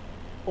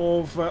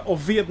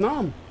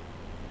Vietnam,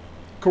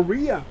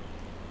 Korea,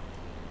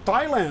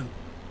 Thailand.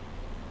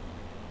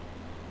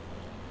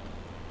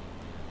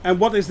 And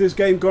what is this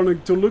game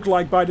going to look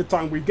like by the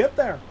time we get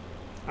there?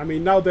 I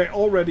mean, now they're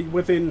already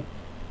within...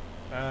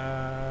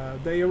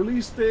 they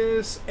released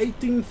this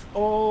 18th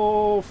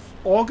of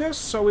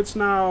August, so it's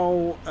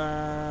now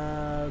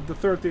the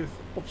 30th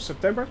of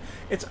September.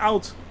 It's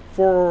out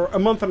for a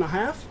month and a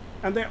half,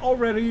 and they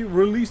already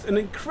released an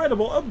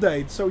incredible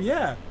update. So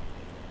yeah,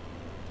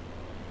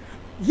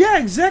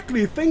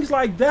 exactly, things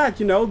like that.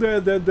 You know,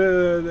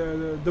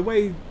 the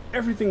way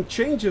everything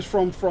changes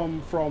from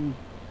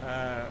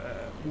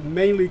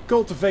mainly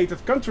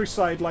cultivated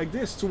countryside like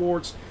this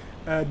towards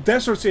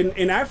deserts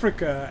in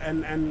Africa,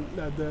 and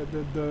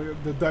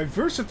the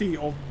diversity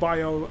of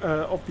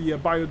the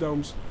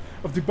biomes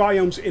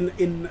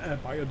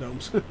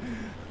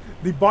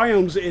the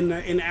biomes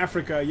in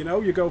Africa. You know,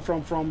 you go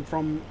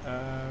from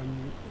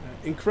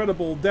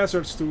incredible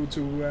deserts to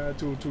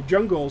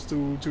jungles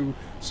to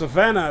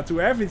savanna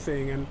to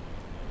everything, and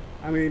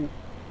I mean,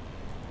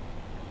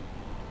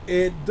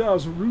 it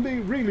does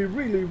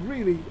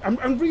really.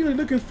 I'm really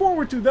looking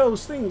forward to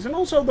those things, and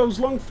also those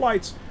long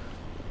flights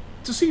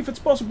to see if it's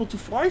possible to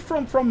fly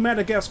from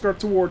Madagascar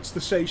towards the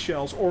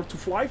Seychelles, or to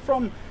fly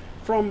from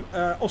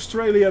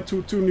Australia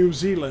to New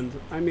Zealand.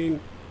 I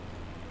mean,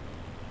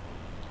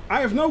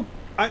 I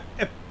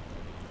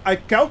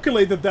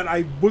calculated that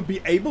I would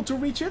be able to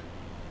reach it,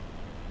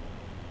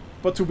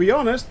 but to be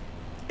honest,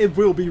 it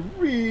will be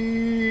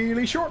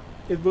really short.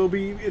 It will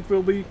be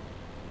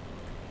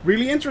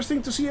really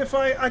interesting to see if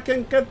I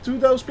can get to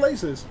those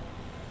places.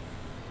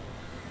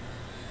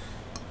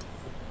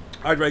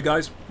 Alright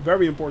guys,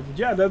 very important.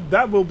 Yeah,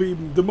 that will be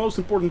the most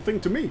important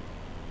thing to me.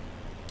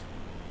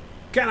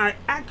 Can I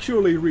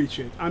actually reach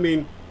it? I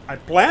mean, I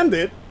planned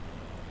it.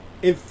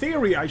 In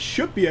theory, I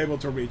should be able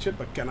to reach it,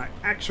 but can I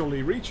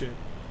actually reach it?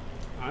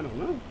 I don't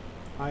know.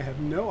 I have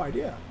no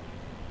idea.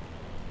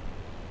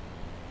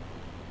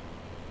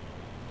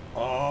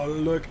 Oh,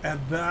 look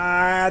at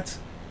that.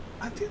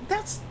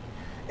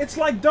 It's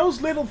like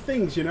those little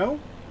things, you know?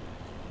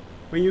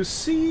 When you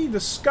see the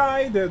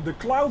sky, the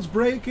clouds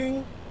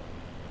breaking.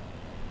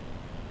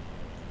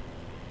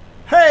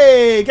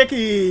 Hey,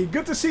 Geki,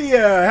 good to see you.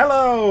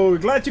 Hello,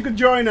 glad you could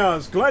join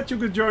us. Glad you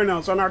could join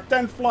us on our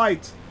 10th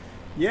flight.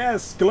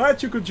 Yes,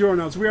 glad you could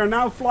join us. We are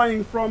now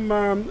flying from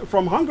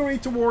Hungary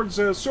towards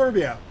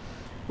Serbia.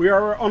 We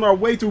are on our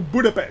way to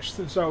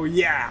Budapest. So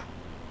yeah.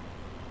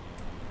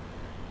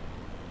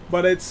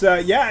 But it's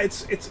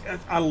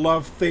I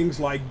love things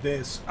like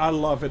this. I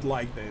love it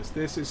like this.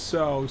 This is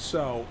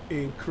so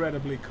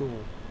incredibly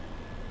cool.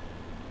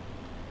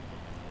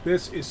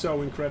 This is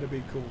so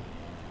incredibly cool.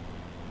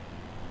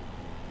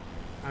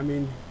 I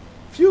mean,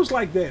 views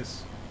like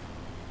this,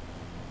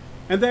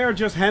 and they are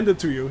just handed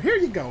to you. Here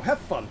you go, have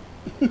fun.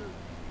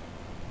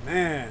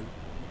 Man.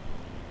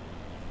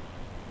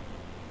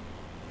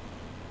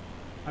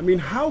 I mean,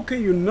 how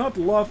can you not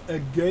love a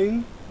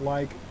game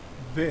like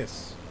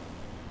this?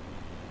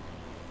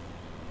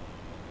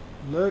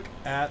 Look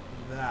at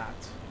that.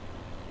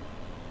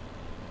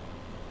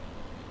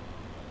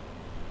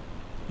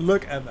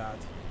 Look at that.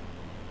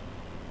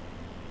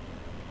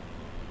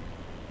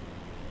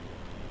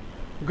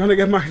 I'm gonna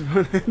get my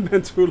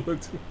mental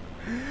look too.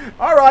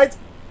 Alright.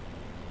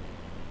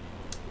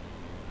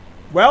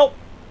 Well,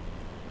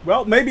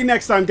 maybe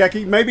next time,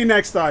 Geki. Maybe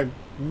next time.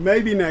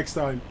 Maybe next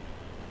time.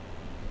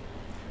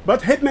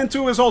 But Hitman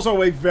 2 is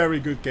also a very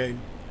good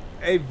game.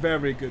 A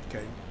very good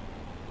game.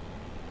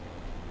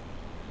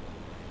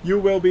 You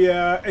will be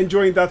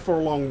enjoying that for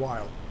a long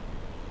while.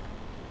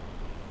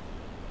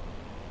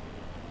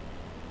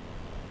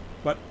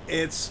 But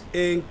it's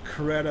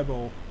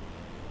incredible.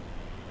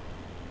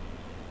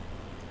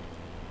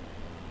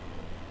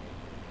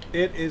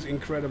 It is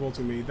incredible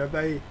to me that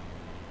they,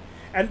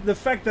 and the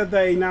fact that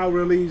they now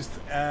released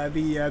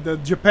the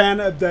Japan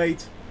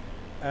update,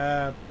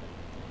 and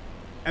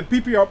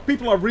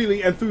people are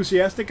really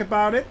enthusiastic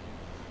about it.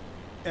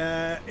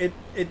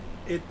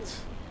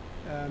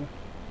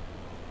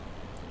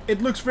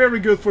 It looks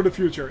very good for the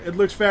future. It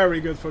looks very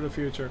good for the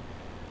future.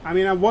 I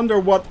mean, I wonder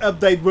what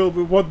update will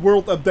be, what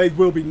world update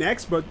will be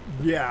next, but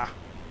yeah.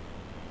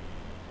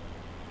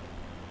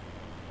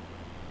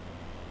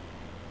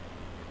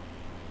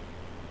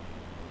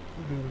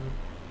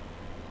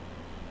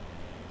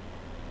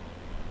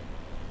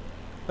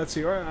 Let's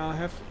see, right? I'll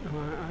have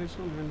my eyes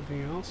on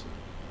anything else.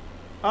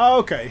 Oh,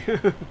 okay.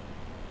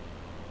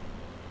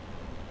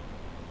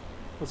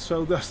 But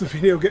so does the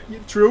video get...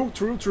 True.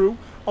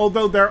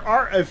 Although there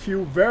are a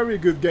few very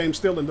good games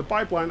still in the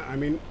pipeline. I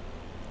mean,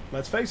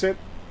 let's face it.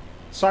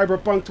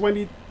 Cyberpunk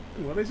 20...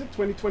 What is it?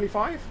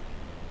 2025?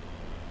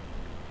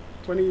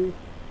 20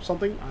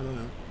 something? I don't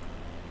know.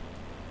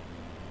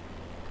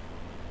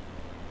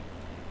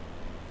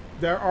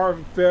 There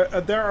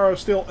are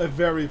still a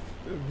very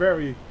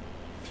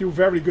few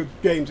very good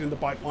games in the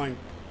pipeline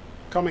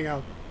coming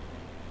out.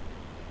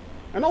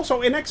 And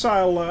also In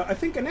Exile, I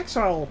think In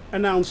Exile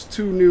announced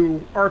 2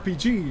 new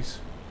RPGs.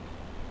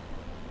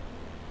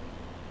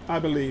 I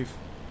believe.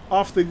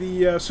 After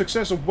the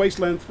success of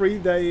Wasteland 3,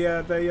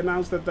 they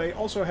announced that they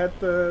also had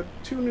 2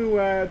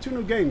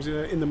 new games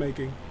in the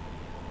making.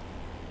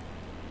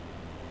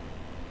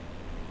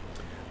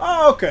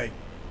 Oh, okay.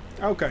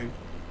 Okay.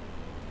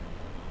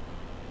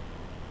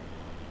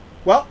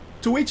 Well,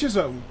 to each his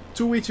own.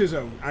 To each his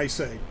own, I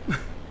say.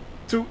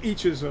 To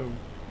each his own.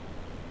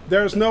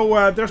 There's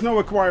no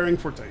acquiring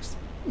for taste.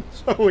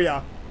 So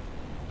yeah.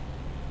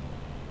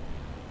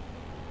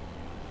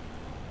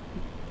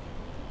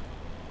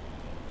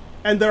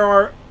 And there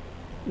are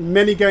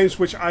many games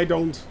which I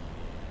don't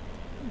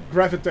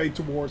gravitate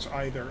towards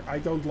either. I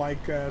don't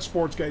like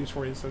sports games,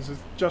 for instance.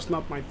 It's just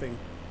not my thing.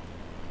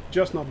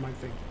 Just not my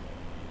thing.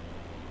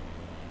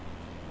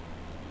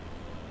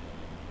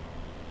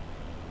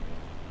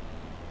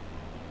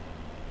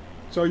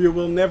 So you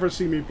will never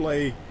see me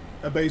play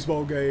a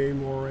baseball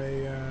game or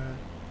a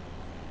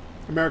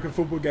American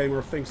football game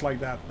or things like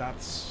that.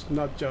 That's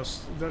not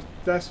just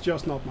that's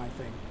just not my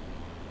thing.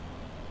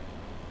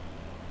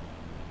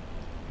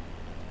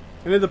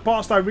 And in the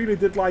past, I really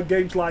did like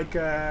games like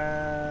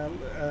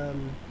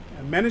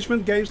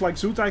management games like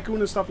Zoo Tycoon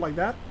and stuff like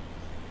that.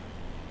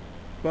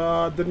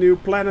 But the new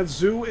Planet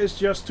Zoo is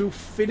just too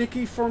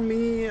finicky for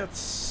me.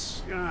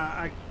 It's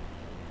I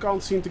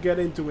can't seem to get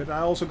into it. I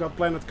also got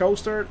Planet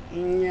Coaster.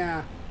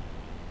 Yeah.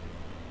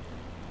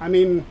 I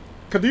mean,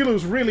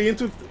 Cadilo's really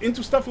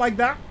into stuff like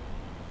that.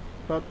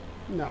 But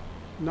no,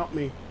 not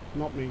me.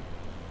 Not me.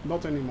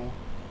 Not anymore.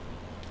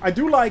 I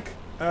do like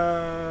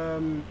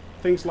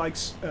things like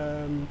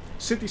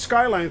City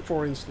Skyline,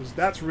 for instance.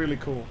 That's really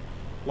cool.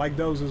 Like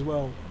those as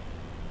well.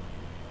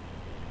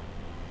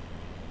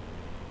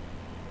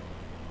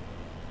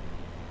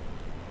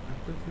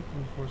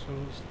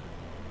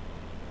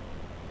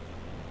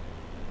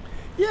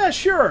 Yeah,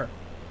 sure.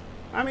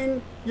 I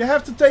mean, you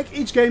have to take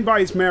each game by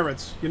its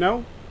merits, you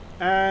know?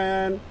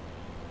 And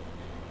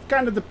it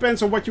kind of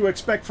depends on what you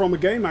expect from a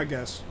game, I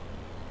guess.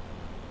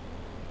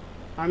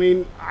 I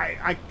mean,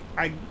 I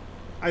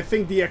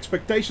think the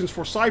expectations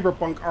for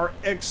Cyberpunk are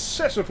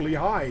excessively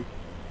high.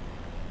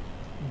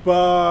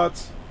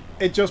 But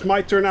it just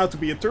might turn out to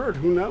be a turd,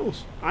 who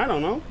knows? I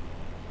don't know.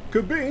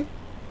 Could be.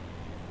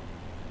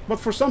 But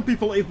for some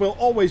people it will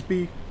always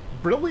be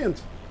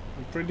brilliant.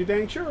 I'm pretty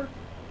dang sure.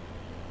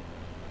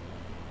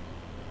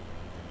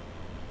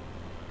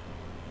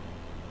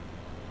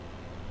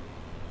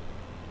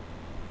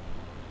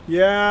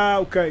 Yeah,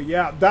 okay,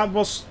 yeah, that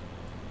was...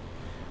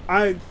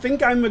 I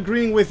think I'm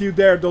agreeing with you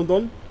there, Don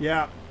Don.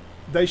 Yeah,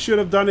 they should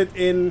have done it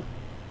in...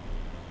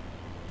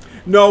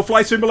 No,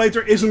 Flight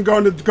Simulator isn't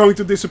going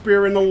to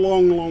disappear in a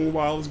long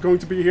while. It's going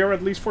to be here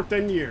at least for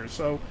 10 years.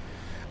 So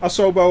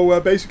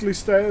Asobo basically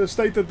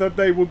stated that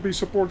they would be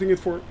supporting it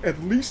for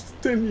at least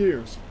 10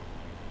 years.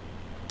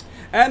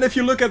 And if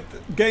you look at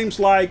games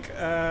like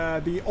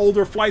the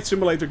older Flight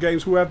Simulator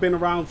games who have been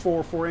around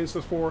for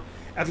instance, for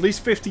at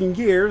least 15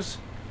 years,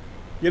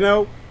 you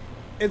know,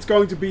 it's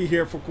going to be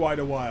here for quite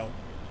a while.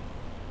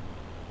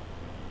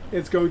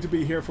 It's going to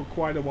be here for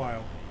quite a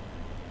while.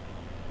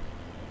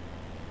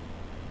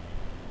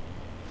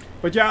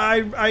 But yeah,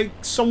 I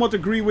somewhat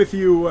agree with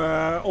you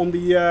on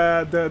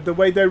the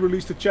way they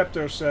released the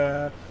chapters.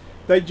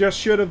 They just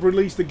should have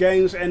released the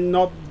games and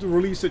not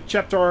released a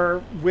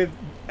chapter with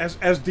as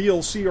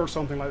DLC or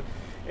something like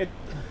that.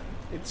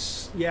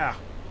 It's yeah.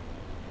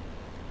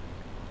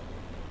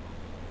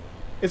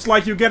 It's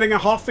like you're getting a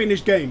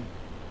half-finished game.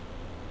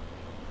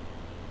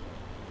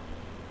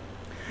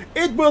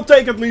 It will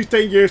take at least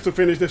 10 years to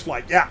finish this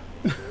flight. Yeah.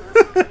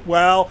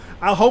 Well,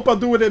 I hope I'll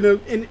do it in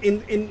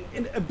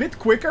a bit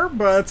quicker,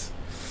 but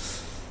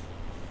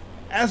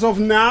as of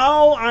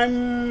now,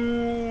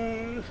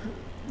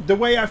 the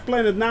way I've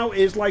planned it now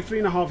is like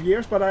 3.5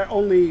 years, but I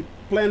only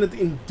planned it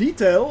in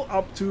detail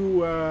up to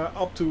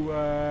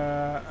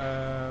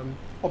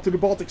the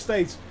Baltic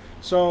states.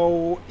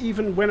 So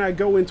even when I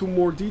go into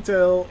more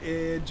detail,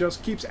 it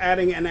just keeps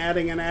adding and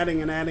adding and adding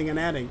and adding and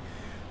adding.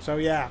 So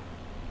yeah.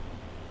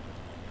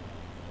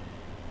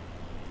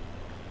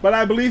 But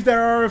I believe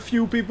there are a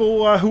few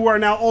people who are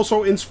now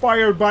also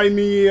inspired by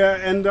me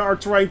and are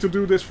trying to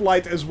do this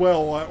flight as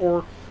well,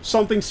 or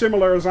something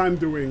similar as I'm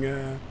doing.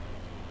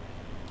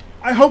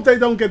 I hope they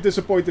don't get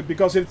disappointed,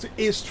 because it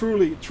is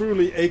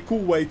truly a cool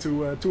way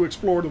to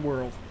explore the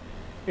world.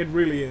 It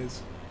really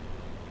is.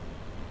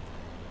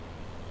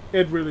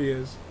 It really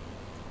is.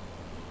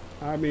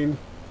 I mean,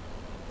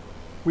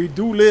 we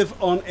do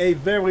live on a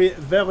very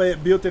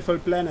beautiful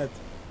planet.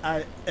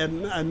 I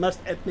must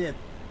admit.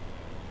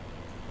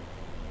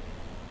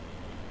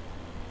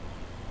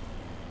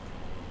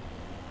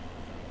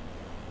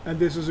 And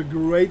this is a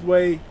great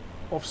way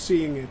of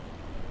seeing it.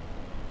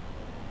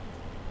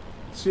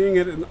 Seeing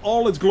it in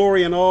all its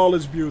glory and all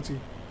its beauty.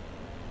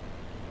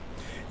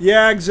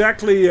 Yeah,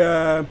 exactly.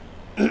 Don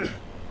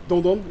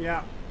Don,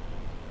 yeah.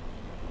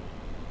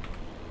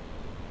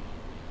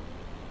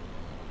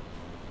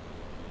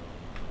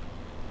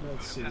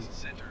 Let's see.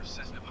 Budapest Center,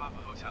 Cessna Papa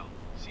Hotel,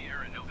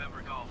 Sierra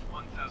November Golf,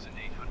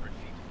 1,800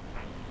 feet.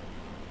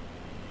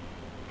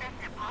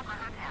 Cessna Papa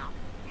Hotel,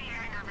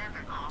 Sierra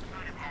November Golf,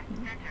 Budapest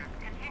Center,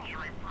 continue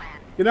as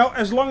planned. You know,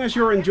 as long as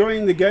you're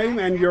enjoying the game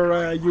and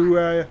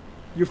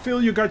you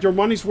feel you got your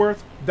money's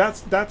worth,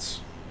 that's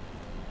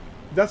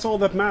all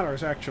that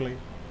matters actually.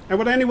 And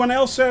what anyone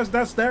else says,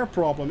 that's their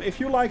problem. If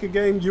you like a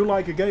game, you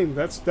like a game.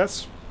 That's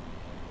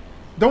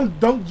don't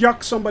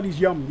yuck somebody's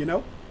yum, you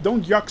know?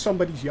 Don't yuck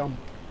somebody's yum.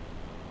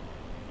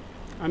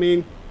 I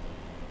mean,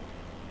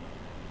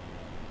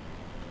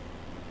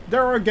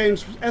 there are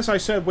games, as I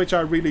said, which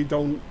I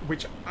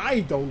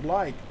don't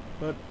like,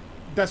 but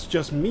that's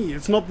just me.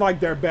 It's not like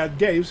they're bad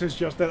games, it's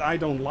just that I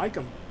don't like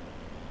them.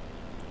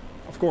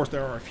 Of course,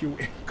 there are a few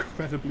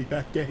incredibly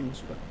bad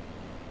games, but...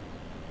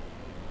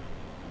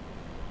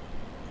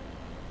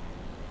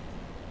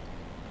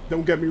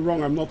 Don't get me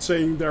wrong, I'm not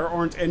saying there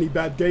aren't any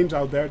bad games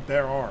out there.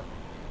 There are.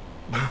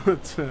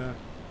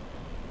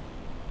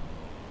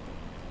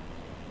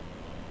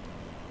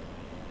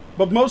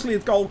 But mostly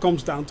it all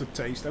comes down to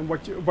taste and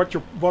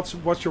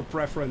what's your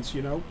preference,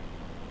 you know?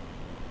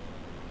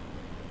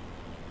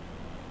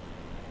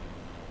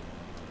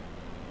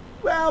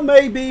 Well,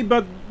 maybe,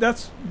 but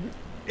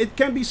it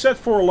can be said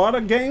for a lot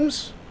of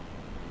games.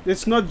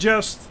 It's not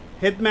just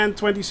Hitman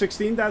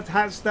 2016 that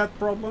has that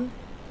problem.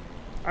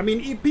 I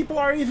mean, people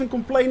are even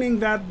complaining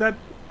that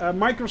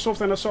Microsoft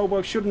and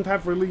Asobo shouldn't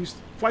have released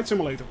Flight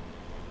Simulator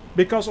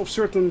because of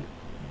certain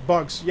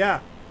bugs.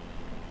 Yeah,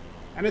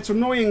 and it's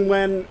annoying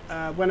when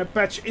a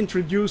patch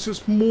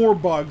introduces more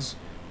bugs.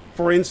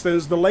 For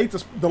instance, the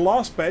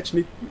last patch,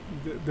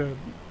 the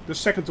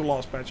second to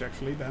last patch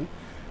actually. Then,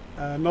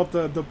 not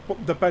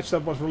the patch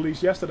that was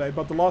released yesterday,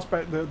 but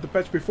the the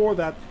patch before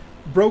that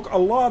broke a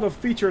lot of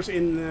features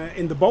in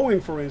the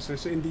Boeing, for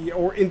instance, in the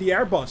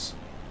Airbus.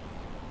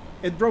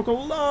 It broke a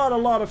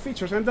lot of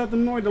features, and that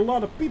annoyed a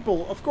lot of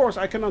people. Of course,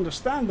 I can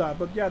understand that,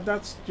 but yeah,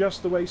 that's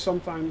just the way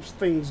sometimes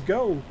things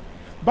go.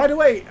 By the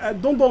way,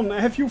 Don,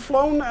 have you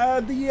flown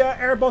the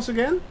Airbus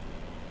again?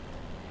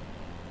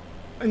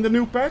 In the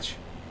new patch?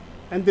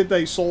 And did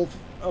they solve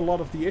a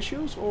lot of the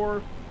issues,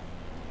 or...?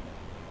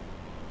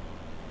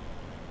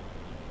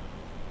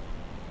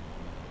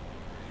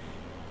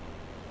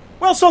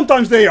 Well,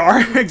 sometimes they are,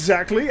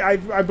 exactly. I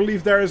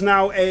believe there is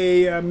now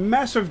a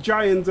massive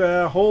giant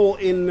hole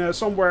in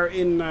somewhere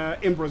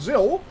in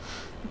Brazil,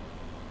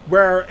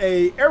 where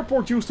a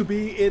airport used to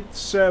be.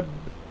 It's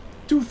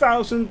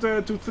 2,000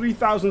 to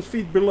 3,000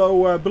 feet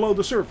below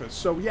the surface.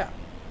 So yeah.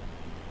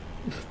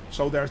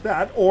 So there's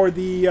that. Or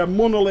the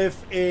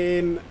monolith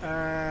in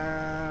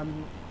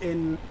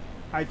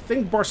I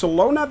think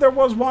Barcelona there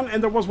was one,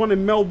 and there was one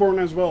in Melbourne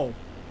as well.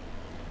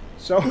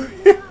 So.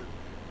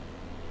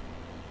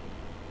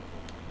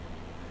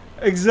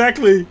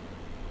 Exactly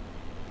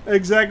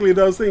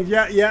those things.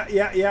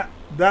 Yeah.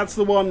 That's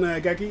the one,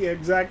 Geki.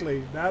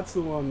 Exactly, that's the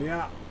one.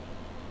 Yeah.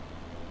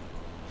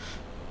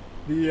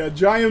 The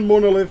giant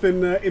monolith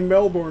in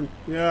Melbourne.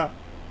 Yeah.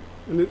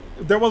 And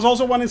there was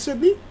also one in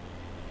Sydney.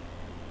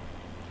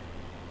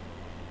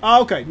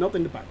 Ah, okay, not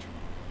in the patch.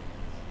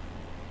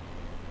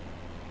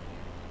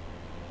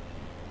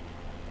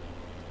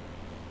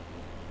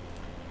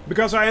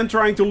 Because I am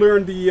trying to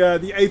learn the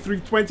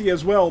A320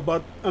 as well,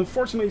 but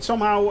unfortunately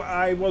somehow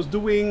I was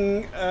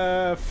doing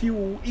a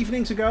few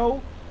evenings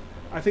ago,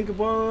 I think it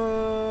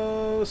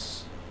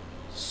was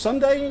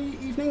Sunday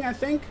evening, I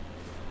think,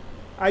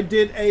 I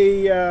did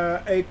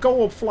a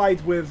co-op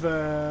flight with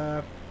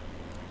a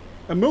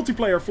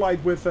multiplayer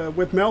flight with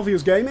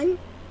Melvius Gaming,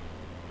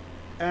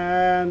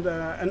 and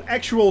an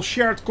actual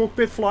shared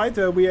cockpit flight.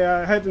 We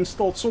had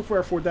installed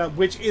software for that,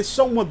 which is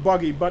somewhat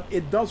buggy, but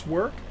it does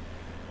work.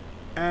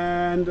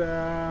 And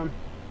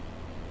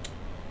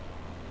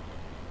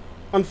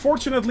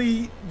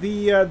unfortunately,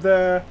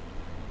 the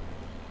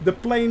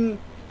plane,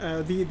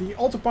 the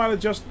autopilot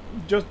just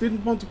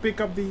didn't want to pick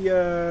up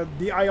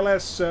the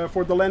ILS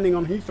for the landing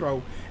on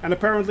Heathrow, and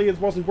apparently it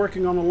wasn't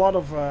working on a lot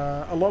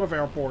of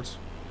airports.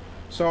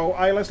 So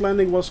ILS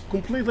landing was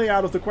completely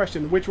out of the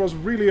question, which was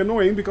really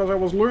annoying because I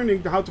was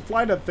learning how to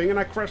fly that thing, and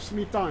I crashed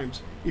 3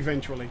 times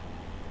eventually.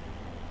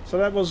 So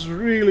that was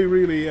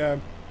really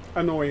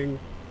annoying.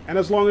 And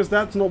as long as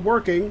that's not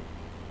working,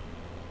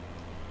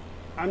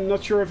 I'm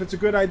not sure if it's a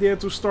good idea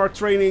to start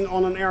training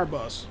on an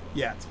Airbus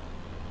yet.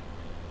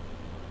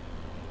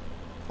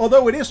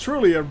 Although it is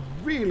truly a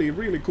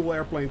really cool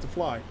airplane to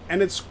fly.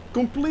 And it's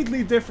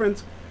completely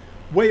different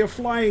way of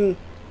flying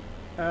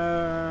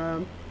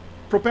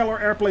propeller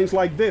airplanes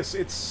like this.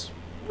 It's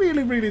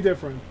really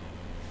different.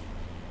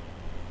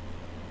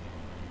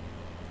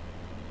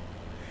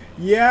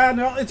 Yeah,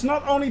 no, it's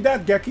not only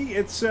that, Geki.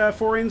 It's,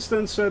 for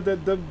instance,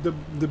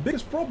 the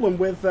biggest problem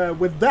with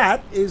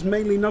that is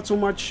mainly not so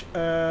much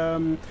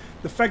the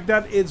fact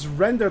that it's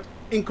rendered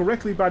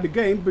incorrectly by the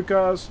game,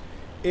 because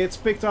it's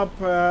picked up,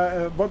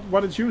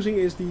 what it's using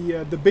is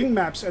the Bing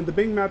maps, and the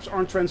Bing maps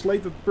aren't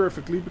translated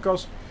perfectly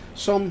because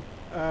some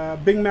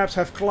Bing maps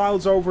have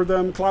clouds over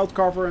them, cloud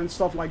cover and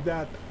stuff like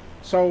that.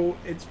 So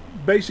it's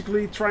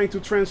basically trying to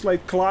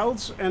translate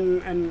clouds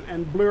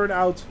and blurred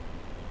out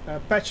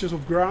patches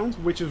of ground,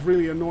 which is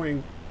really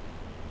annoying.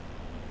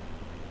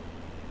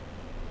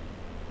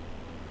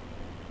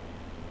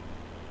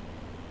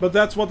 But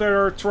that's what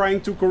they're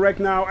trying to correct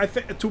now.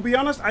 To be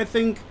honest, I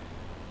think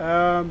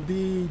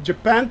the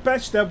Japan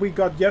patch that we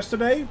got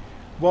yesterday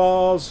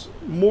was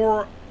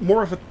more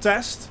of a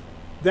test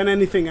than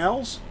anything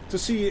else to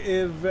see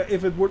if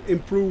it would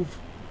improve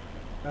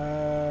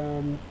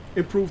the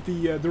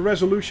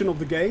resolution of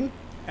the game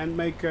and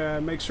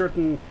make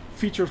certain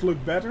features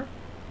look better.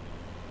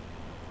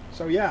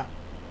 So yeah.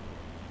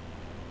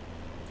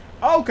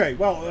 Okay,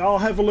 well, I'll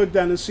have a look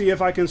then and see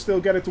if I can still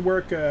get it to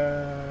work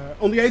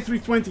on the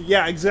A320.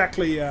 Yeah,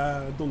 exactly,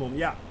 Don.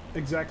 Yeah,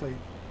 exactly.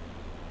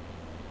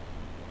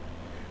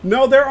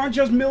 No, there aren't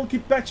just milky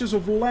patches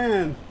of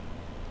land.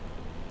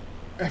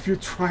 Have you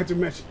tried to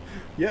match?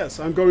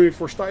 Yes, I'm going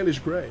for stylish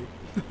grey.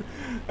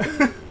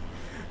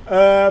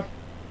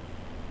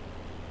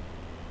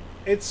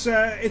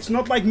 It's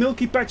not like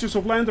milky patches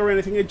of land or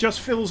anything. It just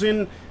fills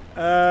in.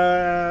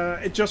 In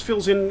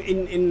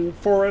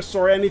forests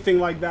or anything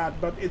like that.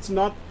 But it's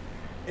not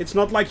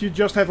like you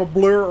just have a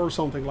blur or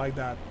something like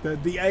that.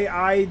 The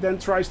AI then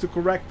tries to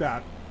correct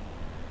that.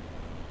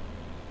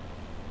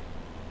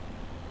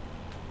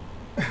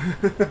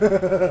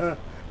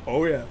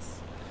 Oh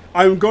yes.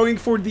 I'm going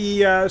for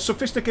the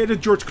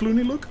sophisticated George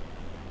Clooney look.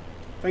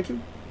 Thank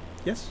you.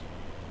 Yes.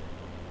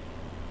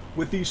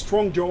 With the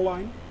strong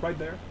jawline right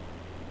there.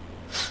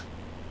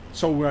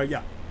 So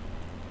yeah.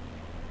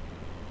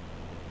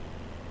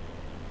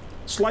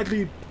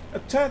 Slightly a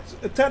tad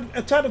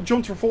of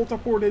John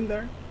Travolta poured in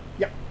there.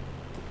 Yeah.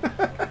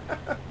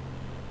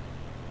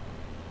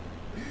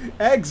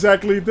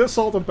 Exactly, the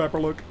salt and pepper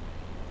look.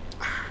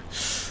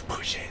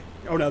 Push it.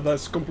 Oh no,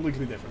 that's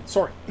completely different.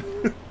 Sorry.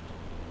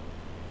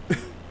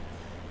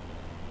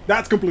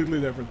 That's completely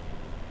different.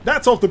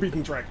 That's off the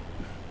beaten track.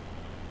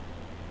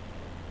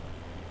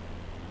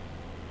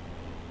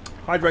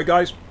 Hydrate,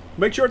 guys.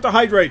 Make sure to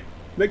hydrate.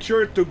 Make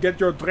sure to get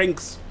your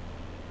drinks.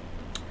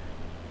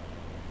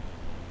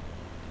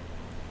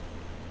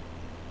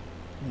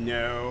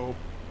 No.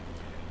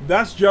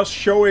 That's just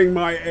showing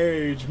my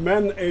age.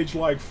 Men age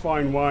like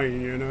fine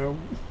wine, you know.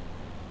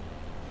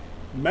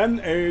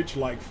 Men age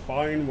like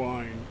fine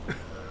wine.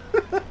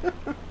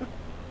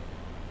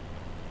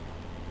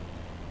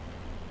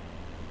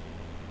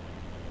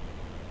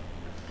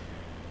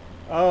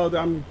 Oh,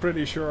 I'm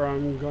pretty sure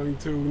I'm going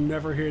to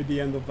never hear the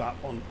end of that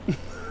one.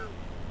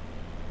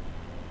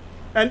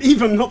 And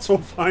even not so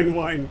fine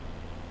wine.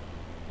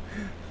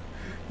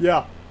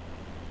 Yeah.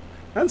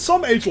 And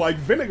some age like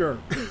vinegar.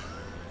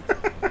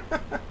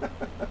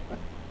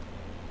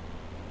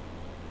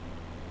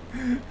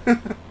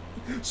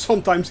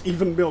 Sometimes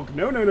even milk.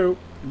 No, no, no.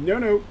 No,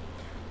 no.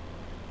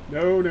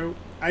 No, no.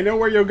 I know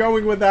where you're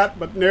going with that,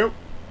 but no.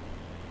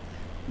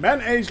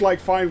 Men age like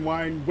fine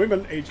wine.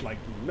 Women age like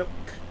milk.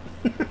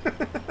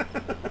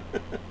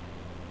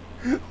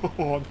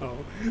 Oh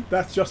no.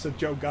 That's just a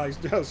joke, guys.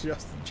 That's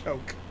just a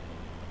joke.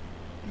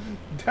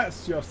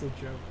 That's just a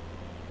joke.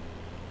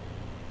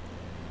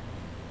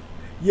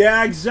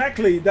 Yeah,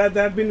 exactly. That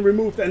have been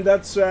removed, and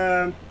that's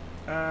but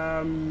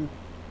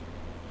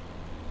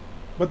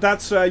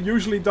that's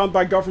usually done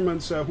by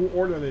governments who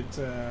ordered it.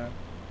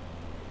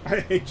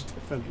 I age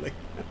differently.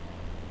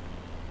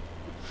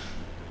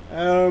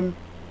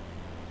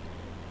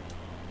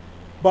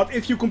 But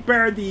if you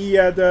compare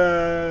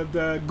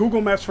the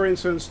Google Maps, for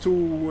instance, to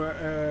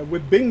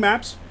with Bing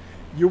Maps,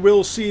 you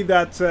will see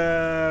that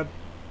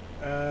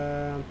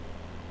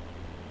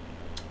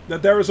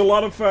that there is a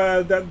lot of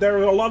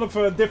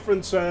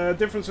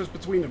differences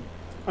between them,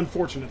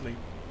 unfortunately.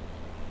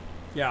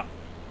 Yeah.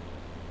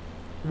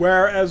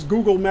 Whereas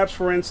Google Maps,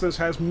 for instance,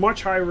 has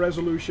much higher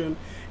resolution.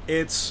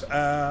 It's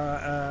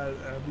the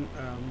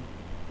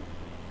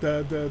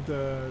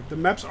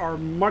maps are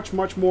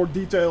much more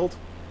detailed.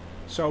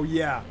 So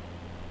yeah.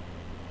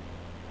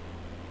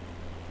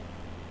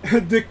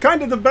 It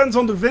kind of depends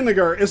on the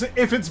vinegar.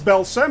 If it's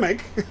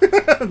balsamic,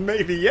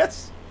 maybe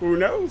yes. Who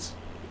knows?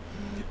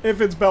 If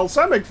it's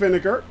balsamic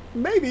vinegar,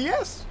 maybe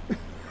yes.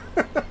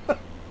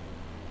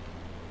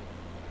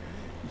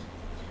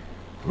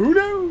 Who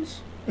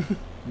knows?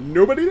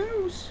 Nobody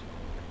knows.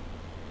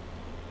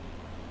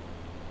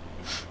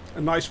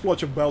 A nice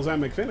splotch of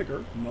balsamic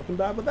vinegar. Nothing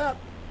bad with that.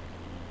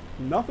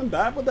 Nothing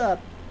bad with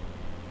that.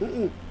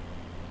 Mm-mm.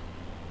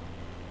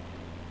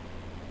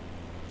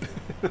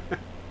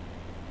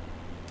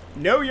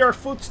 Know your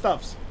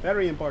foodstuffs.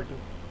 Very important.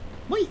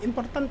 Muy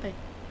importante.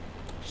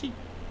 Sí.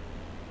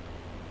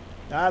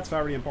 That's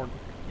very important.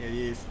 Yeah, it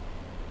is.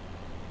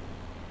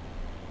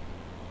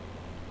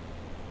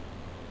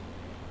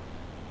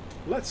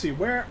 Let's see,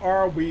 where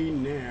are we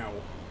now?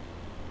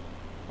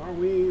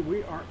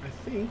 We are, I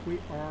think we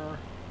are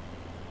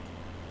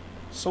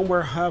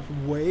somewhere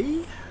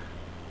halfway.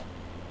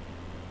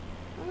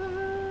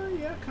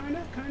 Yeah,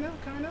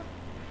 kinda.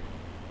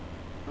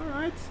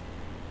 Alright.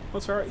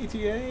 What's our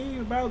ETA?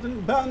 About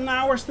an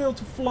hour still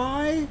to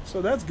fly,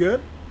 so that's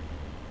good.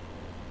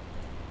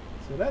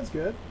 So that's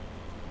good.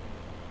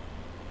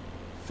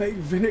 Fake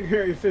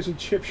vinegar in fish and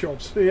chip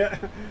shops. Yeah.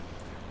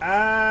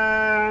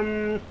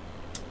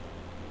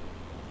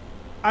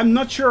 I'm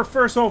not sure,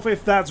 first off,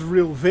 if that's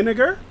real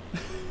vinegar,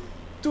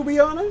 to be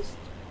honest.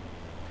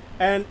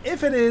 And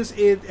if it is,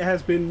 it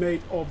has been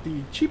made of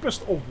the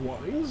cheapest of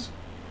wines,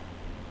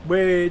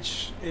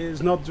 which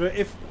is not...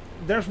 If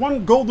there's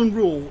one golden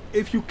rule,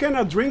 if you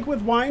cannot drink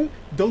with wine,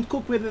 don't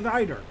cook with it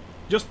either.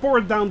 Just pour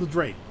it down the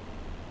drain.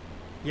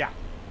 Yeah.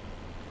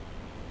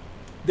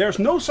 There's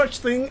no such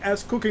thing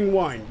as cooking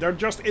wine. There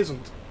just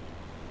isn't.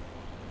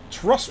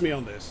 Trust me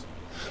on this.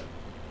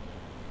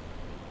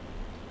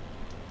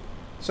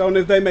 So, and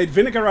if they made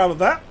vinegar out of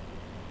that,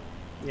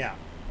 yeah,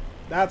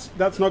 that's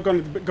not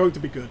going to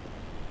be good.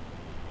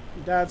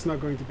 That's not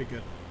going to be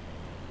good.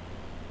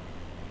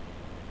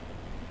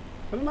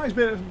 But a nice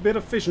bit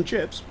of fish and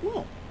chips.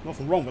 Well,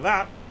 nothing wrong with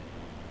that.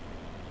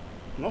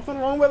 Nothing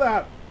wrong with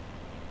that.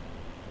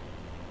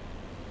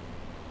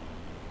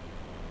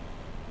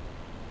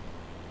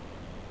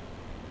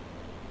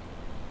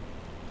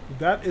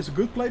 That is a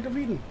good plate of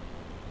eating.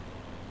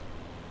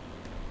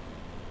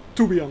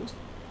 To be honest.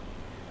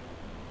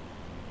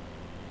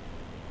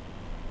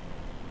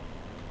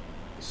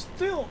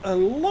 Still a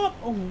lot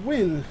of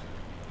wind.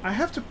 I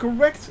have to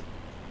correct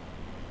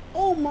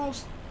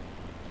almost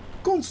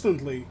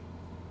constantly.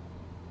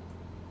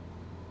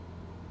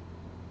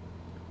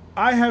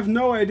 I have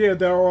no idea.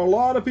 There are a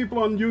lot of people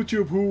on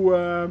YouTube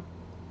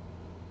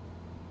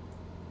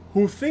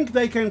who think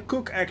they can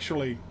cook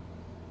actually.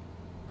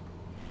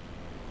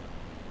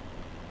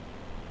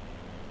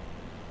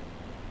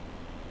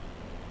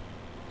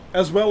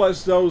 As well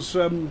as those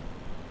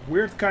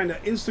weird kind of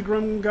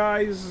Instagram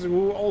guys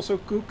who also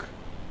cook.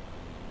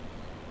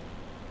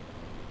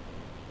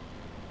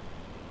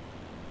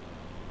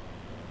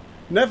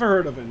 Never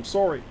heard of him,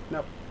 sorry.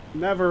 No,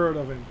 never heard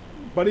of him.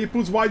 But he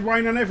puts white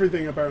wine on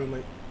everything,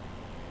 apparently.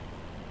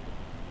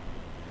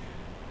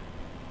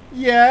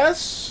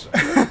 Yes.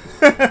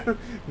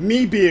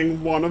 Me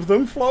being one of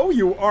them, Flo,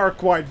 you are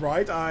quite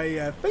right.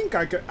 I think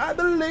I can... I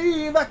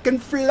believe I can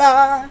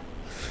fly.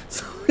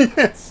 So,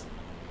 yes.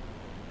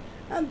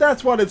 And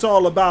that's what it's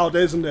all about,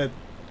 isn't it?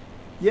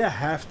 You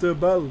have to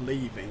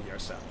believe in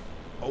yourself.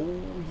 Oh,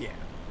 yeah.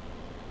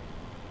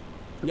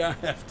 You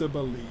have to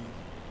believe.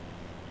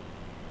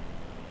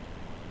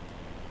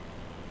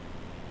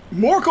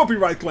 More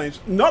copyright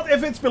claims. Not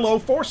if it's below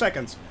 4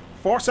 seconds.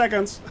 4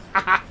 seconds.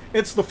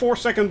 It's the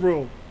 4-second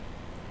rule.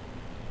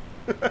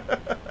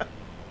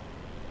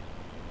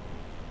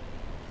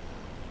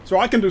 So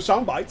I can do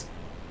sound bites.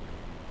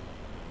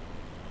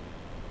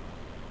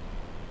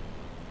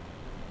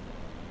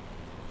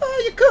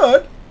 You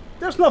could.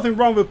 There's nothing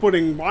wrong with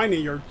putting wine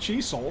in your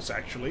cheese sauce,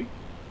 actually.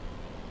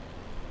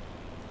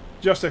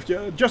 Just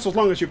as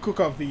long as you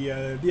cook off the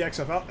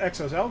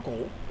excess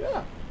alcohol.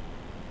 Yeah.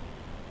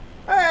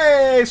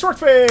 Hey,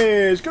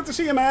 Swordfish! Good to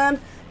see you,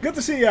 man. Good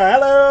to see you.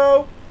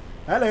 Hello.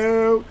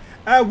 Hello.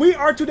 We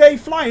are today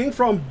flying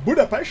from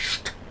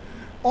Budapest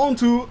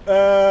onto...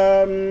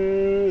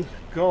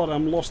 God,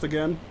 I'm lost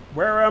again.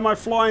 Where am I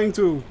flying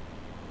to?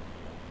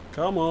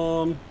 Come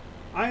on.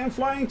 I am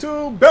flying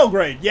to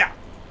Belgrade. Yeah.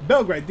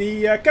 Belgrade,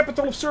 the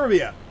capital of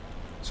Serbia.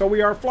 So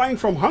we are flying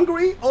from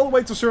Hungary all the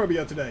way to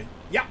Serbia today.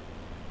 Yeah.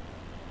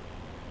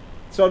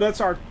 So that's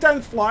our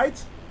 10th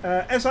flight.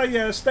 As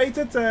I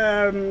stated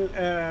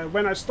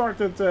when I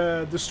started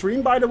the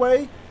stream, by the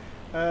way,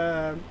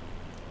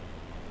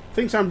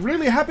 things I'm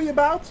really happy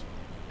about.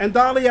 And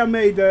Dahlia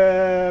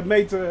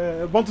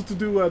wanted to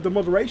do the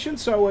moderation,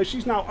 so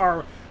she's now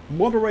our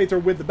moderator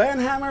with the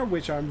banhammer,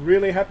 which I'm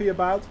really happy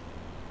about.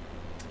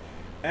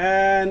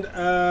 And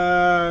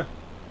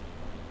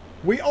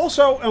we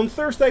also on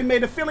Thursday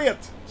made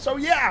affiliate, so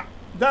yeah,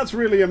 that's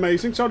really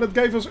amazing. So that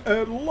gave us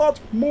a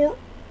lot more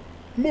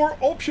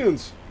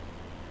options.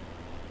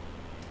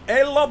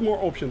 A lot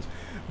more options.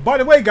 By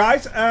the way,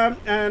 guys,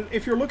 and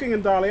if you're looking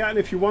in Dahlia and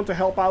if you want to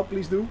help out,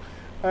 please do.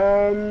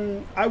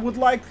 I would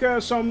like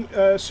some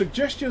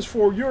suggestions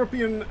for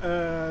European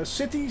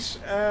cities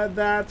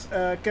that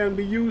can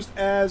be used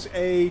as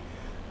a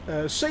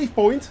save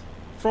point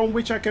from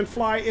which I can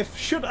fly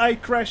should I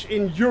crash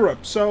in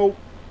Europe. So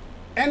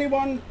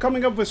anyone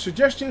coming up with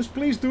suggestions,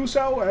 please do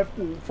so.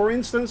 For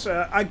instance,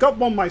 I got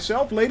one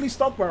myself,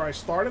 Lelystad, where I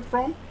started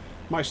from,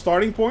 my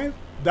starting point.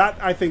 That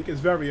I think is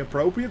very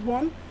appropriate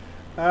one.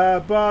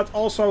 But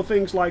also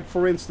things like,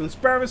 for instance,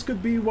 Paris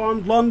could be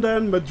one,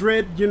 London,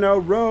 Madrid, you know,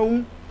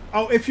 Rome.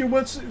 Oh, if you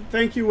would,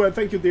 thank you,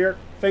 dear.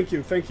 Thank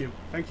you.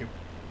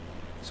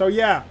 So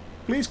yeah,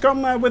 please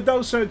come with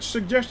those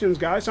suggestions,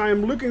 guys. I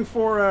am looking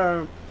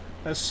for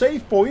a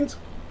save point.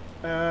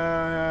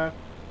 And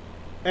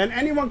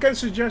anyone can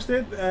suggest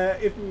it.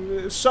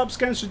 If subs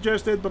can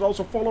suggest it, but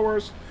also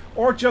followers,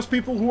 or just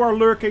people who are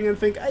lurking and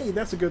think, hey,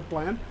 that's a good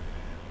plan.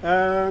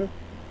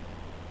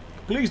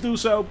 Please do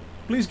so.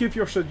 Please give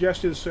your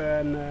suggestions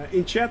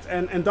in chat,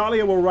 and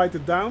Dahlia will write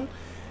it down.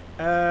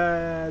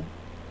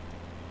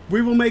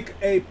 We will make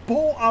a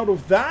poll out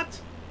of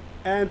that,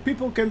 and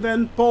people can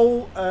then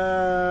poll,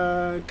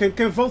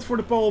 can vote for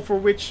the poll for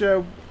which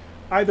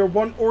either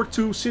 1 or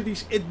 2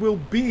 cities it will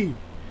be.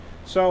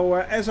 So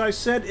as I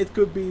said, it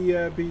could be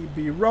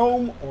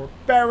Rome or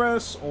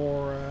Paris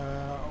or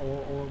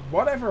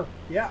whatever.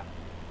 Yeah.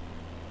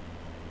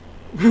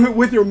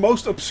 With your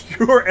most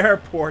obscure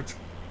airport.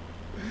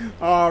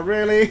 Oh,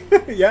 really?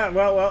 Yeah.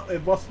 Well,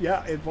 it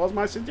was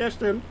my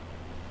suggestion.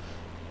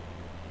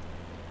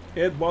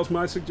 It was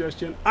my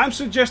suggestion. I'm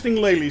suggesting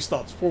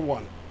Lelystad for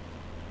one.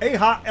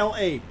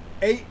 A-H-L-A.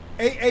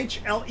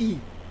 A-H-L-E.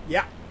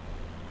 Yeah.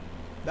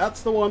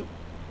 That's the one.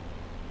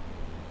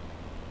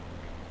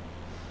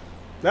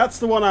 That's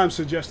the one I'm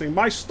suggesting.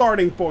 My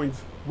starting point.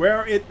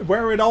 Where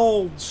it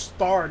all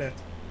started.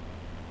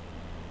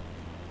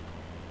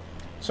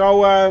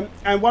 So,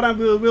 and what I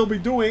will be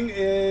doing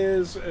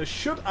is,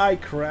 should I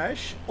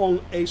crash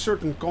on a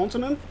certain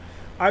continent,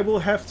 I will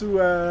have to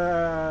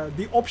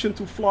the option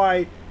to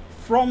fly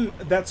from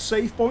that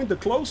save point, the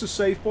closest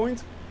save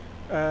point,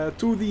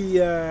 to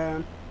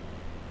the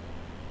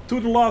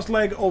last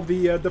leg of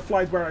the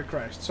flight where I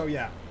crashed. So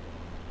yeah.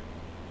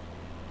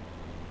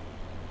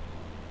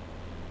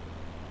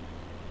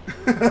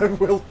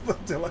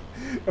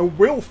 A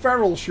Will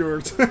Ferrell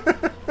shirt.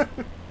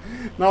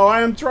 Now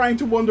I am trying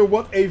to wonder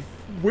what a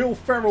Will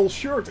Ferrell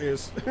shirt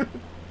is.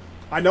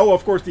 I know,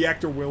 of course, the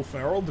actor Will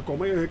Ferrell,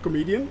 the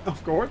comedian,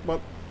 of course,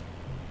 but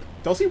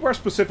does he wear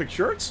specific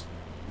shirts?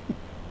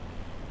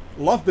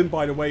 Loved him,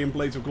 by the way, in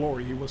Blades of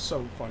Glory. He was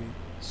so funny.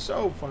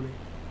 So funny.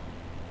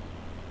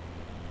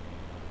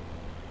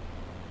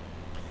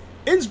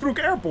 Innsbruck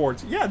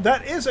Airport. Yeah,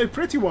 that is a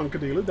pretty one,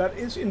 Kadila. That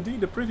is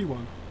indeed a pretty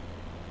one.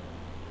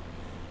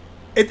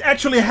 It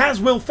actually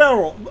has Will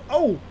Ferrell.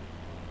 Oh.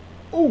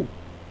 Oh.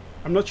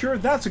 I'm not sure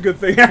if that's a good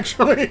thing,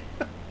 actually.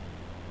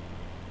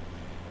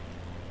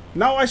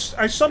 Now I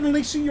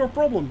suddenly see your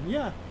problem.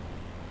 Yeah.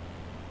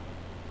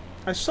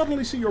 I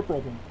suddenly see your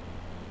problem.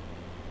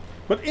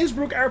 But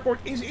Innsbruck Airport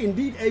is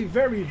indeed a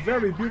very,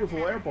 very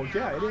beautiful airport.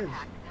 Yeah, it is.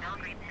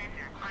 Belgrade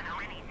Center on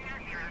ONE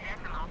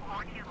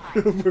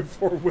 20.425.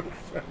 Before Will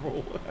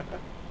Ferrell.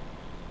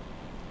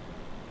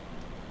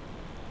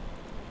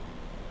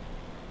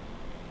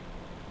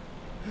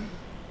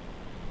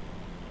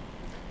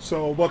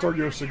 So, what are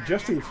you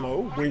suggesting,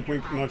 Flo? Wink,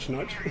 wink, nudge,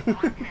 nudge.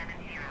 170.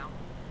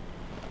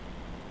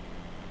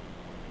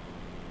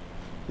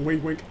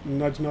 Wink, wink,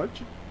 nudge,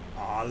 nudge.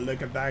 Ah,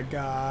 look at that,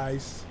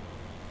 guys.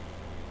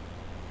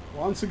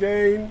 Once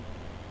again,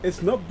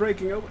 it's not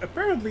breaking up.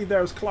 Apparently,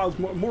 there's clouds,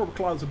 more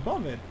clouds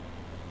above it.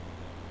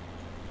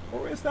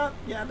 Or is that?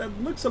 Yeah,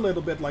 that looks a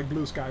little bit like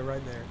blue sky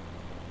right there.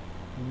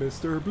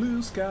 Mr.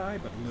 Blue Sky.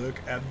 But look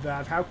at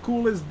that. How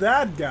cool is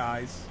that,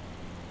 guys?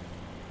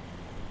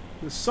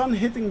 The sun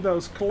hitting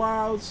those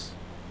clouds.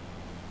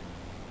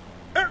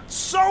 It's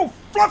so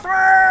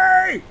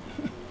fluffy!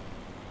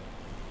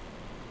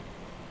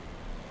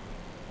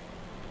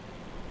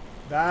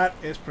 That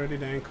is pretty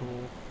dang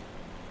cool.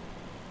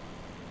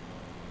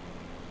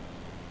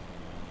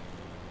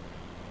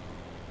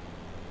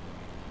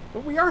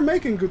 But we are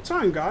making good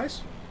time,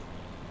 guys.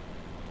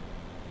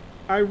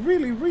 I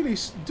really, really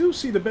do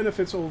see the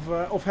benefits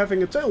of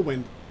having a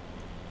tailwind.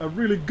 A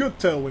really good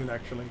tailwind,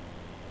 actually.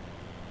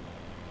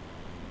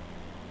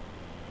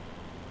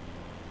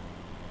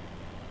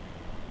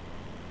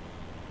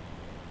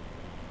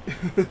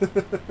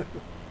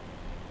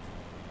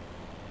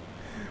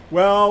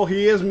 Well,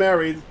 he is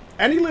married.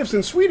 And he lives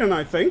in Sweden,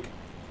 I think.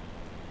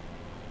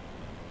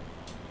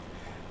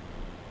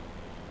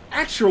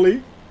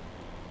 Actually,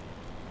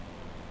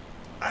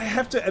 I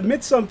have to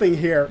admit something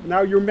here.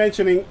 Now you're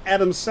mentioning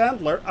Adam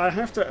Sandler. I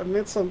have to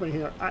admit something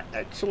here. I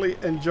actually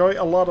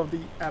enjoy a lot of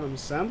the Adam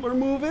Sandler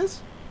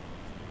movies.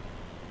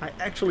 I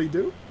actually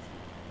do.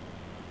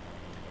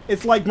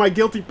 It's like my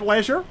guilty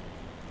pleasure.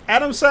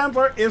 Adam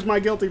Sandler is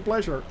my guilty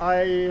pleasure. I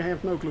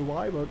have no clue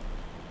why, but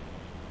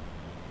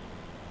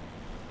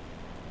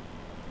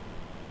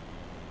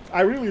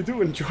I really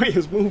do enjoy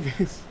his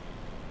movies.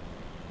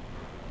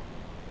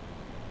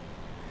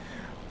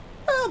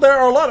 Well, there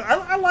are a lot of,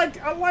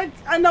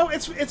 I know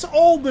it's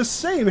all the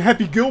same.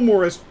 Happy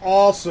Gilmore is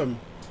awesome.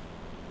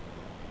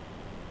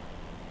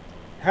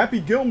 Happy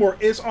Gilmore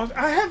is awesome.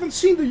 I haven't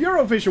seen the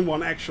Eurovision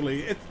one,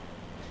 actually.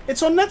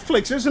 It's on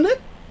Netflix, isn't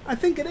it? I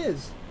think it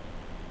is.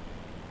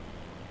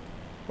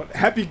 But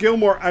Happy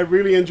Gilmore, I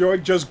really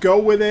enjoyed. Just Go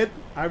With It,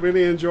 I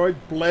really enjoyed.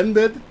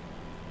 Blended.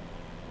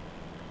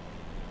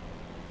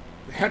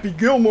 Happy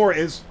Gilmore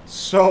is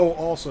so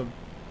awesome.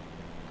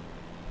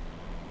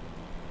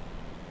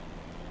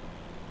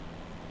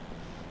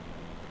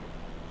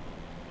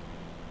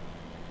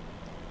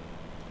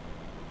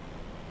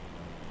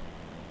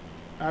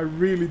 I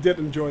really did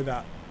enjoy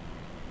that.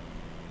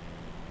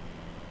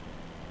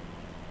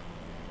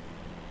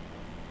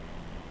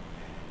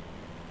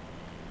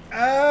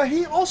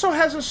 He also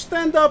has a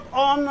stand-up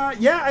on,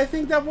 yeah, I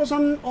think that was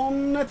on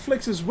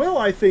Netflix as well,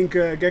 I think,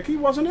 Geki,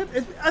 wasn't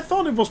it? I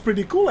thought it was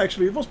pretty cool,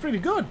 actually. It was pretty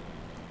good.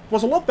 It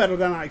was a lot better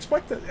than I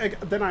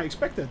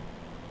expected.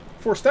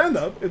 For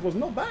stand-up, it was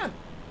not bad.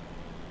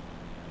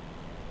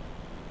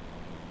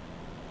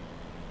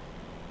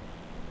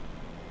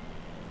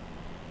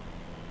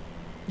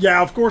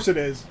 Yeah, of course it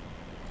is.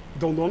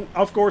 Don Don.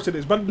 Of course it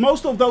is. But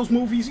most of those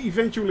movies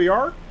eventually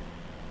are.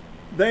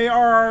 They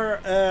are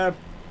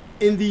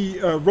in the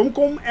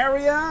rom-com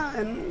area,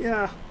 and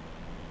yeah.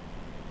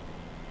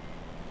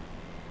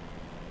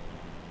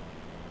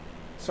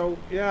 So,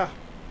 yeah.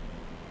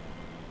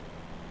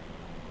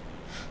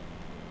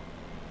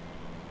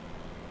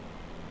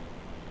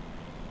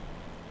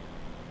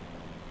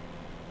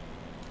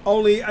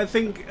 Only, I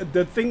think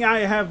the thing I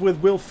have with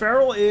Will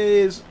Ferrell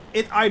is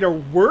it either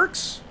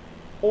works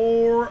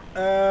or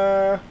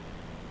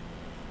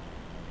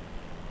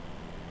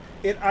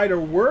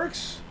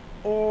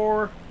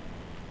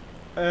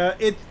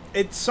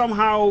it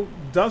somehow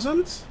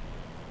doesn't.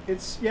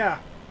 It's, yeah.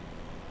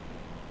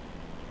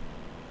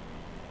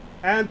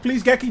 And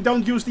please, Geki,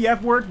 don't use the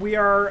F word. We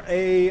are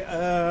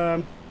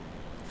a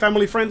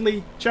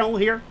family-friendly channel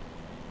here.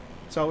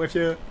 So if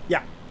you,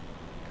 yeah.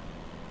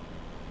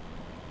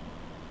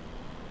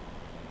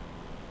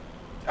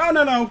 Oh,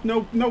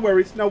 no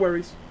worries, no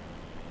worries.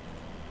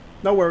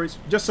 No worries,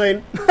 just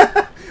saying.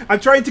 I'm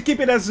trying to keep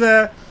it as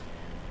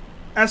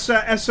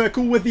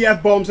cool with the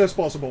F-bombs as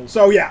possible.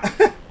 So, yeah.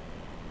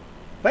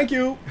 Thank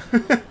you.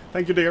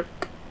 Thank you, dear.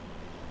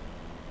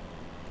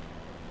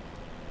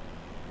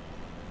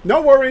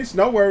 No worries,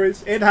 no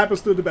worries. It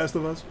happens to the best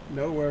of us.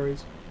 No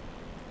worries.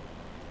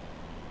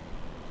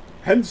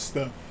 Hence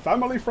the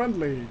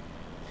family-friendly.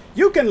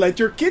 You can let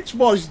your kids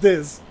watch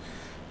this.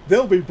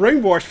 They'll be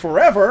brainwashed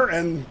forever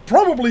and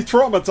probably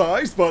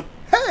traumatized, but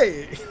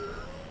hey!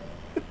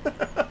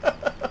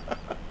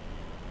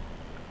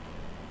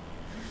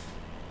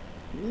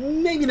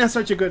 Maybe not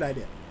such a good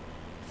idea.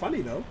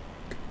 Funny though.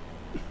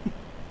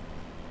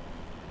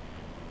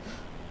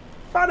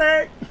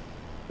 Funny!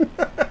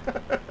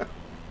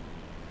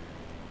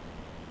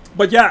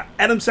 But yeah,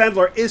 Adam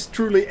Sandler is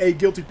truly a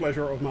guilty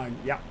pleasure of mine.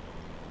 Yeah.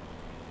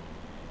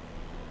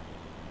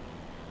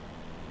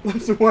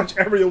 Love to watch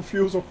aerial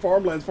views of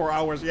farmlands for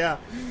hours. Yeah.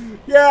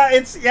 Yeah,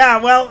 it's, yeah,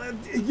 well,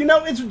 you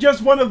know, it's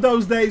just one of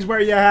those days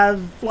where you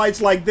have flights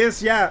like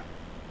this. Yeah.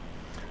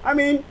 I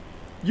mean,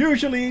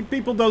 usually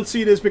people don't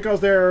see this because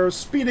they're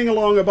speeding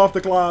along above the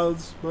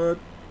clouds. But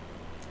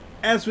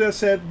as I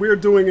said, we're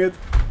doing it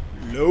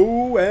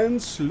low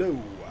and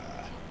slow.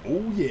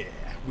 Oh yeah,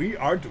 we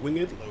are doing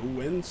it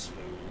low and slow.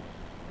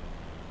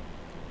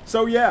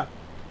 So yeah.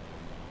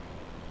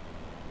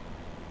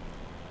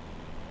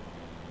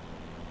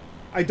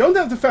 I don't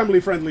have the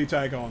family-friendly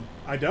tag on.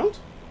 I don't?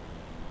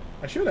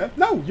 I should have.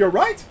 No, you're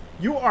right.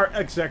 You are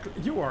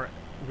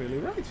really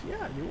right.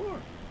 Yeah, you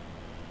are.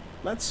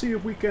 Let's see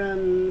if we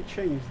can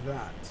change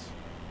that.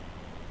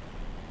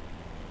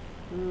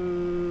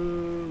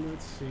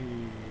 Let's see.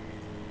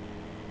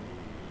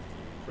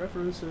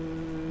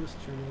 Preferences,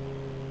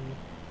 channel.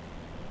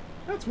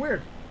 That's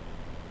weird.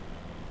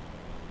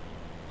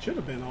 Should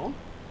have been on.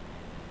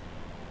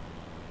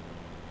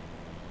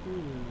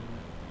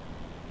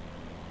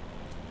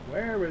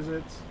 Where is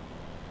it?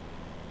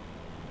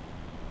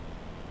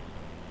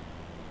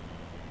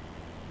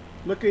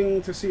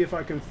 Looking to see if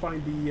I can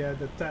find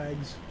the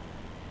tags.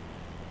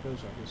 Those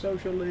are the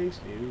social links.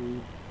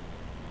 Ew.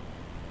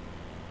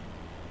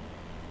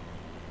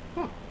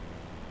 Huh.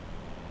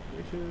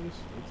 Wishes.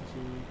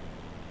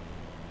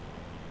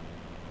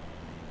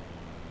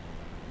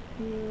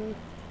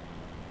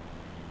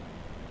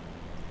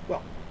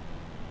 Well,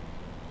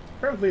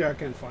 apparently I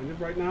can't find it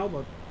right now,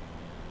 but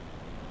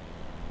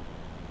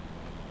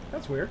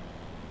that's weird.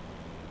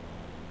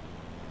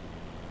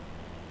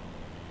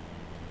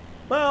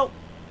 Well,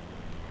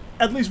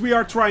 at least we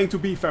are trying to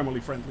be family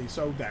friendly,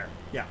 so there,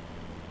 yeah.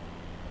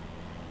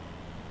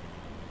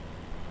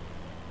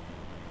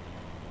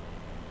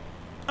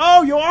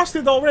 Oh, you asked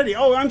it already.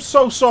 Oh, I'm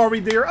so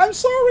sorry, dear. I'm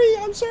sorry,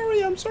 I'm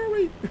sorry, I'm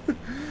sorry.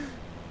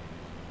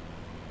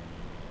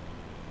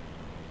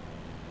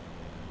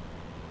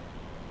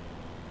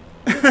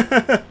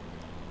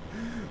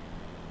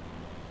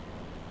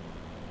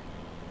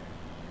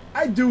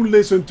 I do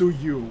listen to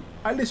you.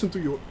 I listen to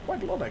you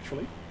quite a lot,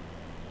 actually.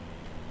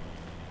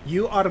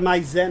 You are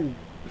my zen.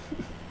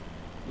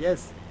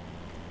 Yes.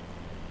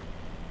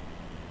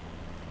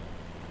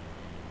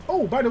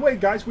 Oh, by the way,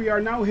 guys, we are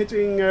now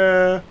hitting...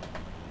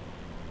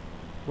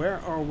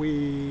 where are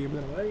we?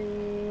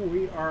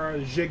 We are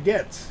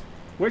Szeged,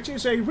 which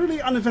is a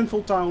really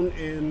uneventful town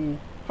in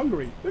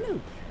Hungary. Who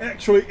knew?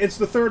 Actually, it's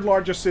the third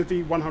largest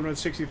city,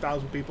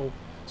 160,000 people.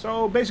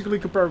 So basically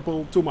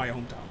comparable to my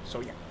hometown. So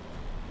yeah.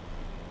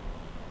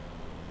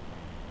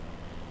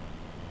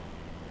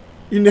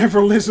 He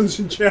never listens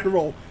in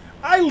general.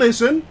 I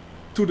listen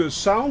to the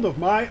sound of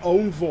my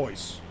own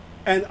voice.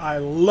 And I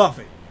love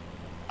it.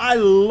 I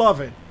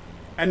love it.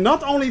 And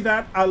not only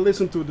that, I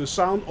listen to the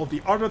sound of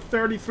the other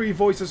 33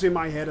 voices in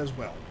my head as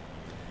well.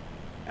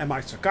 And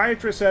my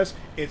psychiatrist says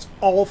it's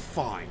all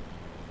fine.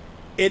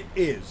 It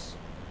is.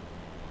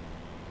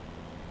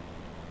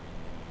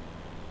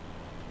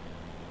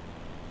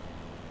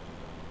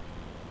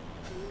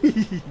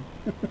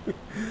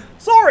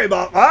 Sorry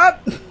about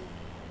that.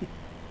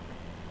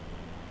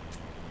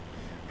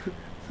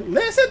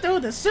 Listen to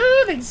the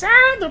soothing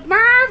sound of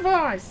my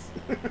voice.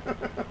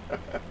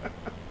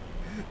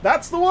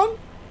 That's the one?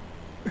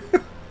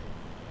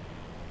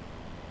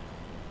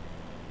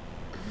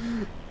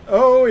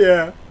 Oh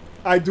yeah.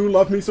 I do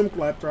love me some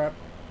Claptrap.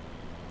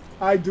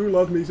 I do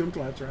love me some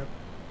Claptrap.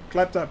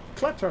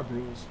 Claptrap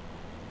rules.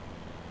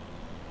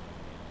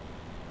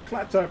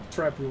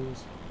 Claptrap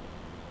rules.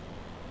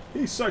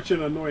 He's such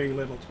an annoying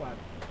little twat.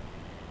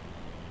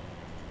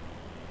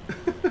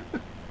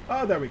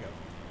 Oh, there we go.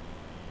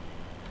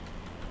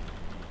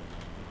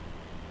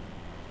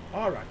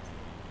 Alright.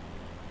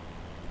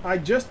 I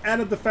just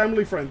added the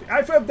family friendly.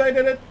 I've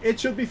updated it. It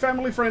should be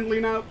family friendly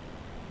now.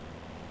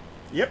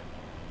 Yep.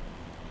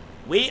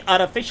 We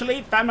are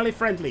officially family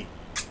friendly.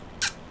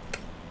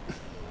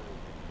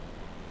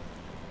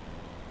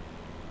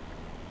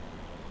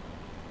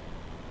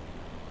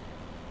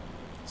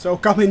 So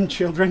come in,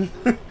 children.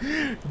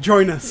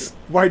 Join us.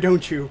 Why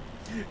don't you?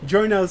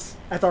 Join us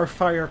at our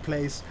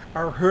fireplace,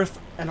 our hearth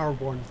and our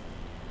warmth.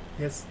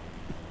 Yes.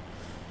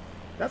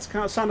 That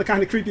sounded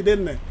kind of creepy,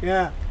 didn't it?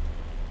 Yeah.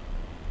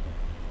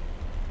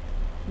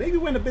 Maybe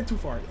went a bit too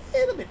far. A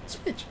little bit.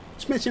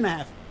 Smidge and a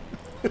half.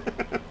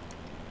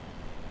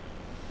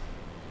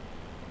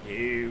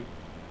 Ew.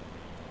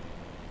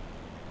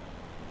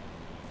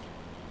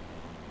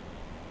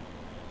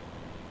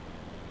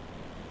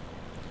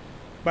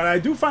 But I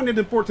do find it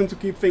important to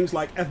keep things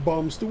like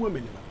F-bombs to a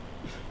minimum.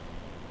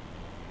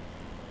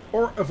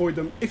 Or avoid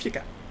them if you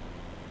can.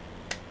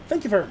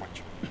 Thank you very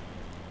much.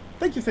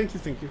 Thank you, thank you,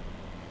 thank you.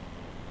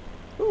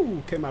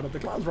 Ooh, came out of the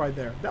clouds right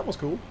there. That was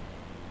cool.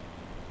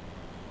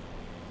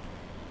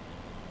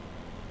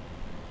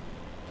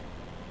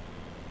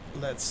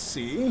 Let's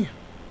see.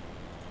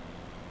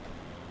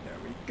 There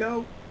we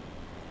go.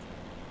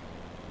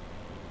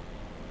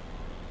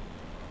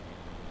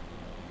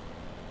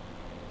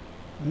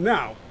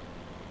 Now,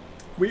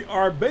 we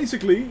are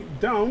basically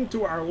down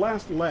to our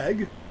last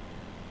leg,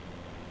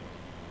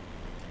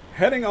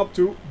 heading up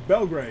to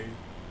Belgrade.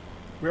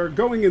 We are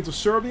going into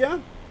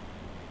Serbia.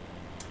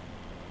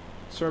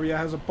 Serbia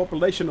has a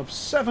population of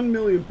 7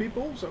 million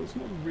people, so it's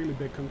not a really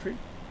big country.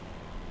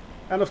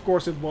 And of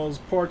course it was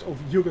part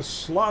of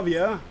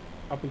Yugoslavia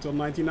up until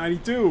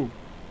 1992.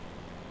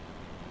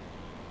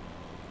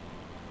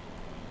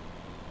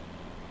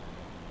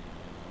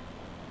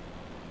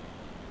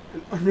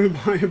 An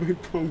unreliable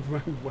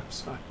program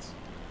website.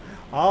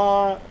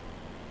 Ah,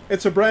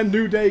 it's a brand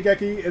new day,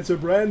 Geki. It's a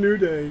brand new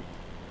day.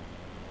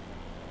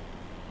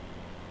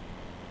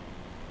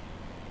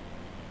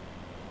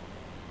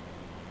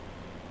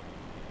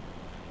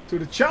 To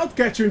the child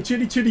catcher in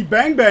Chitty Chitty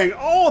Bang Bang.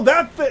 Oh,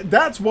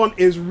 that one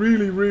is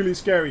really, really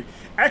scary.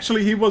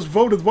 Actually, he was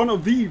voted one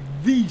of the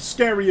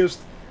scariest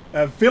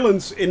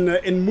villains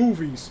in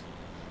movies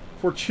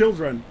for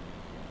children.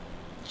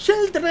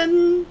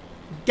 Children,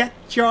 get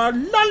your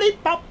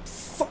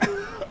lollipops.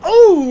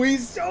 Oh,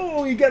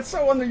 he gets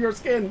so under your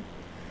skin.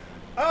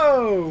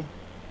 Oh.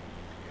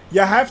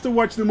 You have to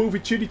watch the movie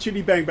Chitty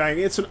Chitty Bang Bang.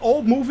 It's an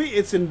old movie.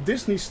 It's in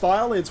Disney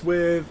style. It's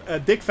with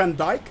Dick Van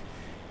Dyke.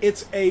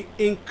 It's a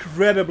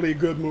incredibly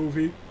good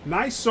movie.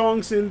 Nice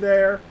songs in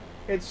there.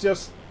 It's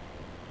just,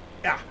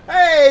 yeah.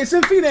 Hey,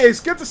 Symphines,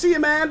 good to see you,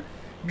 man.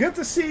 Good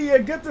to see you.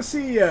 Good to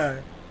see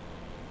you.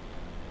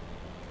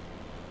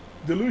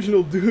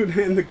 Delusional dude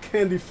and the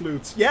candy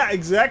flutes. Yeah,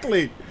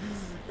 exactly.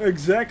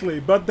 Exactly.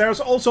 But there's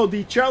also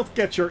the child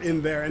catcher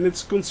in there, and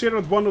it's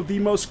considered one of the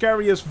most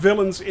scariest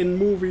villains in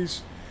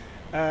movies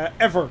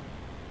ever.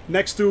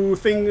 Next to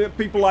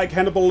people like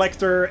Hannibal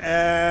Lecter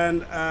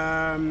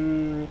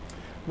and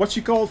what's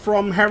she called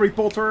from Harry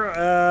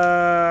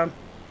Potter?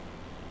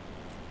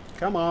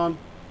 Come on.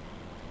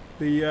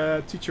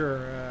 The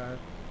teacher.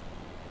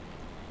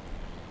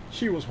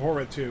 She was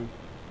horrid too.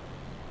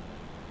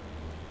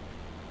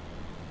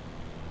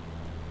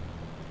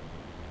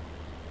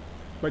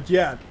 But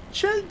yeah,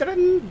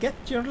 children, get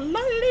your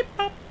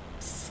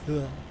lollipops.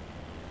 Ugh.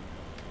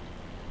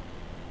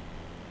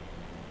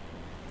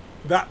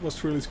 That was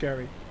truly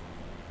scary.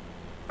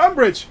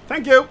 Umbridge,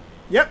 thank you.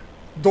 Yep,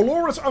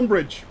 Dolores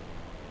Umbridge.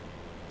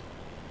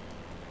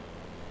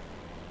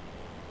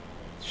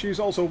 She's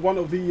also one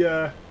of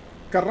the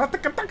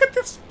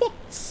karate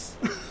spots.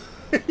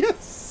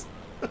 Yes.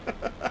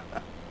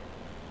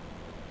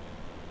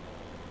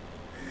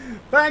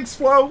 Thanks,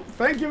 Flo.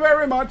 Thank you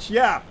very much.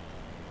 Yeah.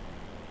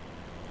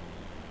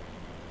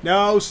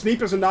 No,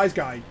 Snape is a nice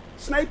guy.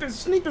 Snape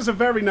is a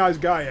very nice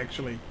guy,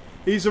 actually.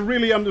 He's a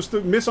really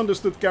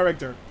misunderstood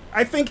character.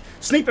 I think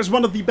Snape is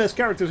one of the best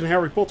characters in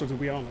Harry Potter, to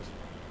be honest.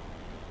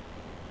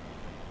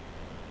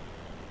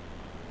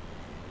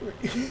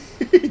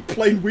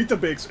 Plain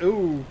Weetabix,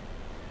 ooh.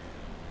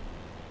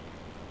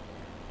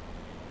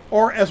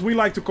 Or, as we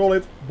like to call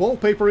it,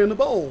 wallpaper in a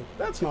bowl.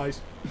 That's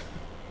nice.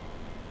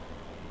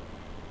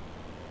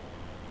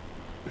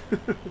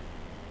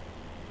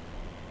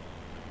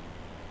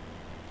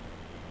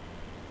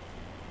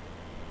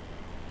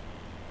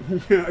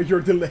 Yeah,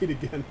 you're delayed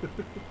again.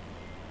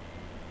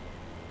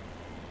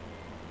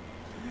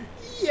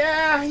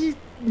 Yeah,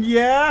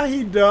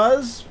 he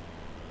does.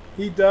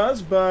 He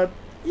does, but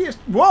he is.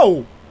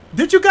 Whoa!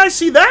 Did you guys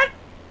see that?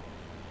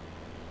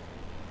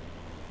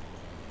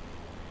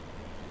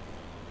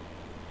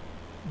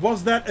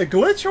 Was that a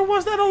glitch or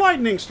was that a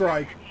lightning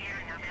strike?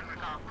 Sierra November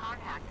Golf,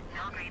 contact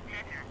Belgrade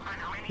Center on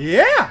ONE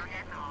Yeah!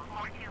 decimal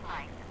 42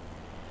 flight.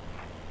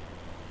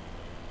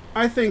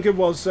 I think it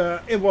was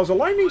a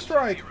lightning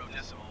strike.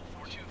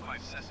 0.425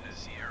 Cessna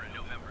Sierra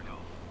November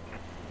Golf.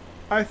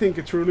 I think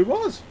it truly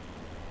was.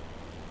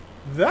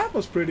 That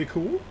was pretty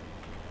cool.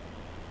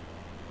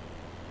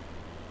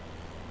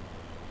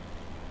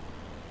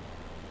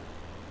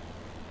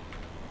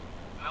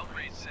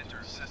 Belgrade Center,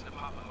 Cessna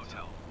Papa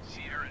Hotel,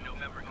 Sierra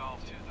November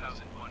Golf,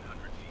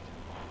 2,100 feet.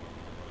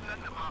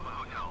 Cessna Papa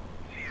Hotel,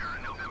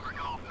 Sierra November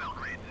Golf,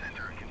 Belgrade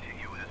Center,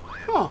 continue as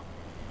planned. Huh.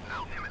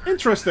 Altimeter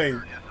Interesting.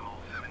 decimal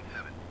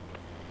 77.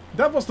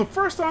 That was the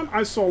first time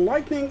I saw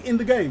lightning in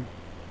the game.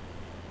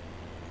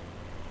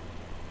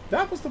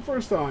 That was the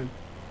first time.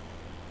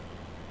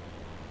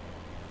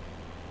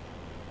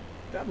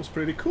 That was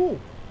pretty cool.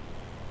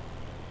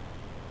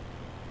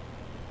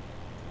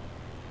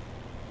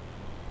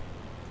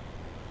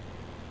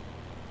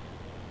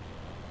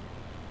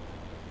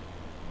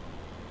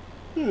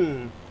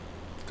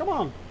 Come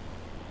on.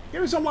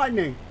 Give me some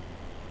lightning.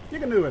 You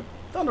can do it.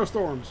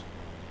 Thunderstorms.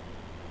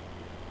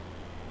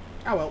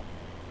 Ah well.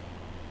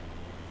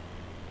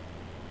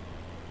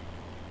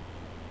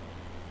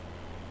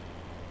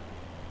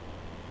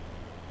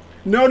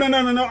 No, no,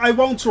 no, no, no. I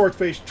won't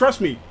swordfish.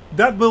 Trust me.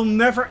 That will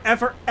never,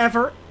 ever,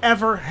 ever,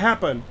 ever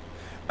happen.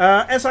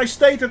 As I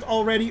stated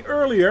already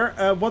earlier,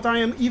 what I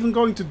am even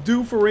going to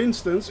do, for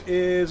instance,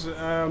 is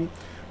as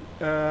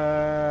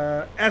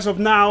of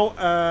now,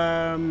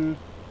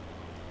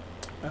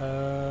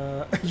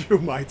 you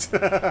might.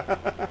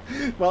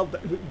 Well,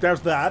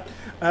 there's that.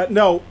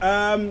 No,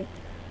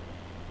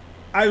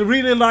 I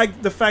really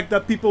like the fact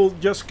that people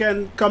just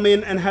can come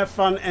in and have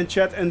fun and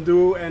chat and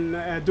do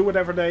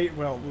whatever they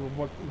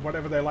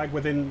whatever they like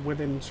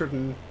within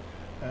certain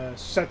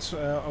sets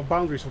of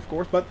boundaries, of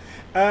course. But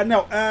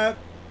no,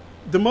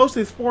 the most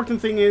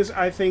important thing is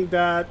I think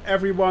that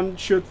everyone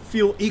should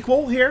feel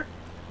equal here,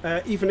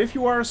 even if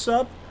you are a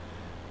sub.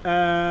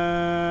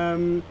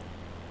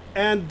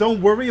 And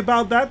don't worry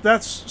about that.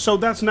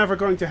 That's never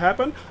going to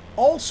happen.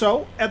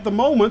 Also, at the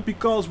moment,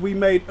 because we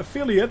made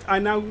affiliate, I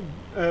now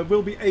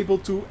will be able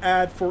to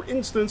add, for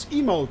instance,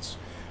 emotes.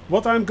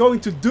 What I'm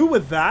going to do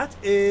with that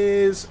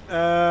is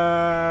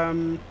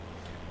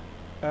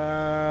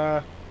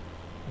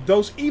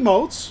those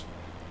emotes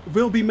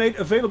will be made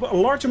available. A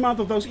large amount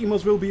of those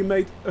emotes will be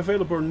made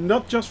available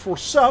not just for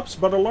subs,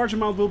 but a large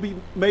amount will be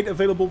made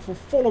available for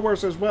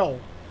followers as well.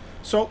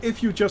 So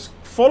if you just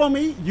follow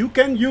me, you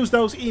can use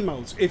those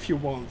emotes if you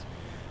want.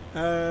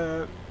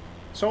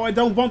 So I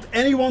don't want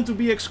anyone to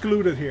be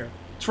excluded here.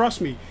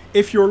 Trust me.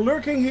 If you're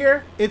lurking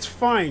here, it's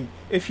fine.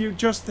 If you're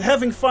just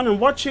having fun and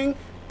watching,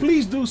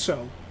 please do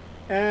so.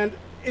 And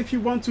if you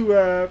want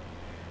to,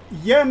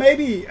 yeah,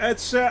 maybe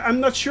it's. I'm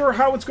not sure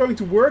how it's going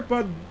to work,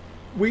 but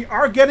we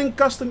are getting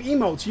custom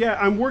emotes. Yeah,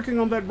 I'm working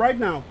on that right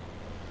now.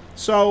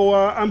 So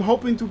I'm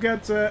hoping to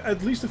get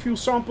at least a few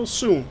samples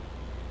soon.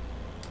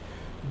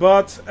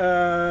 But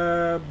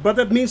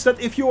that means that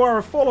if you are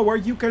a follower,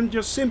 you can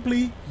just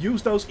simply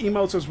use those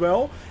emotes as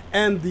well.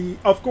 And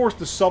of course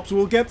the subs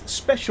will get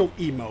special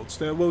emotes.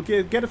 They will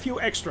get a few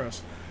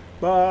extras.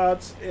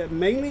 But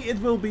mainly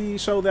it will be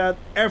so that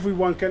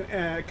everyone can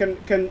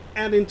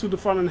add into the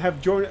fun and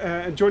have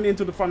join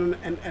into the fun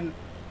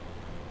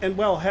and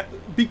well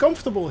be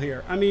comfortable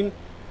here. I mean,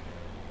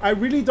 I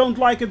really don't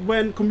like it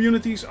when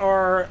communities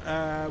are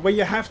when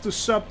you have to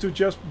sub to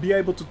just be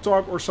able to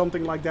talk or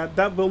something like that.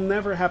 That will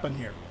never happen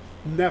here.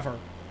 Never.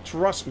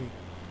 Trust me.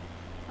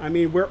 I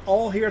mean, we're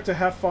all here to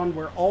have fun.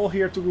 We're all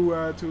here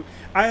to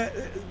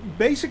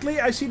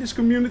basically I see this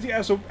community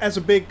as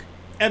a big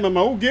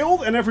MMO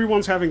guild, and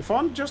everyone's having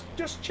fun. Just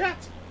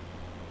chat.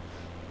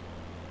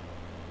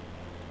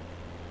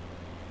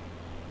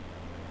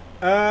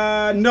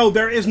 No,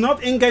 there is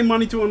not in-game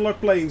money to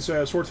unlock planes,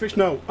 Swordfish.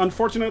 No,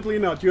 unfortunately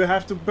not. You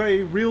have to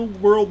pay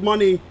real-world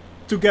money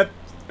to get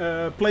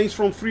planes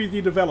from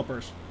 3D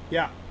developers.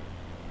 Yeah.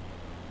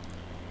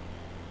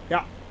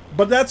 Yeah.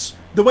 But that's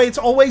the way it's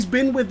always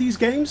been with these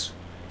games.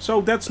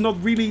 So that's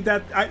not really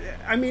that...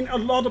 I mean, a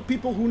lot of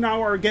people who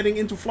now are getting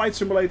into flight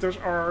simulators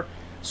are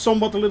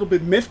somewhat a little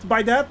bit miffed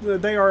by that.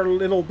 They are a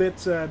little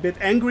bit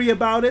angry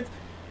about it.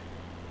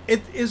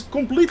 It is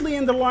completely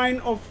in the line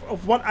of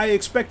what I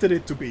expected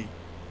it to be.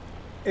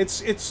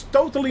 It's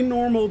totally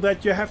normal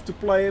that you have to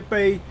pay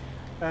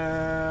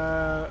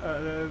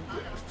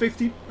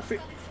 15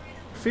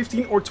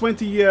 or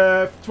 20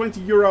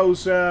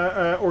 euros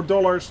or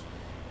dollars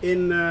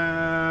in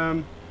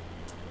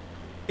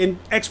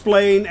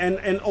X-Plane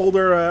and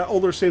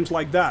older sims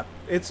like that.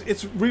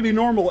 It's really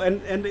normal,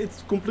 and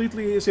it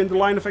completely is in the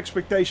line of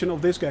expectation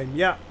of this game.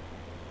 Yeah.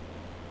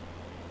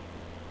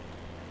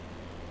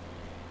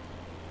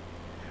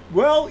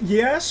 Well,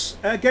 yes,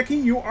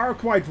 Geki, you are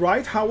quite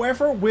right.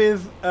 However,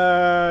 with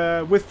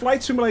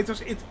flight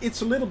simulators,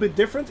 it's a little bit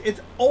different.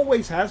 It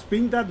always has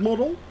been that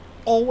model,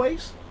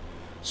 always.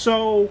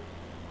 So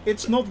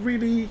it's not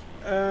really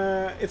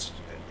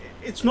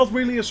it's not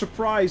really a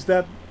surprise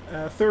that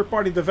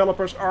third-party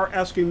developers are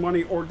asking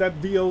money, or that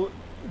deal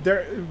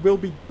there will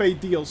be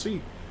paid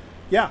DLC.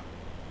 Yeah,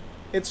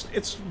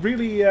 it's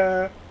really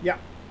yeah.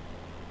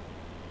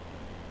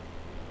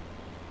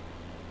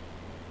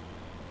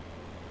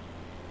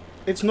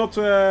 It's not.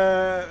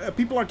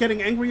 People are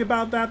getting angry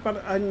about that,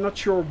 but I'm not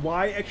sure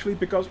why actually.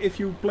 Because if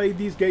you play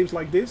these games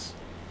like this,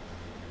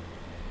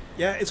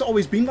 yeah, it's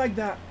always been like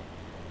that.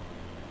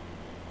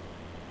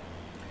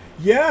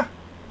 Yeah,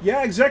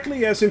 yeah,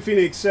 exactly. As in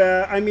Phoenix,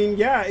 I mean,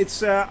 yeah,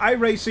 it's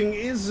iRacing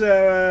is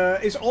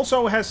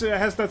also has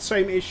that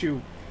same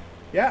issue.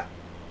 Yeah.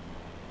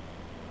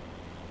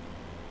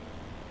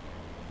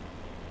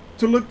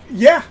 To look,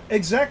 yeah,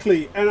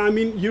 exactly, and I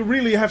mean, you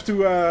really have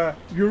to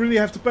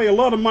pay a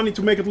lot of money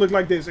to make it look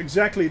like this.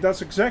 Exactly,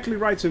 that's exactly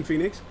right, Sim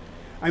Phoenix.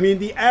 I mean,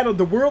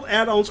 the world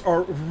add-ons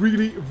are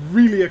really,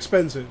 really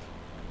expensive.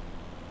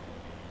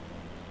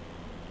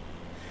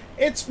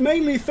 It's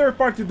mainly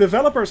third-party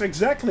developers,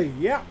 exactly.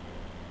 Yeah,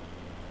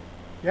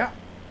 yeah,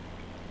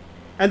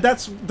 and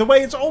that's the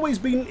way it's always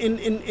been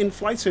in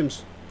flight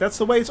sims. That's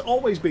the way it's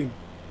always been.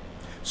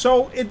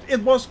 So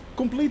it was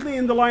completely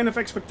in the line of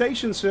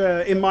expectations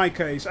in my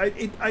case.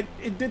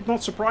 It did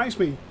not surprise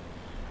me.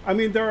 I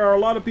mean, there are a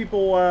lot of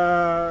people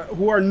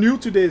who are new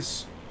to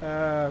this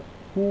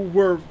who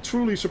were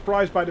truly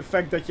surprised by the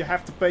fact that you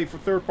have to pay for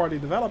third-party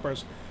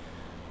developers.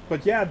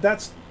 But yeah,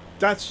 that's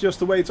just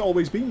the way it's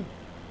always been.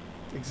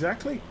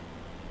 Exactly.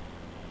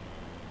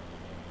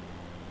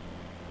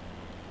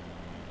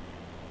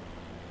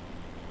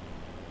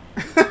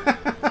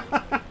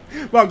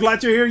 Well,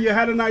 glad to hear you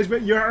had a nice.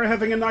 You're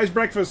having a nice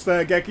breakfast,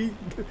 Geki.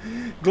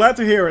 Glad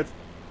to hear it.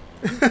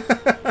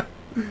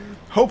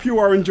 Hope you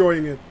are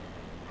enjoying it.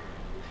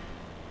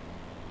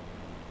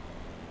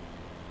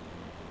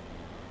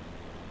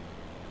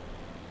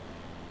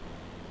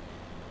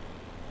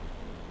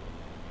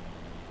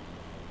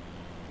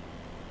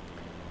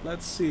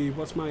 Let's see.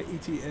 What's my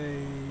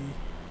ETA?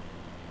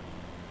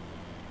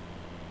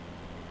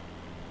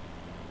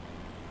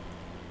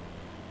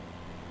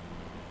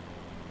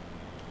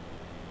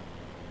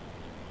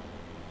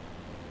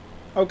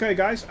 Okay,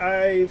 guys,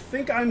 I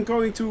think I'm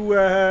going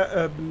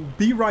to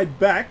be right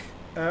back,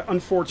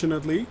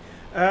 unfortunately.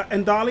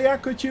 And Dahlia,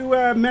 could you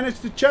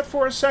manage to chat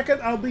for a second?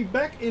 I'll be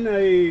back in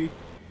a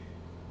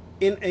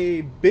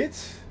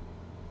bit.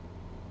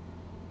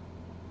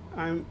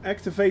 I'm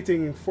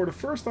activating for the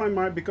first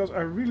time because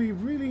I really,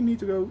 really need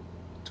to go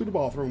to the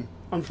bathroom,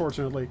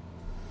 unfortunately.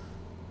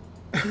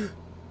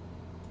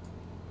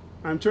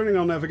 I'm turning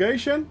on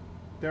navigation.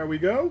 There we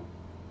go.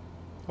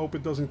 Hope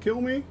it doesn't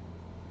kill me.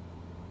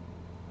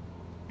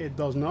 It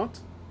does not.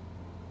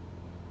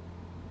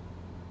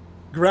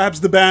 Grabs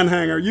the band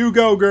hanger. You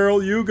go,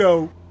 girl. You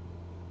go.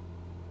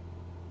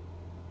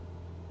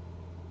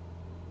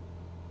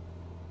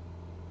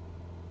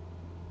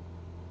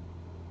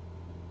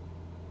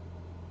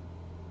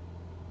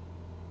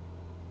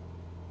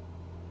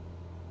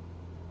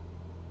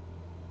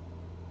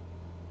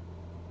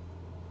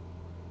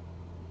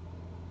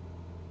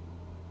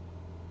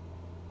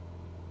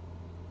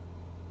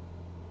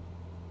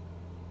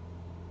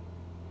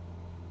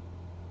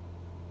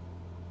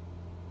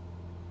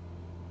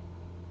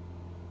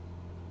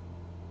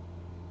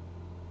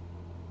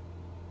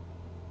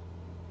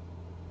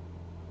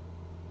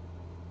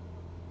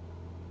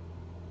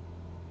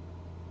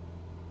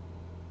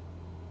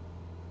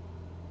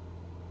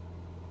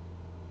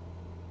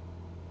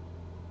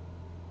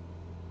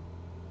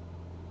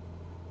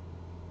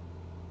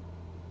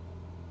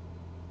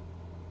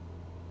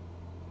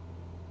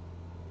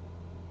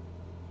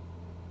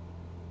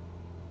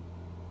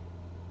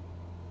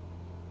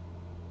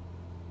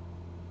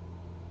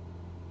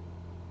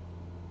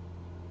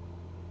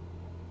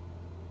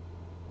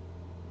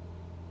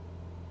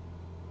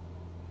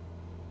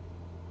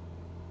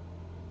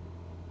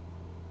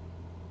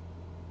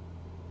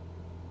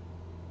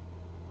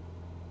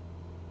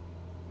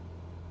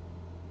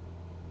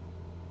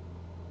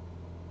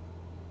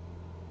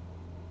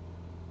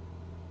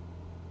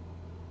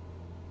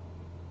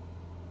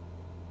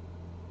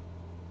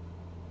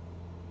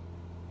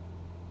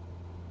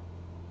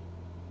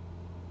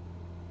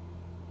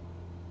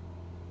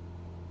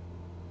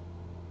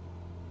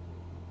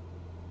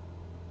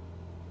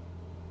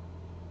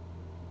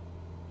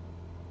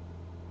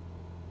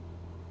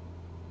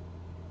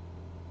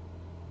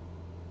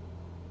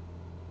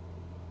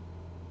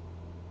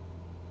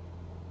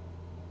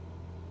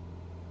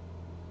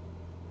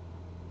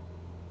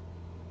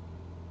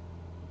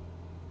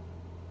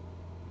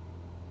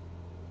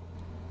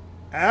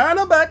 And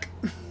I'm back.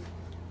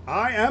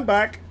 I am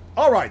back.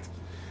 All right.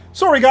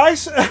 Sorry,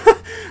 guys.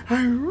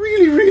 I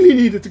really, really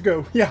needed to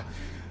go. Yeah.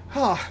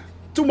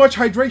 Too much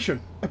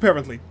hydration,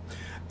 apparently.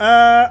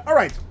 All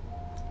right.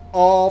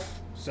 Off.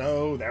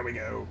 So, there we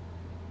go.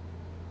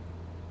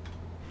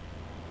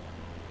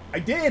 I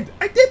did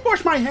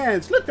wash my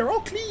hands. Look, they're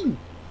all clean.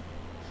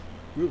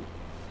 Ooh.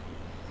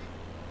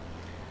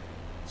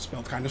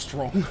 Smelled kind of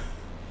strong.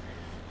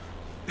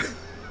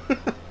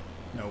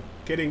 No.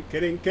 Kidding,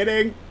 kidding,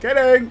 kidding,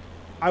 kidding.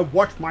 I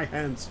washed my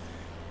hands.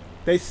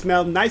 They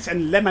smell nice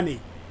and lemony.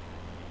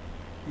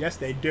 Yes,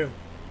 they do.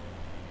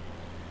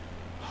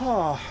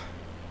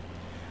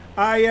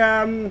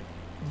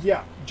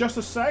 Yeah, just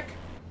a sec.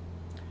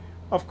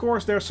 Of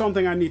course, there's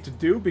something I need to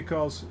do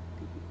because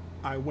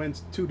I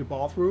went to the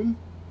bathroom.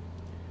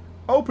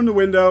 Open the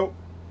window.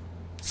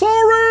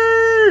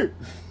 Sorry!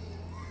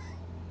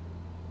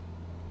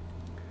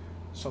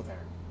 So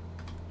there.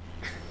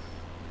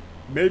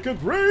 Make it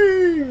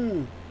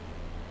rain!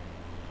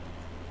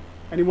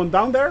 Anyone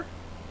down there?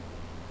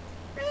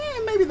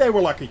 Maybe they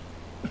were lucky.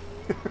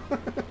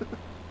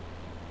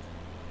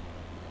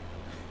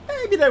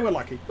 Maybe they were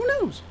lucky. Who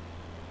knows?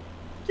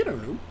 You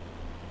don't know.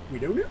 We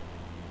don't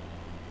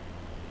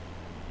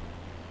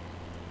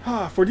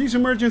know. For these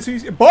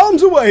emergencies,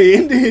 bombs away,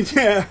 indeed,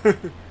 yeah.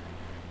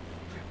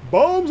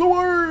 Bombs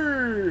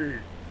away!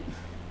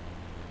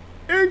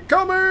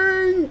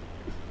 Incoming!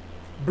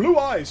 Blue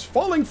ice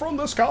falling from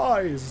the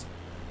skies.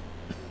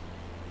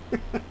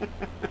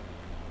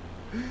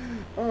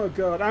 Oh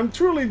god, I'm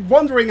truly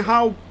wondering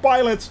how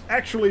pilots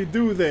actually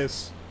do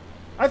this.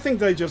 I think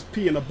they just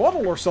pee in a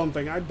bottle or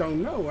something. I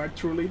don't know. I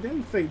truly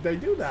didn't think they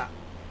do that.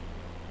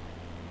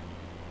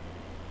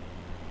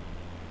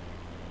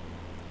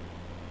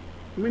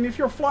 I mean, if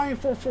you're flying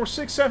for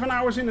 6-7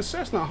 hours in a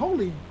Cessna,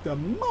 holy the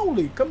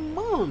moly, come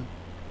on.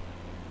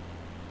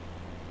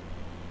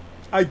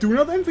 I do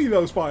not envy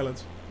those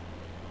pilots.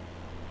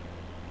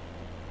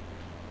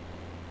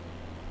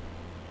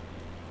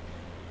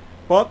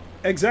 But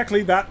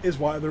exactly that is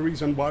why the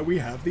reason why we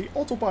have the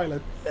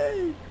autopilot.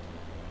 Yay!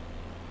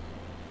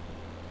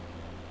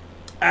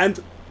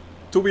 And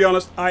to be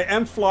honest, I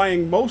am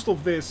flying most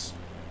of this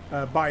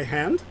by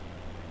hand,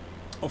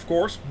 of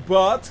course,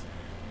 but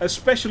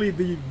especially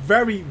the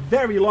very,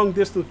 very long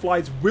distance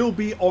flights will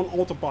be on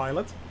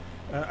autopilot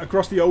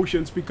across the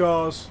oceans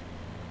because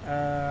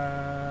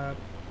the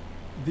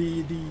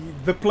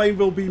plane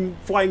will be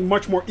flying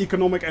much more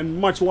economic and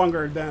much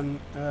longer than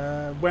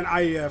when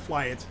I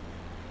fly it.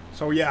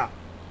 So yeah.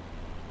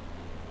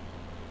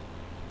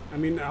 I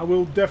mean, I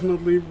will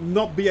definitely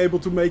not be able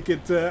to make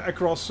it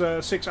across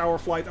 6-hour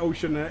flight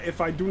ocean if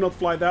I do not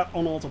fly that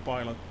on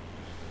autopilot.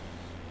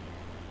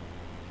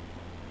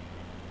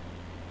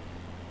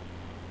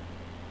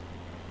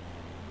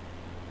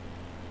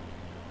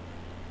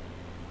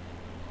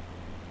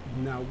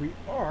 Now we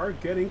are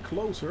getting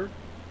closer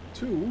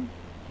to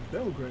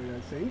Belgrade, I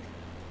think.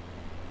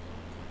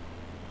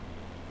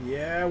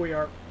 Yeah, we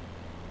are.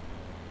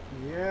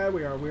 Yeah,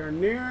 we are. We are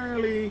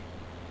nearly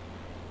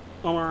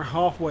on our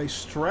halfway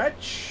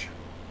stretch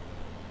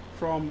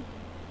from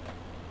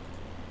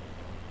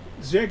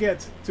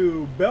Zagreb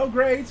to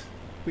Belgrade.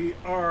 We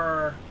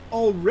are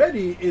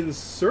already in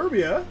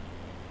Serbia.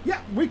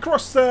 Yeah, we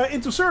crossed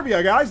into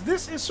Serbia, guys.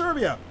 This is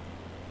Serbia.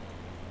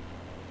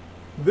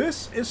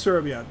 This is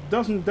Serbia.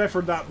 Doesn't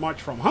differ that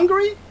much from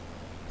Hungary,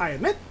 I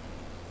admit.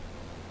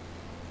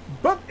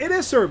 But it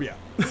is Serbia.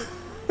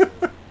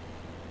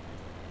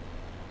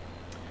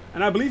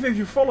 And I believe if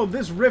you follow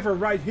this river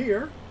right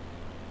here,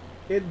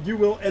 you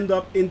will end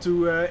up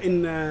into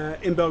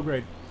in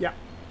Belgrade. Yeah.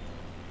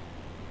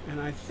 And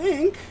I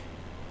think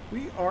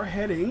we are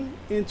heading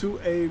into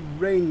a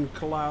rain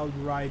cloud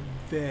right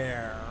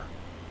there.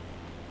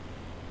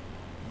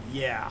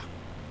 Yeah.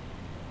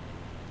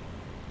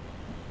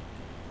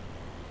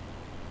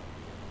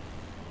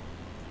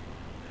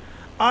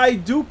 I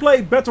do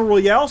play Battle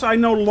Royales. I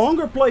no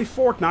longer play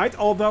Fortnite,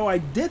 although I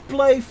did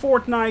play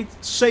Fortnite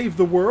Save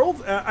the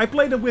World. I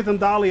played it with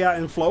Andalia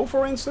and Flo,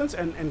 for instance,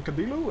 and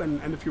Kadilu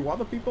and a few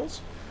other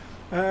peoples.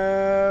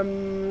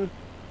 I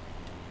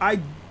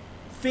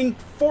think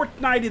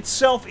Fortnite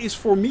itself is,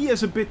 for me,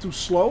 is a bit too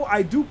slow.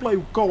 I do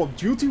play Call of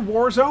Duty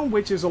Warzone,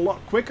 which is a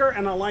lot quicker,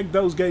 and I like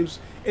those games.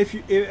 If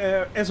you,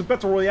 as a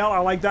Battle Royale, I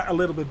like that a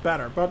little bit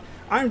better. But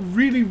I'm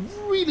really,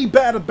 really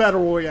bad at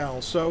Battle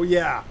Royale, so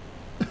yeah.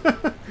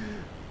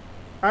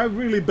 I'm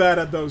really bad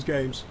at those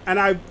games,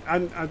 and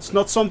it's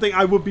not something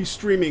I would be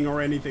streaming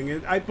or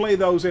anything. I play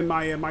those in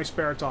my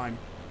spare time.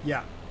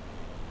 Yeah.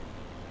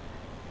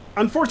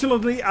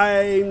 Unfortunately,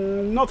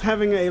 I'm not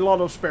having a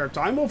lot of spare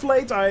time of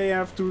late. I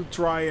have to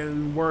try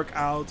and work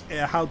out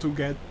how to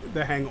get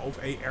the hang of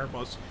a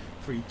Airbus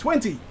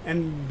 320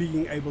 and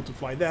being able to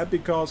fly that,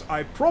 because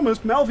I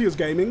promised Malvius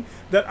Gaming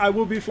that I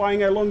will be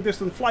flying a long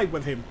distance flight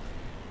with him.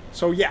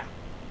 So yeah.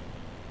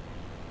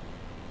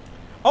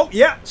 Oh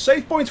yeah,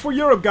 save points for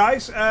Europe,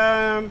 guys.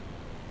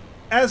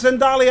 As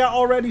Andalia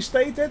already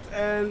stated,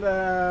 and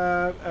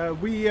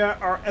we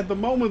are at the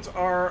moment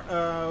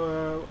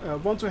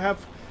want to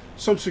have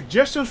some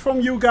suggestions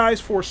from you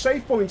guys for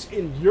save points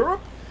in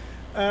Europe,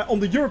 on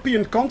the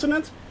European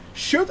continent.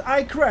 Should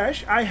I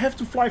crash, I have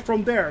to fly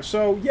from there.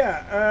 So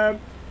yeah,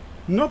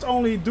 not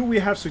only do we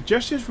have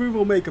suggestions, we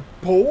will make a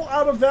poll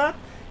out of that.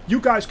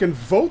 You guys can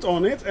vote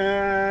on it,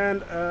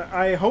 and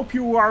I hope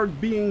you are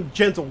being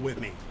gentle with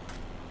me.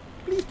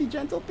 Please be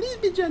gentle, please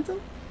be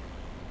gentle.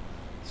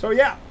 So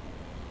yeah.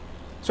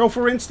 So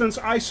for instance,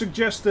 I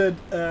suggested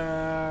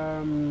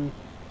Lelystad,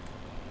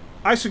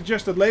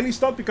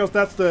 because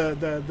that's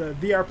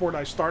the airport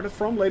I started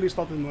from,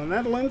 Lelystad in the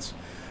Netherlands.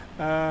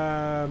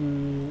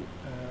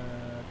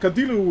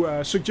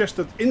 Kadilu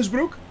suggested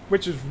Innsbruck,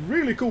 which is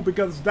really cool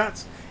because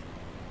that's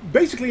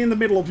basically in the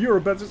middle of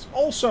Europe, but it's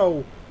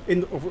also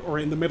or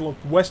in the middle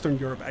of Western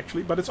Europe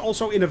actually, but it's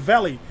also in a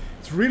valley.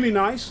 It's really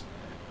nice.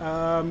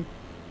 And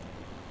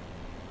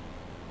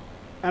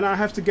I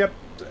have to get.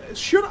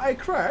 Should I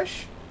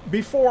crash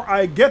before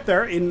I get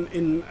there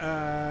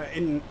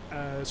in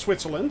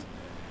Switzerland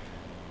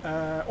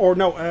or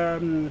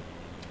no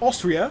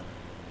Austria?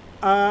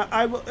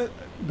 I will.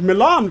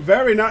 Milan,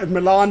 very nice.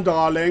 Milan,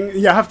 darling.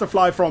 You have to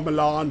fly from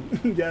Milan.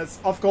 Yes,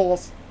 of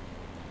course.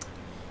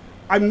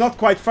 I'm not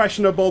quite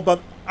fashionable, but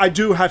I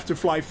do have to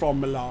fly from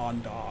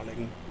Milan,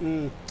 darling.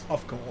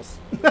 Of course.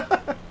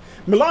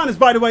 Milan is,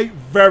 by the way,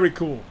 very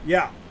cool.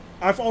 Yeah,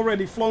 I've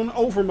already flown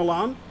over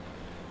Milan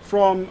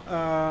from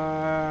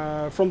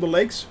the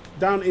lakes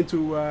down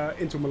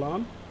into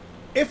Milan.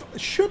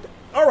 Should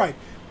I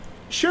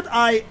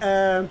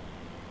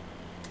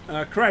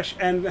crash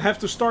and have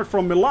to start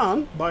from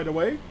Milan, by the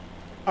way,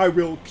 I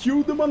will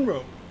cue the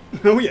Monroe.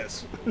 Oh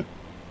yes.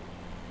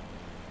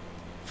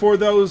 For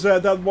those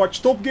that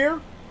watch Top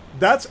Gear,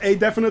 that's a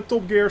definite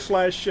Top Gear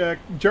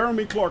 /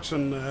 Jeremy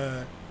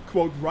Clarkson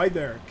quote right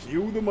there.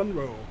 Cue the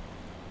Monroe.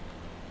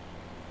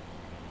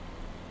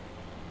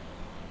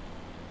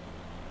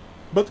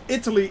 But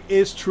Italy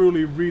is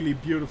truly really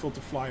beautiful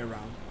to fly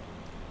around.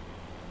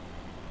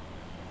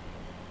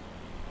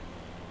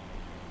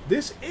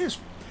 This is,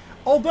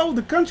 although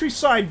the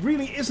countryside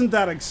really isn't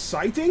that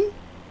exciting,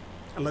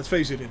 and let's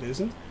face it, it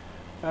isn't.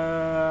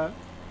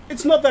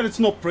 It's not that it's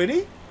not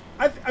pretty.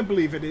 I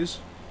believe it is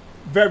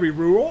very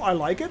rural. I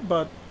like it,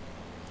 but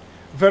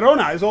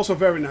Verona is also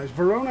very nice.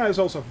 Verona is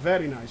also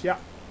very nice. Yeah.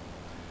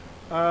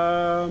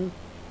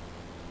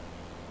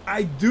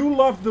 I do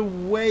love the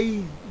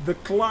way the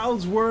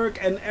clouds work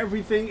and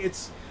everything.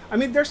 I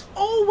mean, there's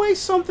always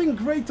something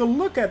great to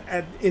look at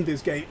in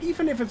this game,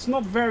 even if it's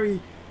not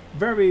even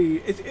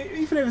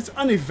if it's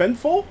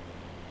uneventful.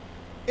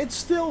 It's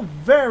still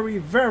very,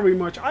 very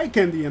much eye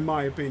candy in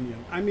my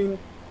opinion. I mean,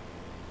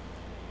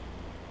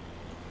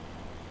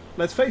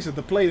 let's face it,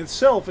 the plane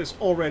itself is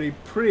already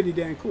pretty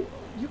damn cool.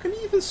 You can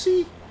even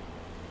see,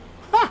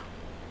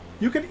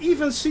 you can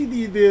even see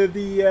the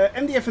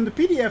NDF and the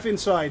PDF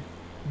inside.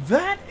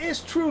 That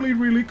is truly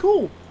really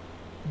cool.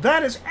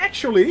 That is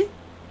actually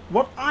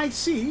what I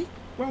see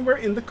when we're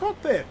in the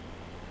cockpit.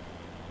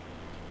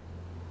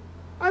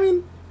 I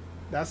mean,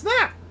 that's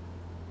that.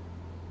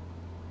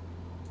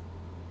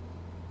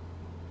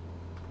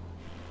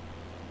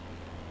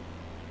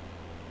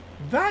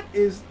 That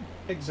is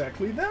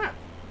exactly that.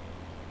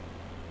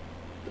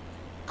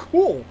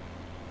 Cool.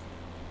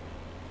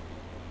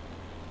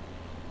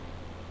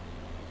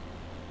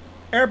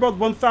 Airbot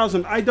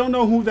 1000. I don't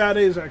know who that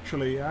is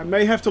actually. I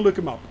may have to look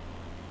him up.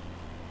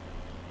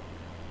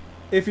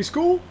 If he's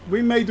cool,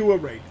 we may do a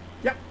raid.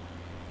 Yeah.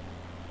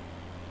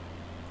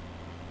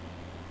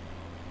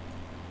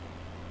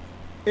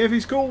 If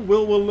he's cool,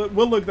 we'll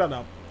look that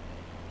up.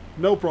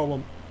 No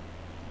problem.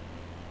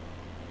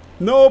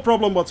 No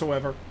problem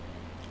whatsoever.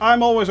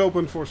 I'm always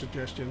open for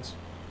suggestions.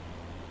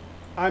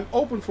 I'm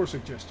open for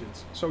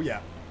suggestions. So yeah.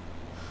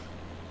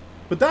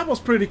 But that was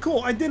pretty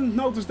cool. I didn't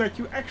notice that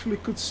you actually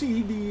could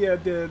see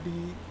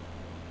the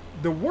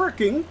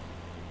working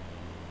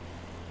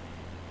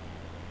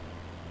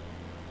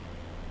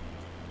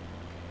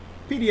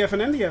PDF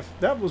and NDF.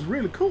 That was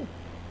really cool.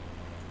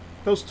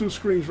 Those two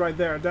screens right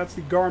there. That's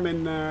the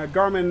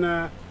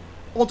Garmin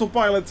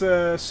autopilot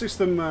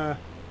system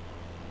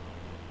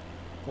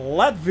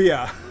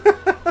Latvia.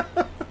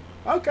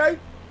 Okay.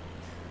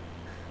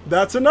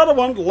 That's another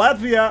one.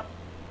 Latvia.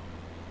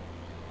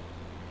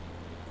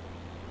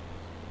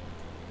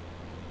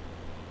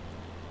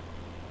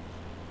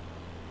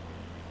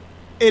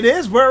 It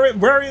is?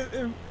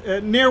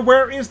 Near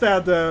where is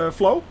that,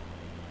 Flo?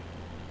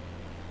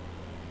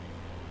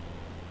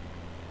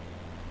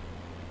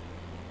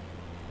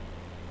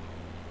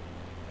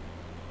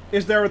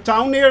 Is there a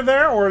town near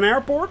there or an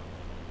airport?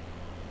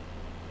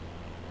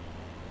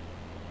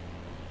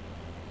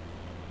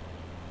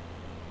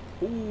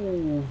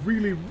 Ooh,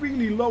 really,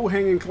 really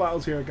low-hanging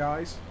clouds here,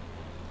 guys.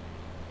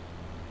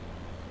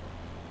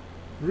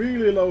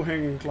 Really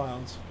low-hanging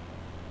clouds.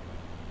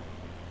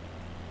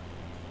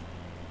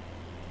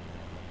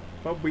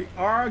 But we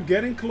are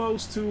getting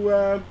close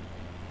to.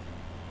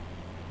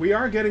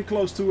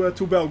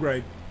 To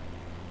Belgrade.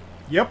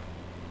 Yep.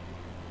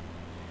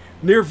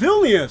 Near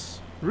Vilnius.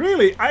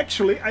 Really,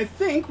 actually, I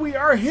think we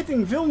are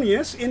hitting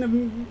Vilnius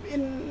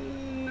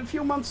in a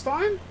few months'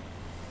 time.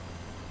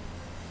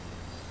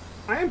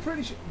 I am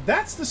pretty sure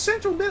that's the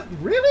central bit.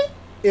 Really?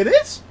 It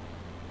is?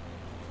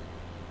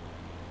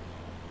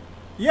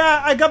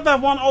 Yeah, I got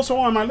that one also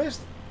on my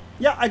list.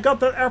 Yeah, I got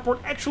that airport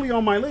actually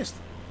on my list.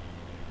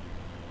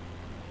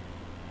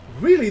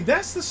 Really,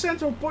 that's the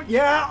central point.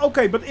 Yeah,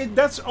 okay, but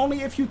that's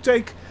only if you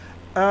take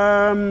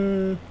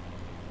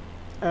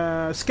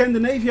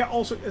Scandinavia.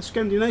 Also,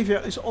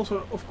 Scandinavia is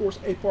also, of course,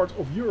 a part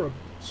of Europe,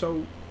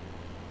 so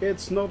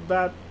it's not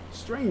that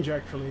strange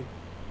actually.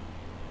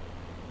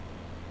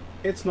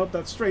 It's not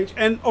that strange,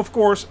 and of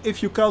course,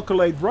 if you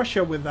calculate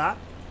Russia with that,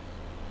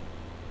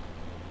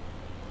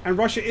 And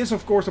Russia is,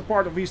 of course, a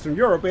part of Eastern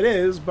Europe. It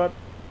is, but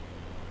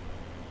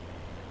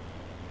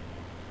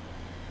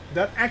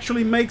that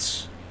actually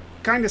makes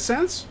kind of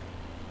sense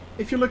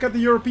if you look at the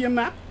European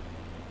map.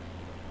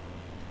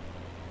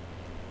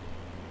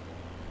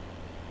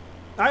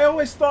 I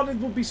always thought it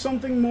would be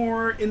something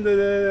more in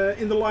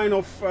the line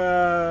of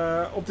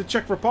the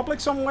Czech Republic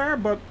somewhere,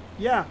 but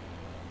yeah,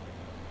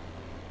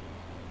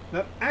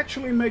 that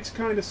actually makes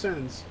kind of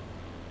sense.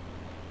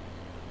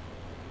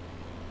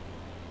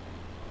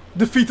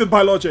 Defeated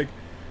by logic.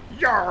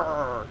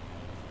 Yarr!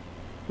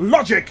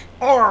 Logic!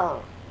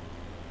 Arr!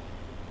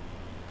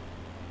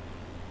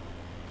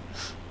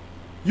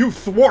 You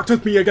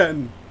thwarted me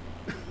again!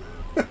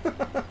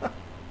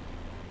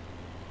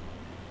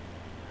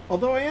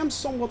 Although I am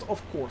somewhat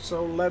of course,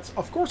 so let's...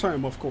 Of course I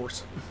am of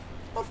course.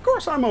 Of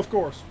course I'm of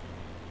course.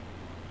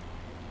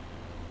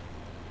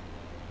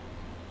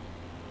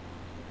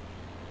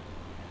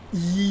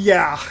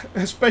 Yeah,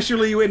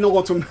 especially in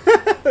autumn.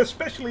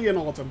 Especially in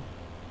autumn.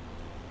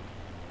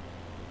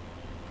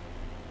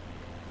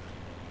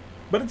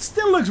 But it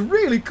still looks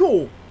really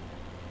cool.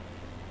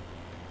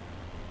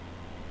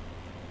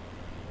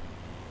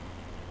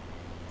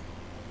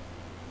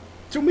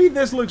 To me,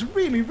 this looks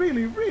really,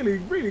 really, really,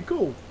 really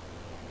cool.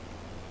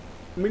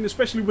 I mean,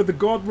 especially with the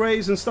god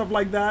rays and stuff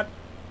like that.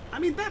 I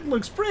mean, that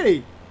looks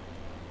pretty.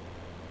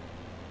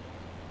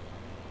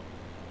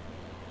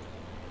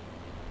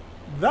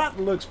 That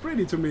looks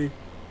pretty to me.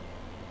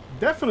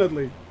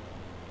 Definitely.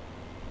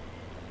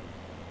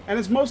 And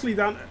it's mostly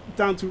down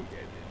to...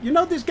 You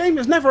know, this game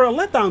is never a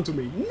letdown to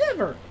me.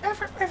 Never.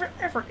 Ever, ever,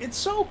 ever. It's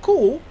so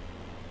cool.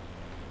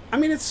 I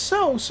mean, it's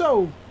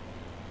so...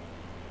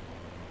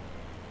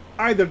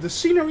 Either the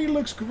scenery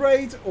looks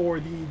great, or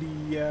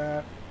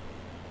the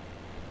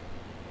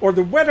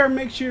weather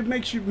makes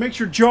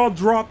your jaw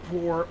drop,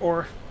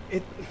 or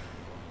it.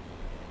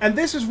 And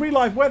this is real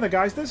life weather,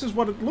 guys. This is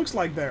what it looks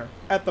like there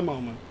at the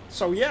moment.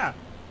 So yeah,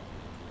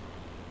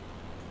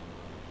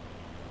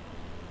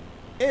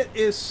 it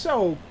is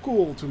so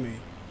cool to me.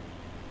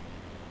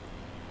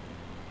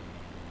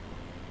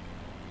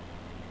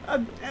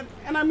 And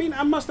I mean,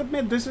 I must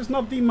admit, this is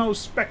not the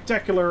most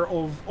spectacular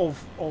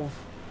of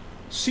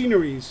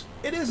sceneries.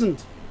 It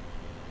isn't.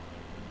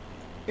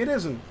 It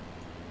isn't.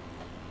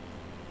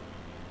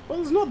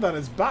 Well, it's not that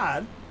it's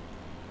bad.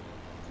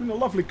 I mean, a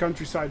lovely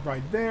countryside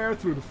right there,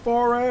 through the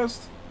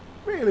forest.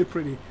 Really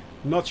pretty.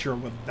 Not sure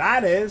what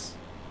that is.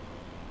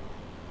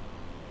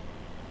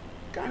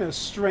 Kind of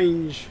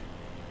strange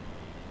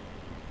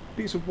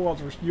piece of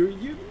water.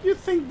 You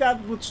think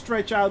that would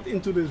stretch out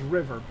into this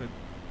river, but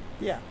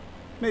yeah,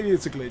 maybe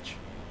it's a glitch.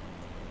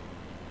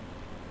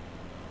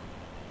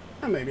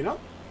 And maybe not.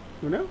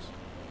 Who knows?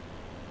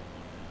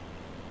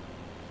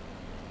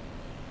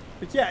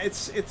 But yeah,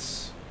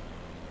 it's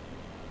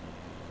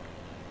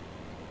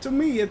to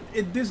me,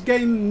 this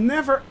game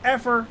never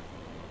ever,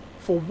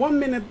 for 1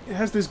 minute,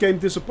 has this game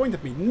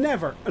disappointed me.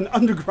 Never. An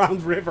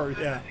underground river,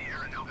 yeah.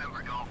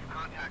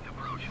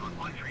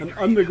 An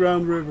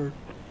underground river.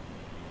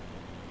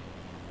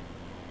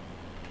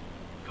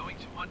 Going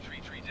to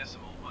 133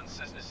 decimal on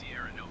Cessna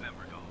Sierra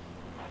November Golf.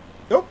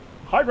 Oh,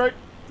 hydrate.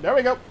 There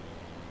we go.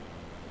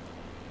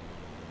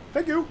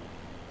 Thank you.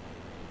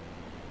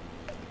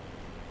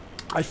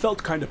 I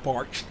felt kind of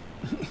parched.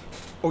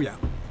 Oh yeah.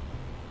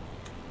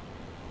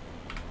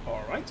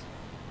 Alright.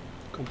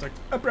 Contact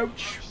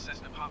approach.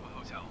 Cessna Papa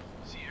Hotel,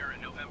 Sierra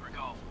November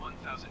Golf,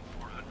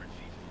 1,400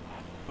 feet.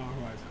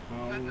 Alright,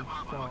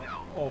 how far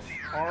off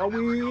are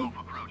we?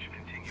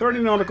 30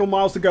 nautical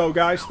miles to go,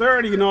 guys.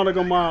 30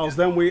 nautical miles,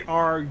 then we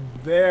are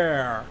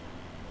there.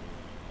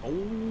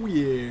 Oh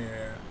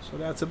yeah. So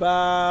that's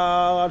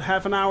about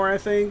half an hour, I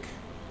think.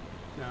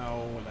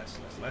 No, less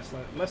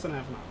than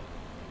half an hour.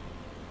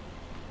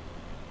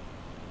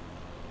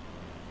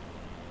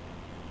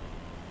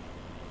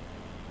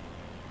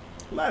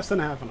 Less than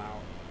half an hour.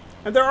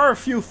 And there are a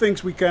few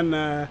things we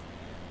can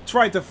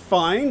try to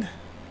find.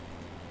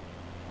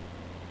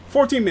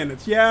 14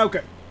 minutes. Yeah,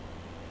 okay.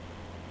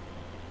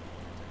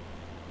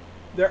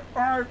 There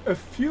are a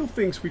few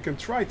things we can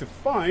try to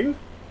find.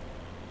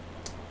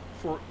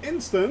 For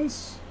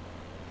instance,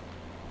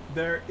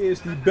 there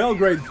is the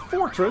Belgrade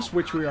Fortress,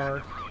 which we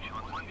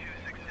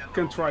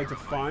can try to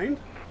find.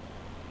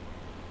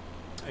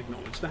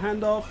 Acknowledge the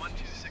handoff.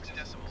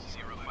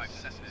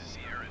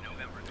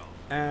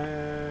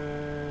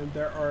 And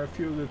there are a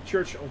few, the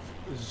Church of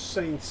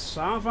Saint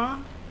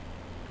Sava.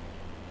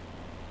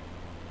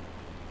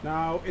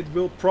 Now, it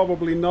will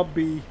probably not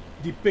be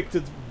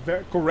depicted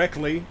very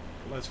correctly,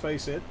 let's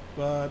face it,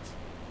 but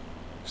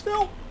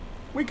still,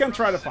 we can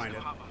try to find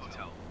it.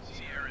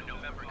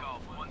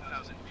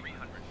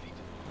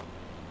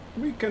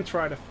 We can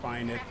try to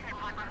find it.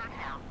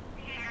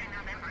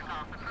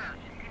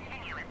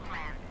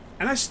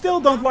 And I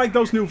still don't like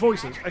those new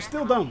voices. I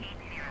still don't.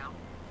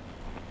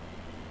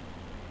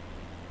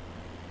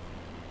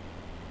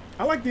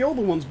 I like the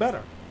older ones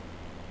better.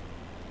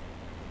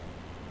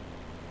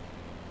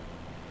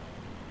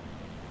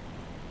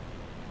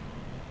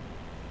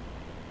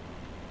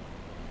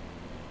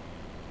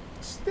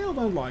 Still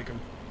don't like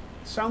them.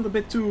 sound a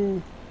bit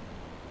too...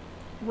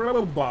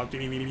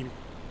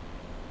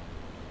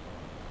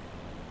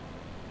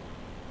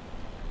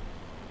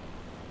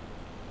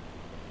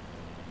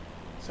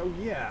 So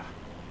yeah.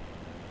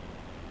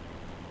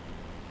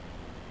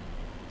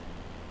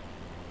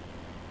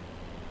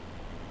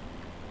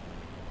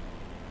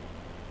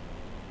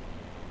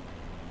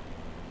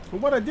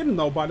 And what I didn't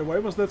know, by the way,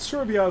 was that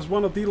Serbia is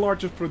one of the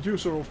largest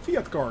producers of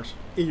Fiat cars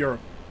in Europe.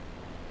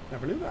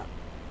 Never knew that.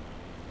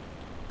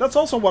 That's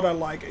also what I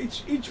like.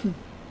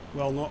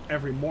 Well, not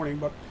every morning,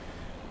 but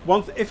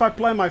if I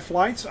plan my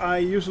flights, I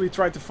usually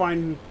try to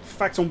find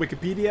facts on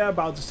Wikipedia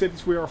about the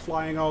cities we are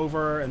flying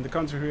over and the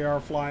countries we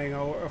are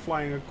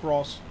flying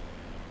across.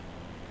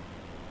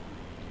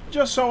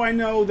 Just so I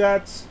know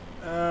that,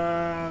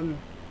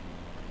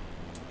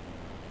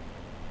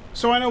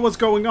 so I know what's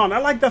going on. I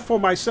like that for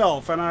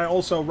myself, and I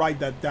also write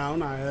that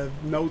down. I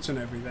have notes and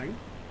everything.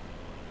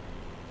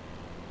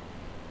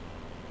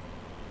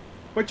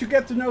 But you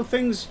get to know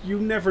things you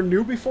never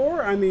knew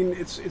before. I mean,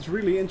 it's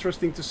really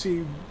interesting to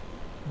see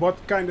what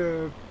kind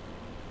of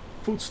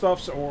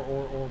foodstuffs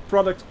or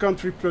product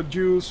country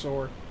produce,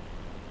 or...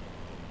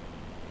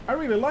 I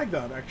really like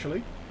that,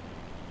 actually.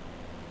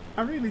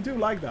 I really do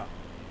like that.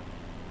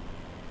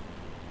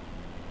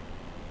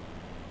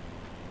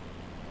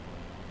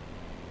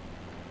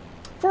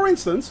 For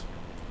instance,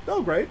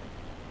 Belgrade,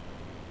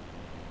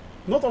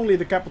 not only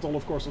the capital,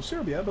 of course, of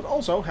Serbia, but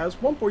also has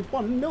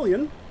 1.1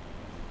 million,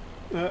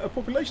 a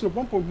population of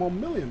 1.1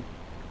 million.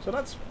 So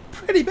that's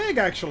pretty big,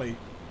 actually.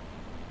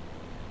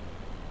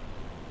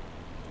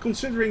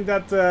 Considering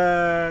that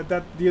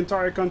that the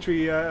entire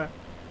country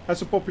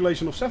has a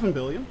population of 7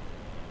 billion.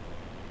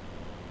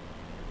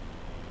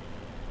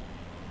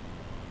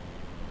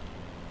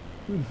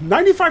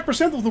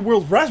 "95% of the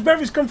world's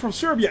raspberries come from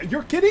Serbia."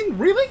 You're kidding?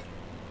 Really?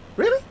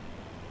 Really?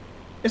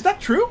 Is that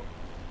true?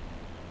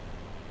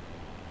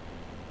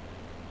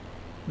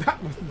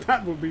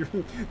 That would be...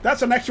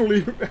 That's an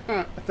actually...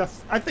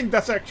 I think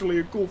that's actually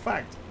a cool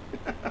fact.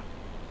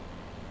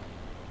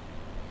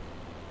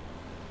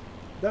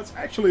 That's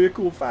actually a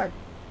cool fact.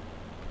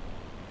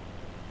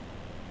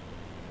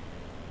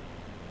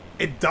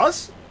 It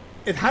does?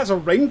 It has a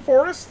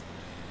rainforest?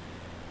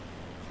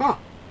 Huh.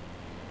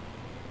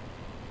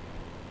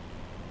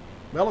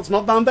 Well, it's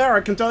not down there,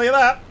 I can tell you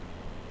that.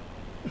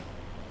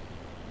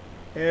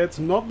 It's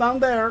not down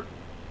there.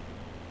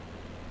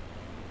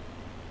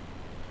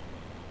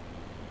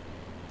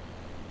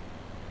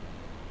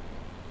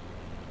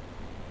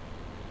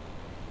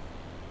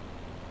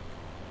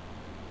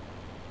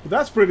 But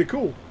that's pretty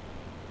cool.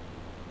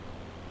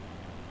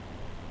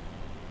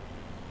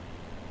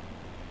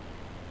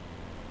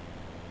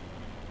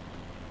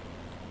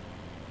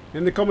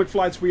 In the comic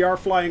flights, we are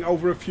flying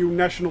over a few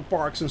national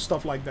parks and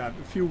stuff like that.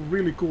 A few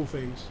really cool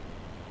things.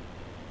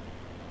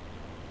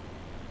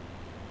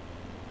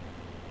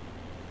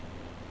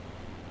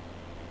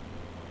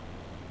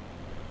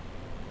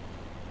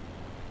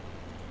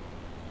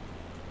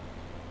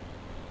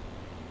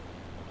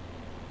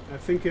 I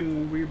think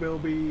we will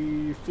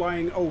be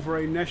flying over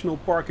a national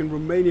park in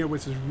Romania,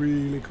 which is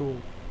really cool.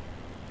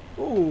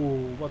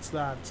 Oh, what's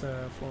that,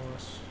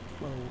 Flores?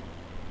 Flow.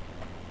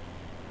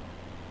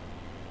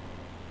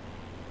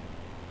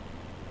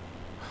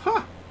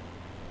 Huh!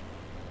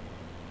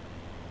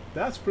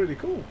 That's pretty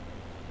cool.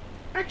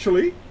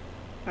 Actually,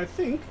 I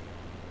think...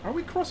 Are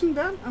we crossing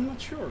that? I'm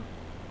not sure.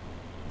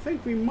 I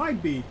think we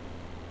might be.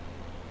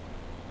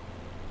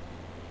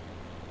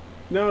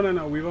 No,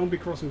 we won't be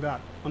crossing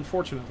that,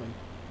 unfortunately.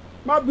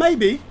 But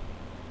maybe.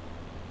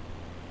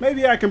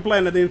 Maybe I can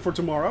plan it in for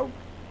tomorrow.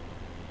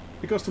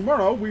 Because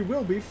tomorrow we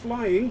will be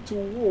flying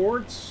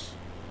towards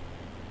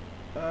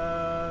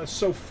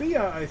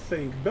Sofia, I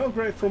think.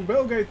 Belgrade, from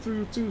Belgrade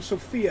through to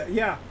Sofia,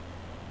 yeah.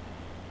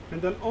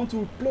 And then on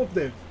to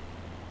Plovdiv.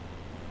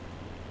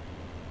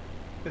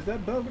 Is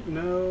that Belgrade?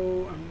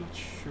 No, I'm not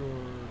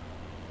sure.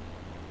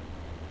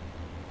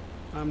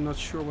 I'm not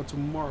sure what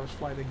tomorrow's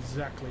flight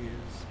exactly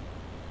is.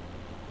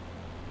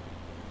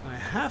 I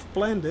have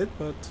planned it,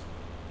 but...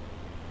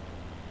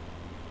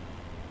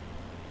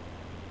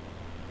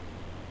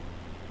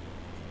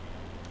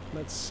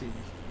 Let's see.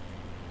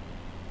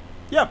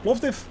 Yeah,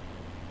 Plovdiv.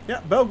 Yeah,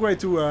 Belgrade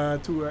to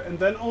and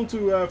then on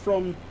to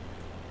from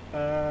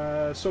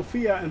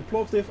Sofia and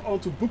Plovdiv on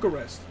to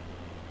Bucharest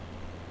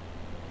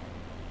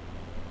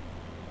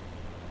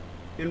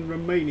in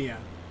Romania.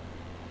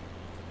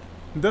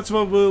 That's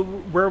where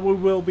we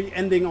will be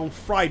ending on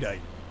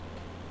Friday.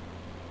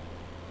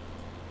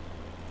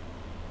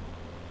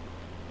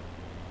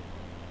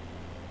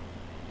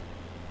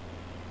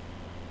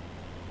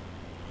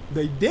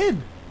 They did.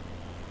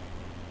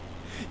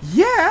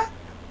 Yeah,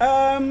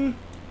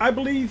 I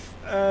believe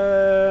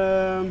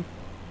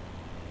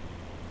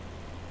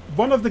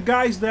one of the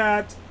guys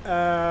that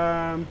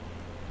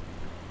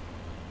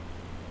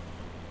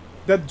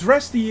that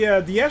dressed the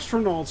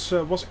astronauts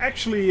was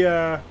actually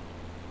an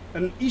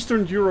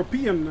Eastern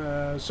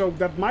European, so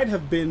that might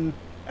have been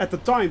at the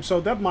time.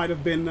 So that might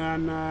have been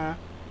a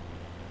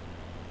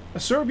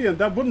Serbian.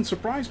 That wouldn't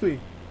surprise me.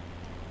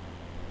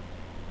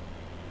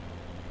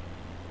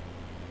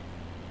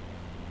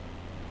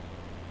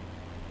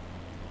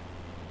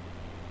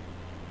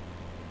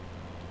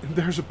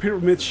 There's a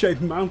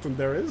pyramid-shaped mountain,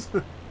 there is.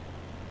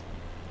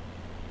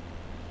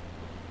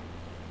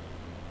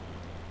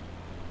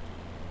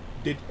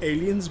 Did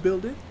aliens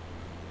build it?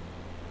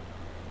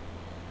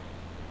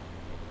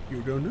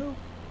 You don't know.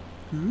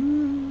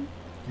 Ooh,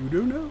 you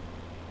don't know.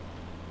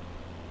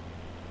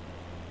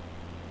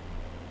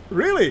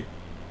 Really?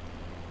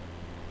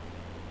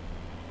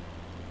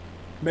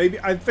 Maybe,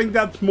 I think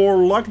that's more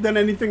luck than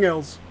anything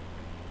else.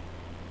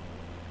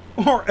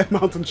 Or a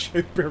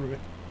mountain-shaped pyramid.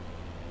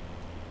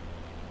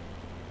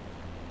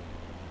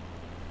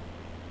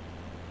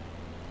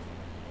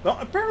 Well,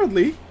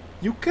 apparently,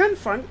 you can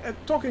find,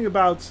 talking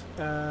about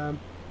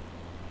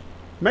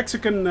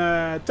Mexican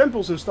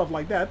temples and stuff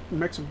like that,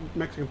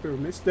 Mexican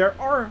pyramids, there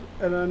are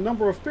a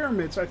number of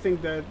pyramids, I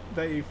think, that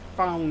they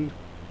found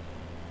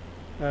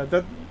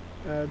that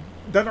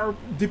are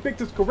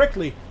depicted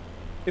correctly,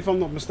 if I'm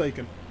not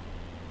mistaken,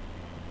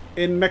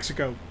 in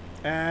Mexico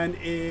and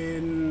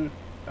in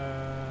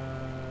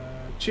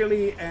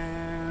Chile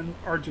and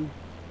Argentina.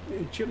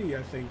 In Chile,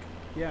 I think,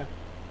 yeah.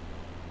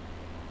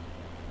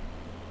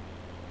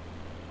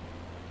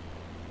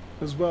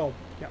 As well,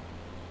 yeah.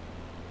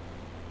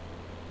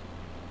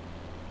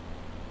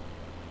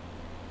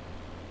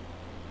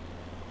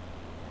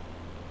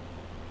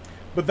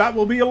 But that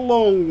will be a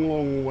long,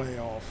 long way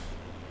off.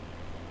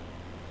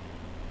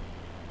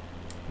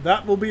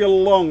 That will be a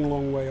long,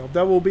 long way off.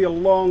 That will be a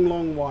long,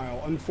 long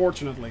while,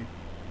 unfortunately.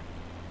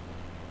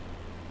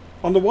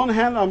 On the one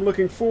hand, I'm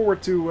looking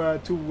forward to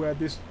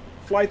this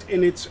flight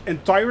in its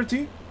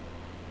entirety.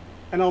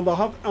 And on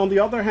the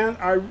other hand,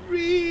 I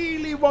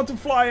really want to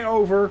fly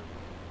over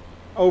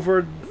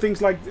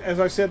things like, as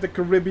I said, the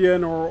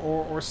Caribbean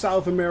or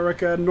South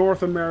America,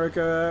 North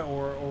America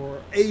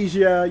or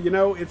Asia, you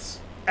know, it's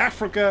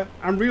Africa.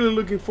 I'm really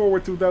looking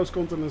forward to those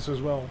continents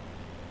as well.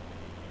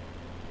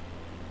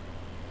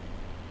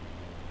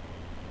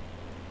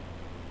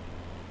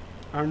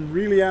 I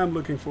really am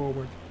looking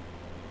forward.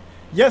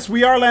 Yes,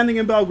 we are landing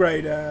in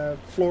Belgrade,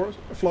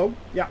 Flo.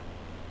 Yeah.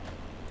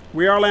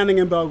 We are landing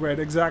in Belgrade,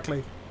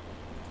 exactly.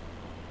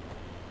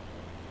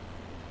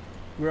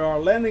 We are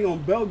landing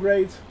on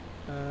Belgrade.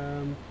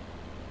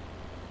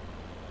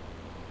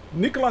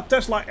 Nikola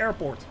Tesla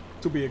Airport,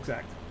 to be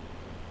exact.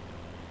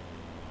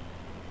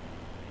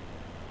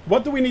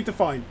 What do we need to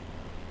find?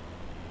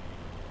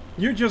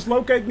 You just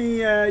locate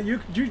me.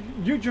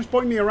 You just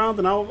point me around,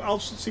 and I'll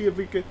see if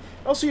we can.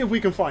 I'll see if we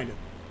can find it.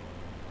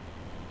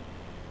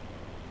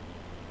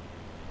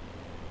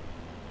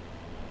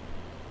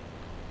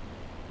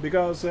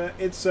 Because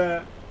it's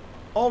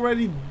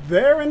already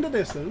there in the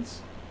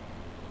distance.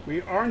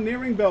 We are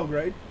nearing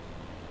Belgrade.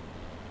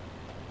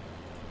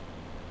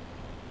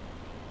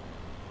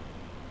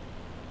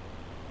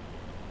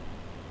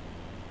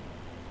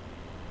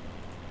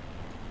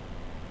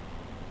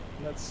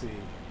 Let's see.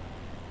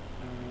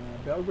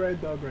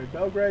 Belgrade, Belgrade,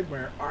 Belgrade.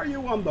 Where are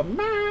you on the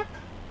map?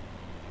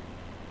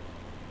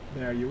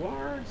 There you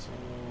are. So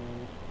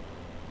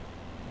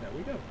there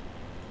we go.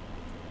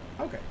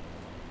 Okay.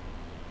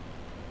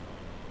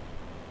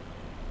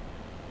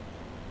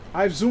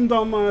 I've zoomed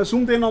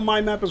in on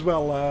my map as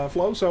well,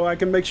 Flo, so I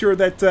can make sure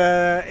that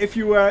if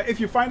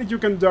you find it, you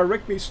can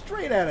direct me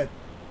straight at it.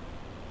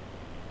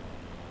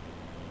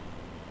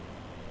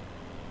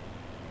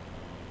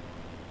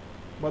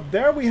 But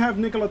there we have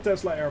Nikola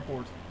Tesla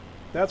Airport.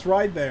 That's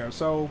right there.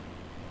 So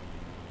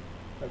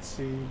let's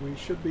see. We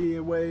should be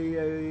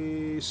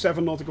away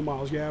 7 nautical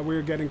miles. Yeah,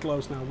 we're getting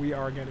close now. We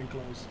are getting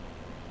close.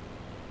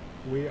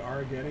 We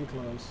are getting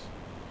close.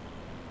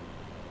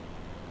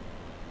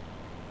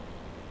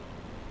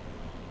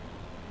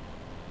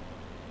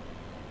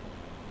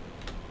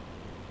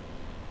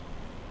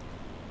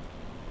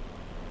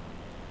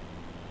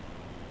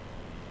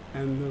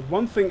 And the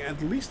one thing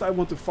at least I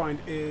want to find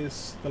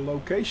is the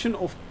location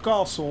of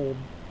Castle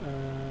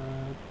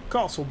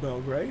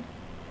Belgrade.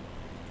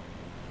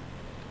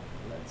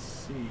 Let's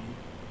see.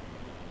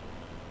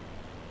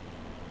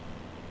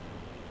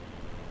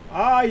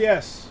 Ah,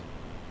 yes.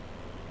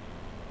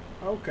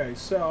 Okay,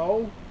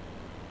 so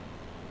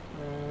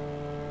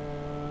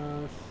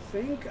I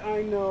think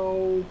I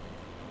know.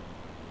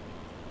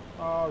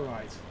 All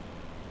right.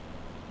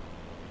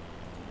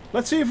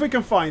 Let's see if we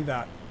can find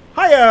that.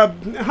 Hiya,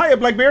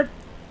 Blackbeard.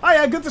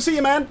 Hiya, good to see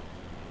you, man.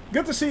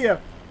 Good to see you.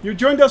 You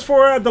joined us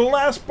for the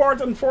last part,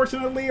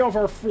 unfortunately, of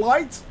our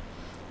flight.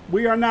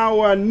 We are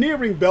now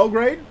nearing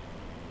Belgrade.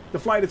 The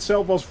flight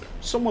itself was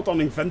somewhat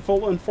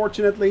uneventful,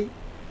 unfortunately.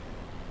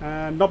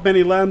 Not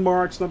many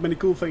landmarks, not many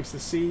cool things to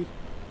see.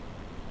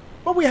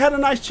 But we had a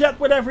nice chat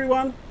with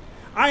everyone.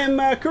 I am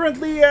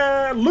currently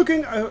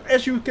looking,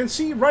 as you can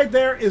see, right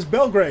there is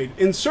Belgrade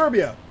in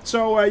Serbia.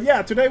 So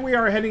yeah, today we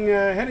are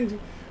heading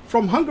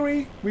from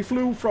Hungary. We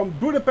flew from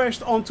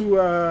Budapest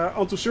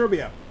onto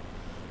Serbia.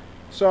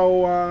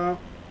 So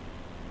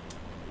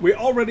we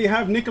already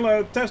have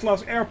Nikola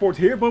Tesla's airport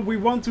here, but we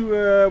want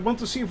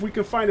to see if we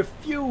can find a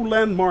few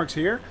landmarks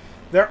here.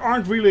 There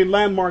aren't really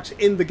landmarks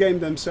in the game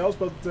themselves,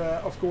 but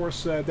of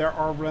course there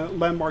are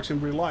landmarks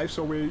in real life.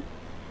 So we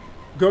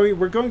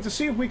We're going to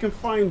see if we can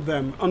find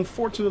them.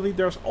 Unfortunately,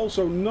 there's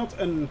also not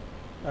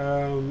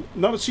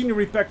a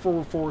scenery pack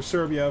for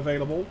Serbia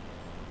available.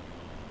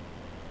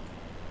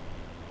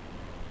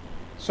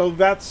 So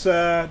that's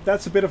a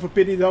bit of a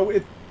pity, though.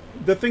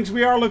 The things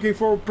we are looking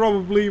for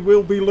probably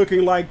will be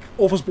looking like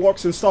office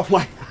blocks and stuff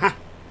like that.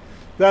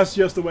 That's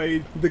just the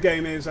way the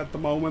game is at the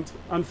moment,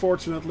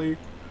 unfortunately.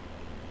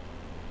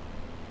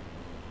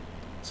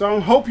 So I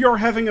hope you're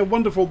having a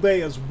wonderful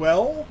day as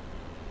well.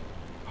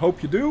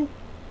 Hope you do.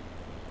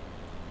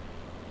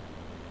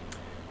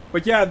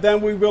 But yeah,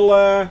 then we will,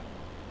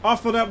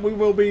 after that we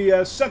will be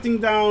setting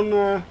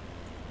down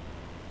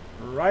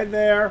right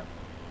there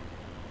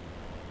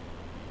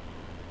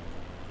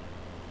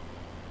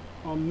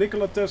on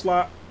Nikola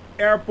Tesla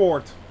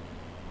Airport.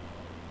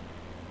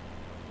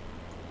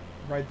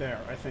 Right there,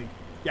 I think.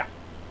 Yeah.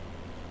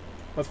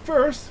 But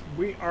first,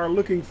 we are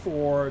looking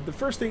for... The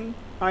first thing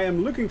I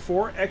am looking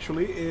for,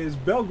 actually, is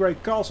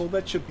Belgrade Castle.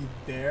 That should be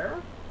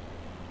there.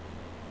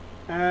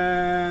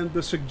 And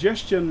the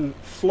suggestion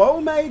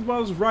Flo made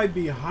was right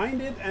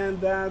behind it.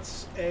 And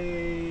that's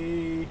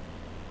a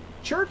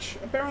church,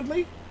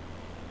 apparently.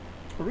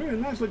 A really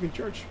nice looking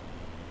church.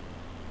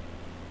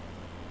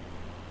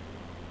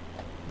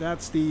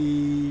 That's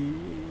the...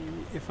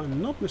 If I'm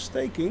not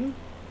mistaken...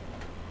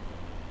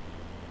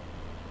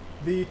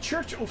 The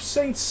Church of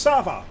Saint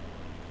Sava.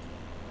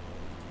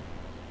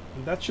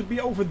 And that should be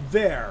over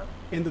there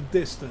in the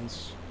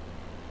distance.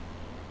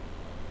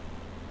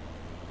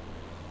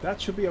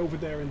 That should be over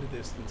there in the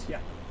distance,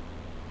 yeah.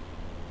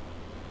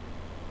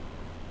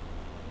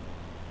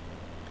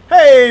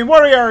 Hey,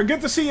 Warrior!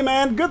 Good to see you,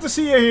 man. Good to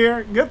see you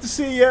here. Good to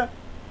see you.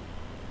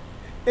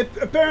 It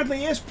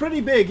apparently is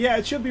pretty big. Yeah,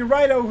 it should be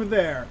right over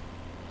there.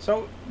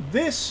 So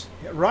this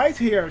right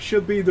here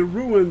should be the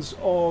ruins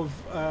of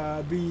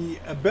the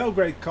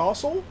Belgrade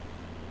Castle.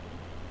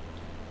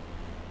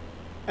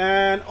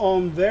 And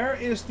on there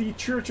is the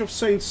Church of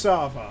Saint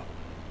Sava.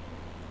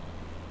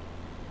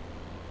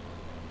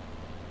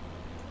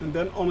 And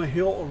then on a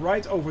hill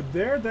right over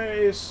there, there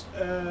is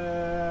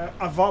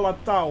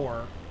Avala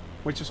Tower,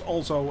 which is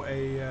also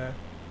a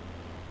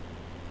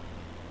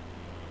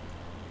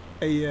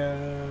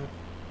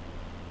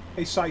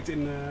site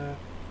in...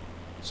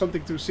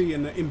 something to see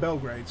in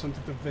Belgrade,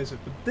 something to visit.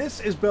 But this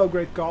is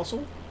Belgrade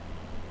Castle.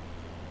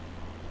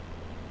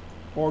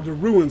 Or the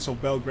ruins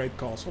of Belgrade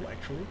Castle,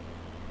 actually.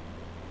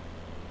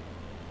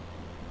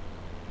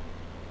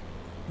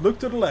 Look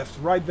to the left,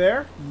 right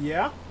there.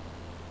 Yeah.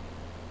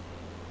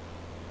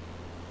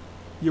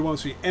 You won't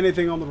see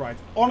anything on the right.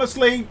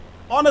 Honestly,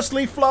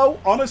 Flo,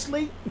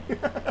 honestly.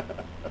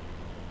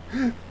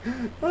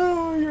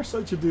 Oh, you're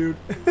such a dude.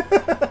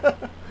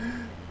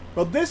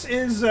 Well, this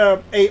is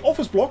a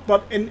office block,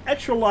 but in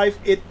actual life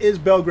it is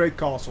Belgrade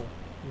Castle.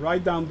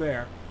 Right down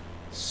there.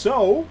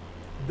 So,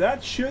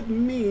 that should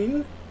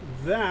mean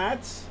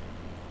that...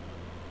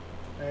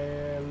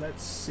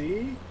 let's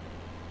see.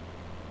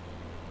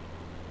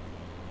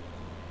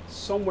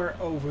 Somewhere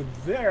over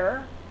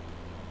there.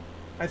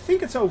 I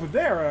think it's over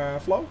there,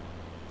 Flo.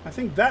 I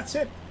think that's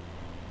it.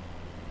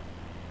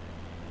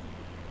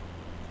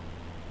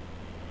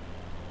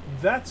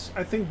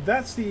 I think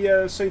that's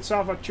the Saint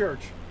Sava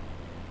Church.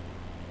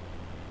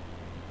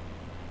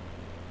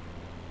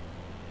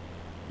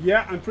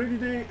 Yeah, I'm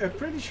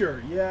pretty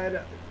sure.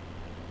 Yeah,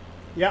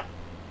 yeah.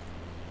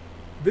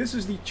 This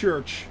is the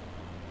church.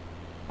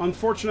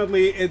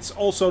 Unfortunately, it's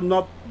also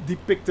not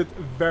depicted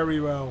very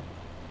well.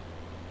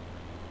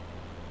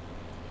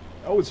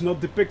 Oh, it's not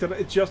depicted.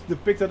 It's just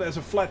depicted as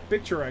a flat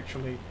picture,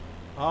 actually.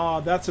 Ah,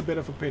 that's a bit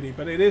of a pity.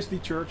 But it is the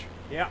church.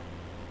 Yeah.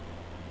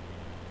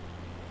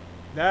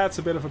 That's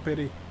a bit of a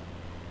pity.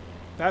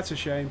 That's a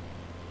shame.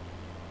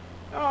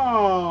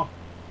 Oh.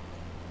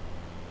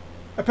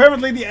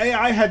 Apparently the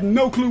AI had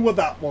no clue what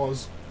that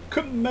was.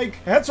 Couldn't make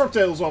heads or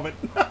tails of it.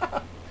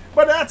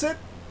 But that's it.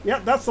 Yeah,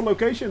 that's the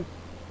location.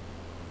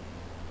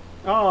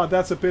 Oh,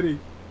 that's a pity.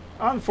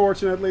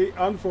 Unfortunately.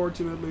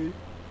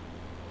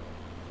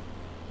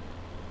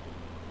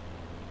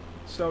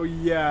 So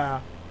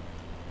yeah.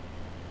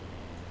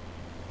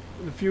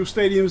 A few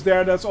stadiums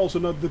there, that's also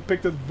not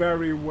depicted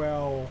very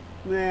well.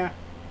 Nah.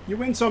 You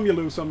win some, you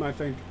lose some, I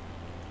think.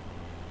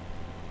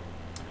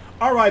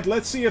 Alright,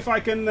 let's see if I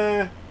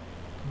can...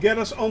 get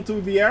us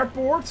onto the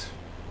airport.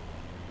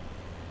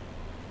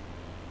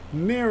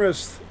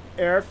 Nearest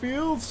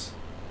airfields.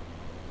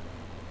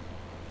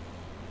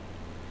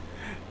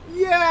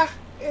 Yeah,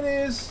 it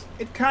is.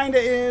 It kinda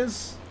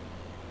is.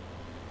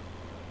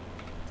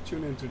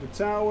 Tune into the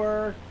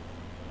tower.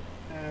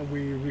 And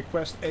we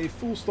request a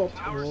full stop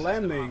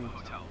landing.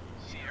 Hotel.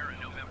 Sierra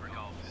November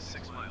Golf is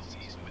 6 miles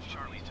east with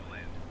Charlie to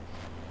land.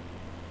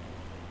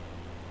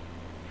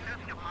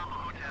 Cessna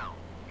Papa Hotel.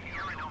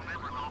 Sierra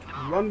November Golf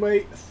Tower. Runway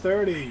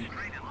 30.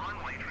 Straight at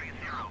runway 30.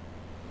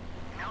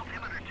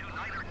 Altimeter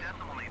 29er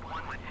decimal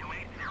 81 with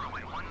 280 at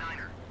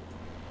 19er.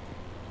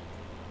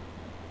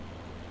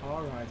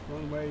 Alright,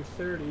 runway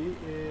 30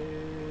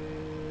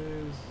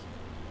 is...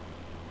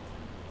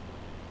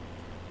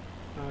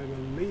 I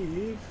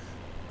believe...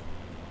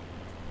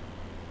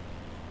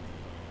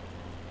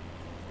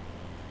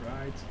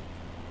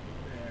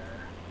 right there.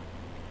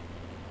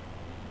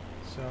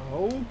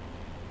 So,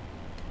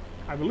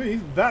 I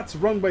believe that's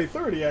runway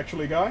 30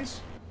 actually,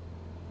 guys.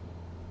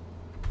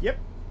 Yep,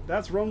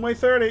 that's runway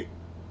 30.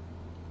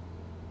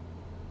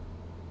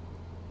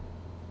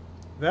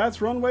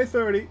 That's runway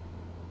 30.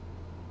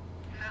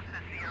 Cessna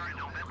Sierra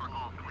November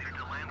Golf cleared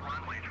to land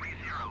runway 30.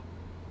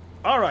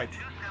 Alright.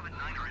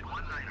 279er at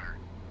 19er.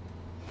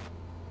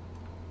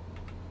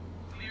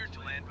 Cleared to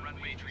land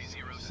runway 30.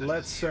 Cessna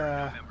Let's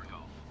Sierra November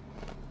Golf.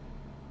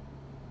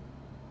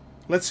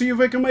 let's see if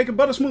we can make a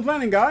butter smooth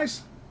landing,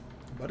 guys.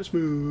 Butter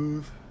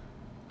smooth.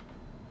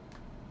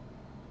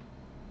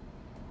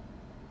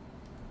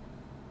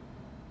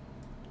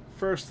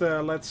 First,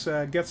 let's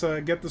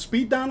get the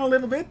speed down a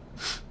little bit.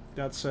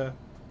 That's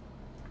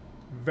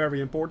very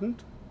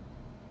important.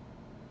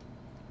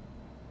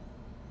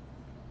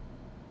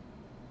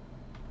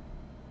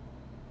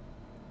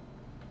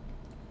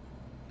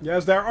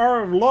 Yes, there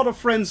are a lot of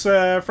friends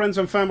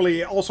and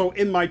family also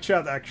in my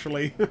chat,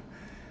 actually.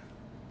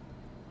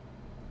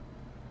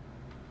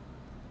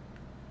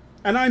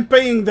 And I'm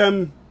paying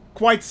them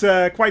quite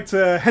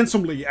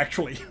handsomely,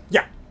 actually.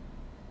 Yeah.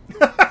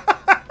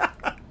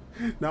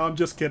 No, I'm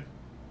just kidding.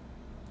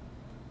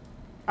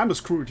 I'm a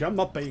Scrooge. I'm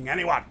not paying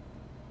anyone.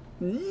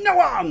 No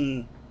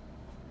one!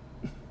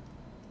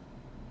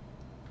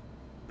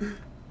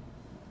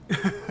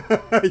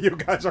 You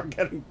guys are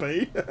getting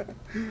paid?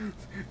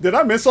 Did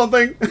I miss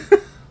something?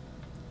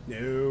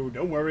 No,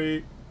 don't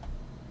worry.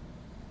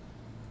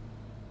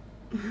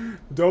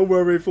 Don't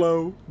worry,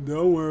 Flo.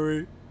 Don't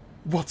worry.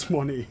 What's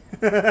money?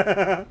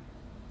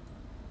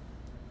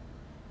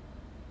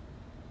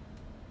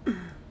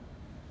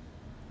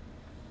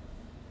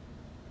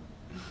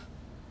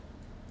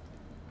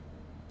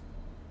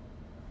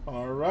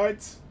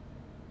 Alright.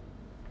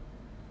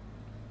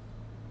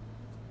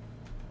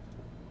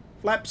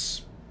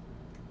 Flaps.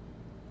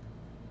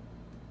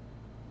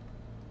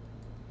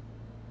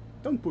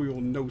 Don't put your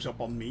nose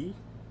up on me.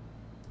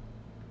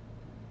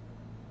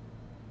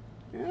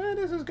 Yeah,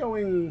 this is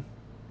going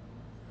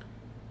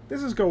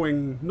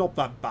not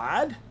that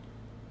bad.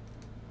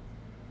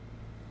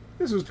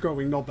 This is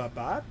going not that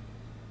bad.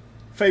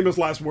 Famous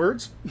last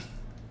words.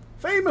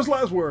 Famous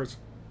last words.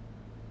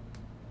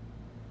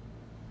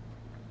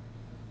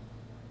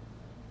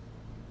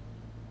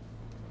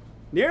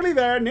 Nearly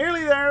there,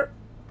 nearly there.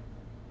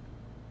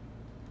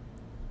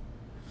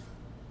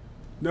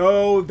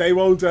 No, they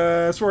won't,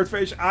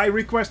 Swordfish. I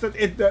requested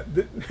it.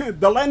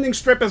 The landing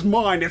strip is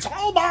mine. It's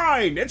all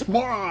mine. It's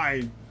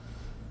mine.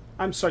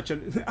 I'm such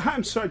an.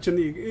 I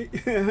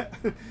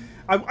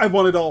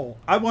want it all.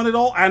 I want it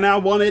all, and I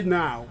want it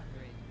now.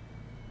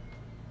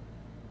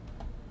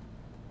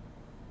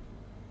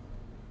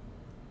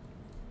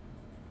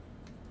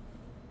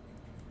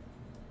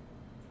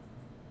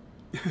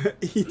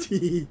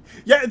 E.T.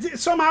 Yeah,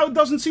 somehow it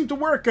doesn't seem to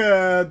work,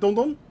 Don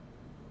Don.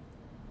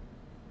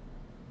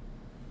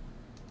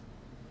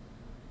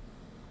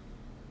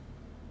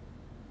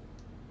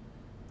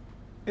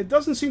 It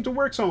doesn't seem to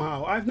work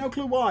somehow. I have no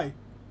clue why.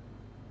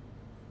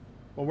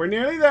 But we're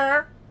nearly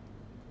there.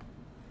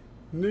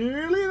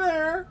 Nearly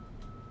there.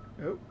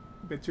 Oh,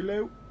 a bit too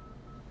low.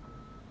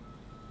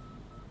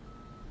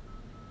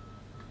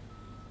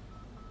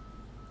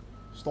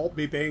 Stop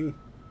beeping.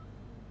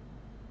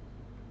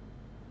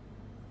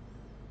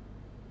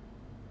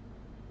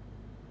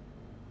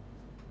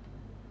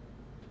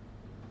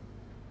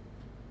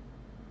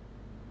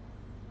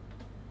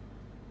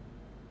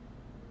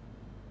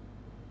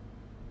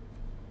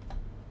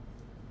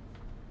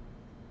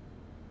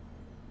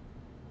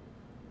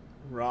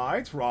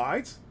 Right,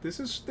 right. This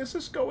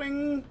is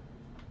going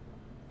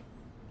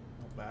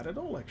not bad at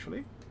all,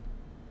 actually.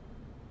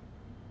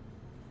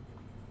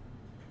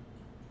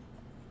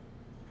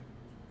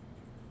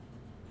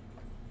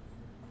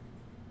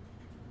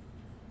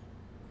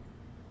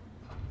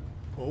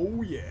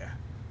 Oh yeah.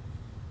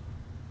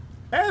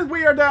 And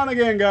we are down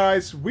again,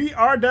 guys. We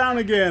are down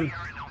again.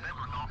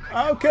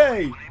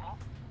 Okay.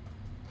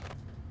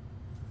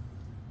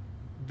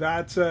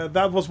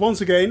 That was once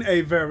again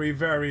a very,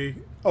 very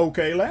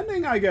okay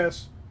landing, I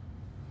guess.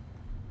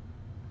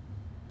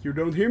 You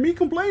don't hear me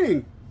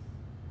complaining.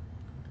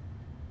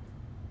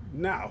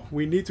 Now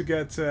we need to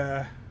get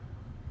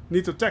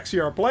need to taxi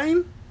our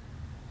plane.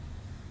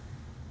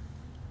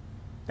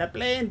 The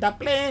plane, the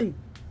plane.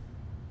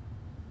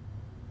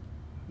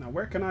 Now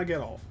where can I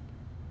get off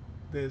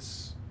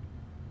this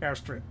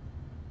airstrip?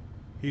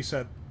 He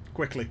said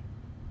quickly.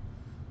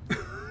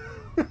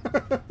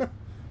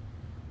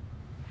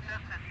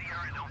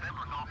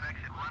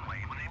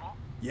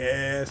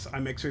 Yes,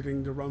 I'm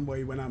exiting the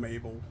runway when I'm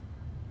able.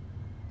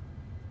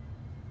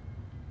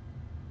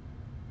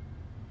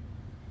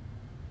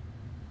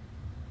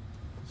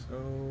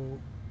 So,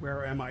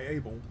 where am I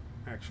able,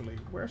 actually?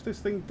 Where's this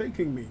thing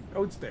taking me?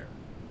 Oh, it's there.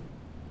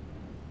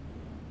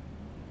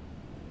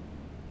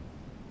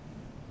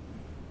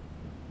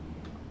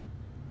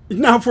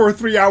 Now for a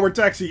 3-hour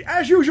taxi,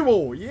 as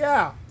usual,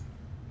 yeah!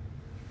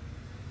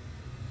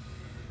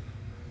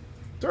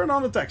 Turn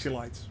on the taxi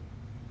lights.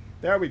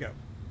 There we go.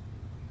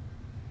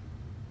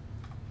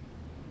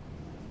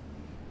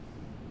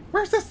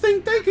 Where's this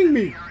thing taking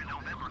me?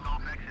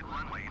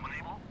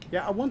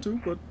 Yeah, I want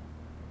to, but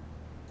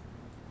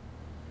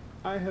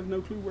I have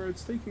no clue where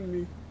it's taking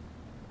me.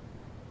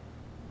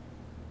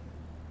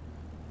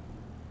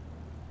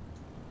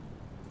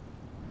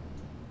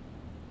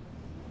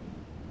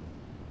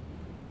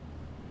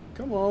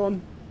 Come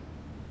on.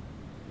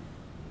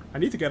 I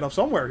need to get off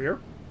somewhere here.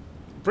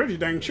 Pretty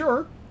dang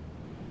sure.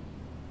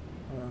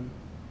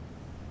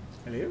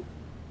 Hello?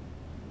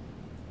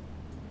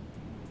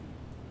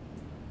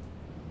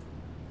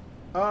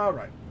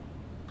 Alright.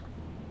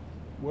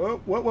 Whoa,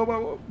 whoa, whoa,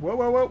 whoa, whoa, whoa,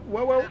 whoa,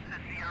 whoa, whoa,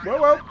 whoa,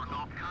 whoa.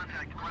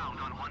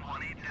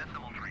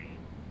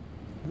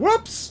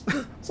 Whoops!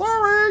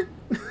 Sorry!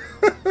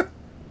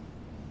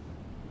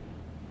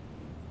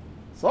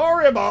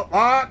 Sorry about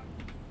that.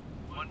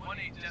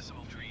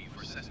 118.3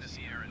 for Cessna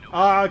Sierra. No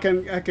I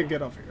can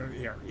get off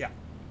here. Yeah.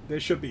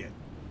 This should be it.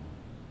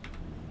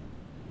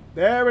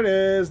 There it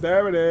is.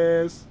 There it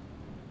is.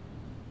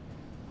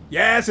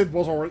 Yes, it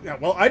was already. Yeah,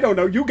 well, I don't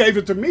know. You gave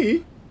it to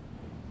me.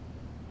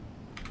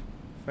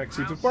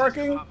 Taxi to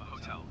parking.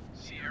 Hotel.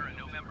 Sierra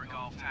November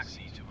Golf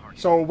taxi to parking.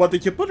 So what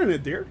did you put in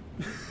it, dear?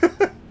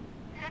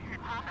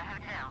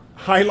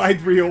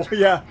 Highlight reel.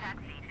 Yeah.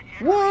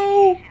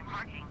 Whoa!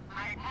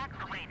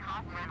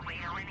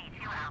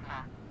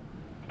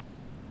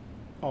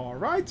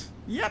 Alright.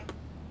 Yep.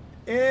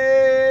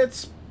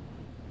 It's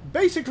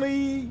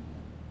basically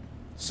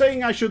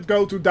saying I should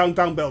go to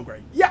downtown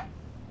Belgrade. Yeah.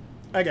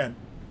 Again.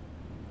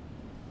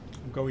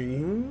 I'm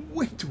going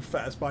way too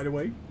fast, by the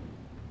way.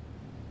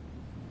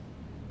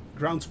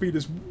 Ground speed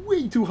is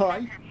way too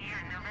high.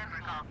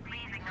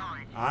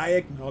 I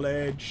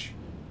acknowledge.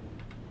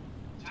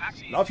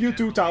 Love you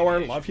too,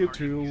 Tower. Love you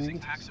too.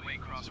 Taxiway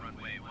cross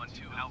runway 12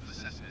 Alpha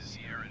Cessna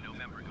Sierra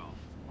November Golf.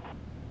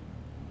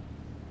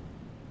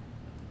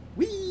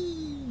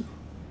 Whee!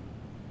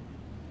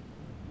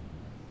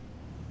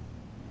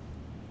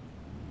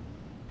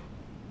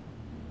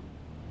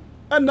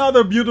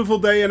 Another beautiful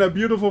day and a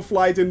beautiful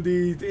flight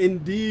indeed.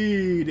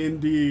 Indeed,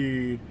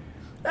 indeed.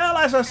 Well,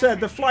 as I said,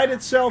 the flight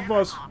itself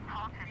was...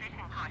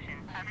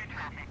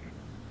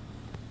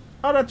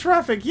 Other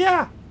traffic,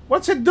 yeah!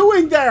 What's it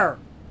doing there?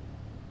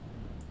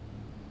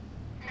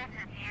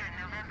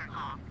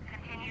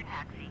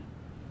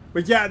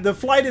 But yeah, the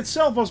flight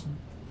itself was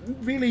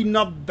really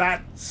not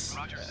that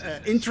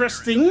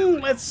interesting,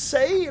 let's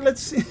say.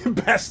 Let's see.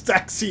 Best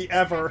taxi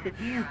ever.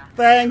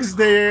 Thanks,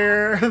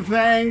 dear.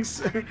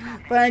 Thanks.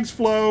 Thanks,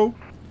 Flo.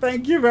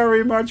 Thank you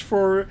very much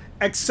for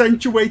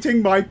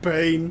accentuating my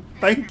pain.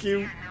 Thank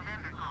you.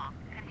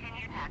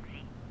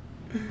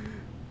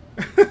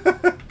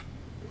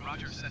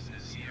 Roger, Cessna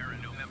Sierra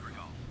November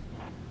Golf.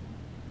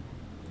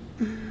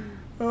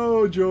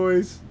 Oh,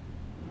 joys.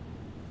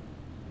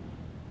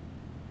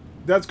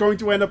 That's going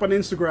to end up on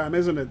Instagram,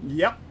 isn't it?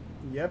 Yep.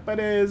 Yep, it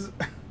is.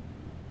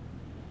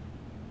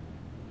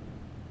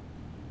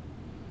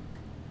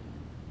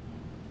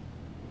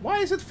 Why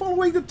is it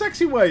following the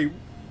taxiway?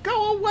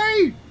 Go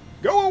away!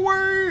 Go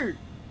away!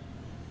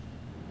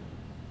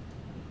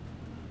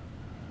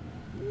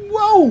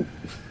 Whoa!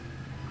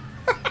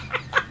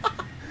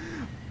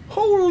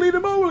 Holy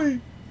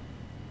moly!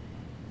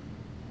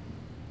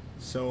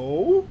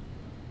 So...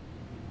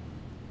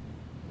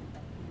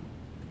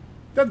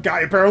 that guy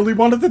apparently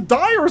wanted to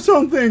die or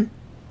something!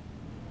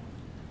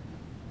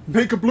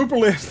 Make a blooper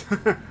list.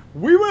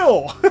 We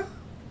will!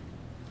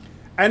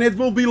 And it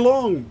will be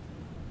long.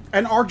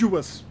 And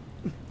arduous.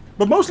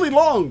 But mostly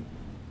long.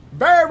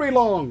 Very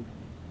long.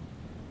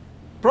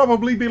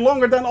 Probably be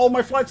longer than all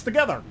my flights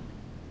together.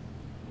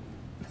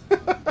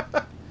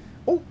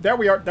 Oh, there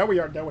we are, there we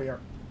are, there we are.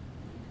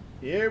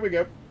 Here we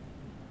go.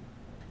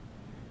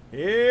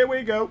 Here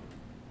we go.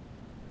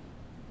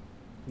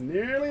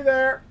 Nearly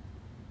there.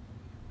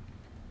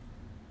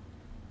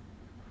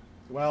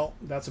 Well,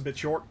 that's a bit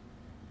short.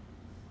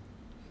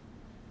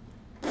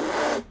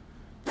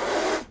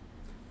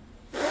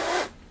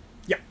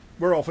 Yeah,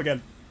 we're off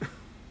again.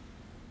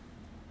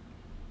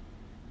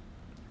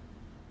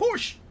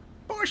 Push!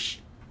 Push!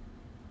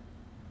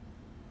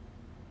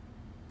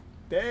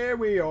 There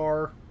we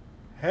are.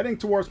 Heading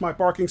towards my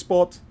parking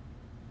spot.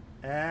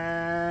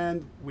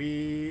 And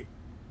we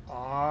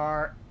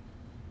are...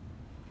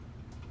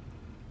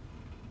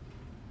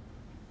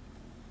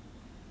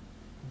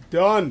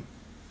 done.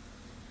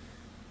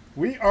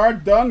 We are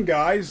done,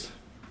 guys.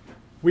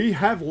 We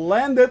have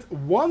landed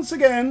once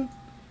again.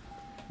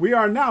 We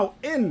are now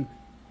in...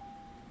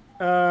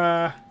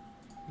 there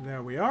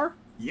we are.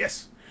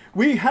 Yes.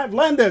 We have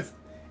landed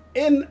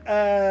in...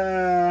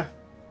 where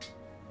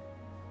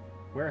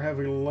have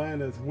we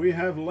landed? We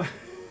have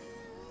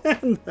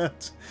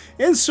landed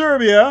in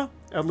Serbia,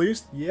 at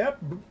least.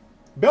 Yep.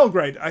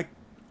 Belgrade. I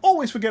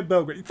always forget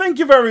Belgrade. Thank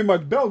you very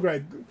much,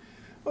 Belgrade.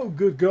 Oh,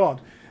 good God.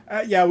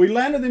 Yeah, we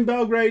landed in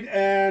Belgrade,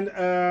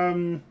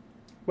 and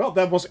well,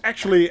 that was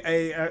actually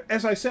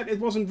as I said, it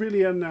wasn't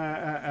really a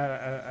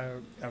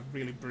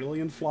really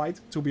brilliant flight.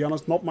 To be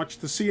honest, not much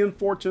to see,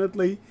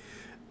 unfortunately.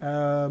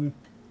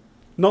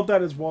 Not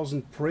that it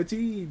wasn't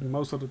pretty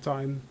most of the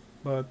time,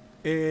 but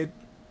it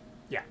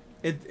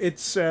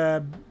it's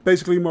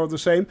basically more of the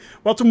same.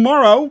 Well,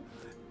 tomorrow,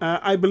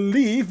 I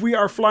believe we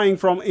are flying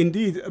from,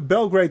 indeed,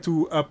 Belgrade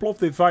to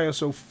Plovdiv via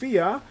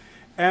Sofia.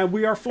 And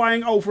we are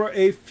flying over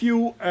a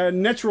few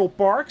natural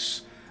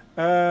parks.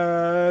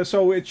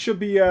 So it should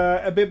be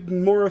a bit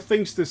more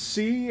things to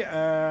see.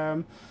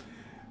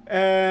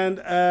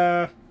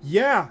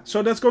 Yeah,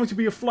 so that's going to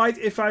be a flight,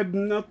 if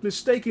I'm not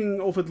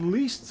mistaken, of at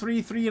least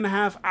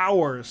 3.5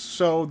 hours.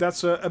 So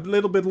that's a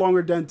little bit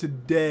longer than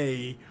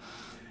today.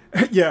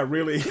 Yeah,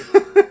 really.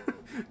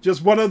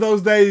 Just one of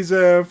those days,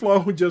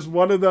 Flo. Just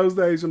one of those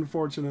days,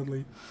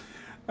 unfortunately.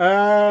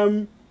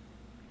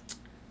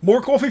 More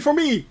coffee for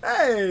me.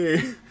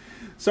 Hey.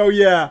 So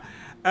yeah,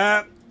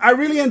 I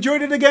really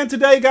enjoyed it again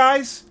today,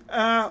 guys.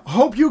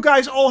 Hope you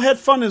guys all had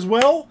fun as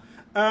well.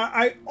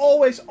 I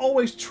always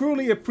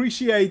truly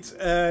appreciate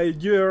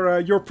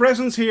your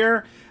presence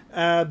here.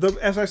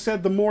 As I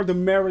said, the more the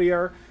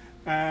merrier.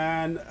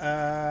 And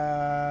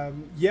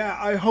yeah,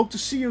 I hope to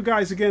see you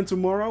guys again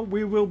tomorrow.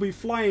 We will be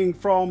flying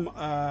from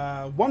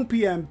 1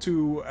 p.m.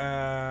 to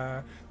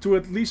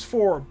at least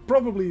 4,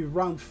 probably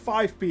around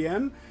 5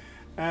 p.m.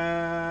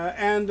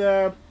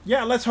 Yeah,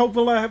 let's hope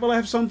we'll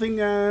have something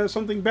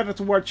better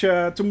to watch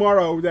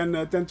tomorrow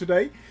than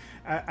today.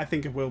 I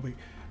think it will be,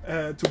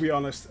 to be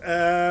honest.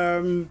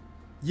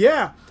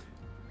 Yeah,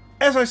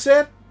 as I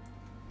said,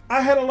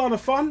 I had a lot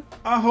of fun.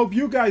 I hope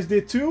you guys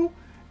did too.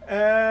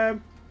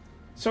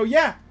 So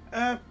yeah,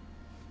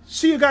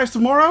 see you guys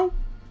tomorrow.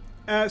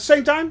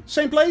 Same time,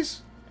 same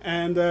place.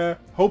 And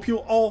hope you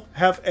all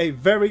have a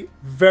very,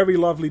 very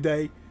lovely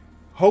day.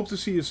 Hope to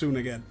see you soon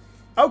again.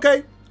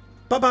 Okay,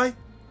 bye-bye.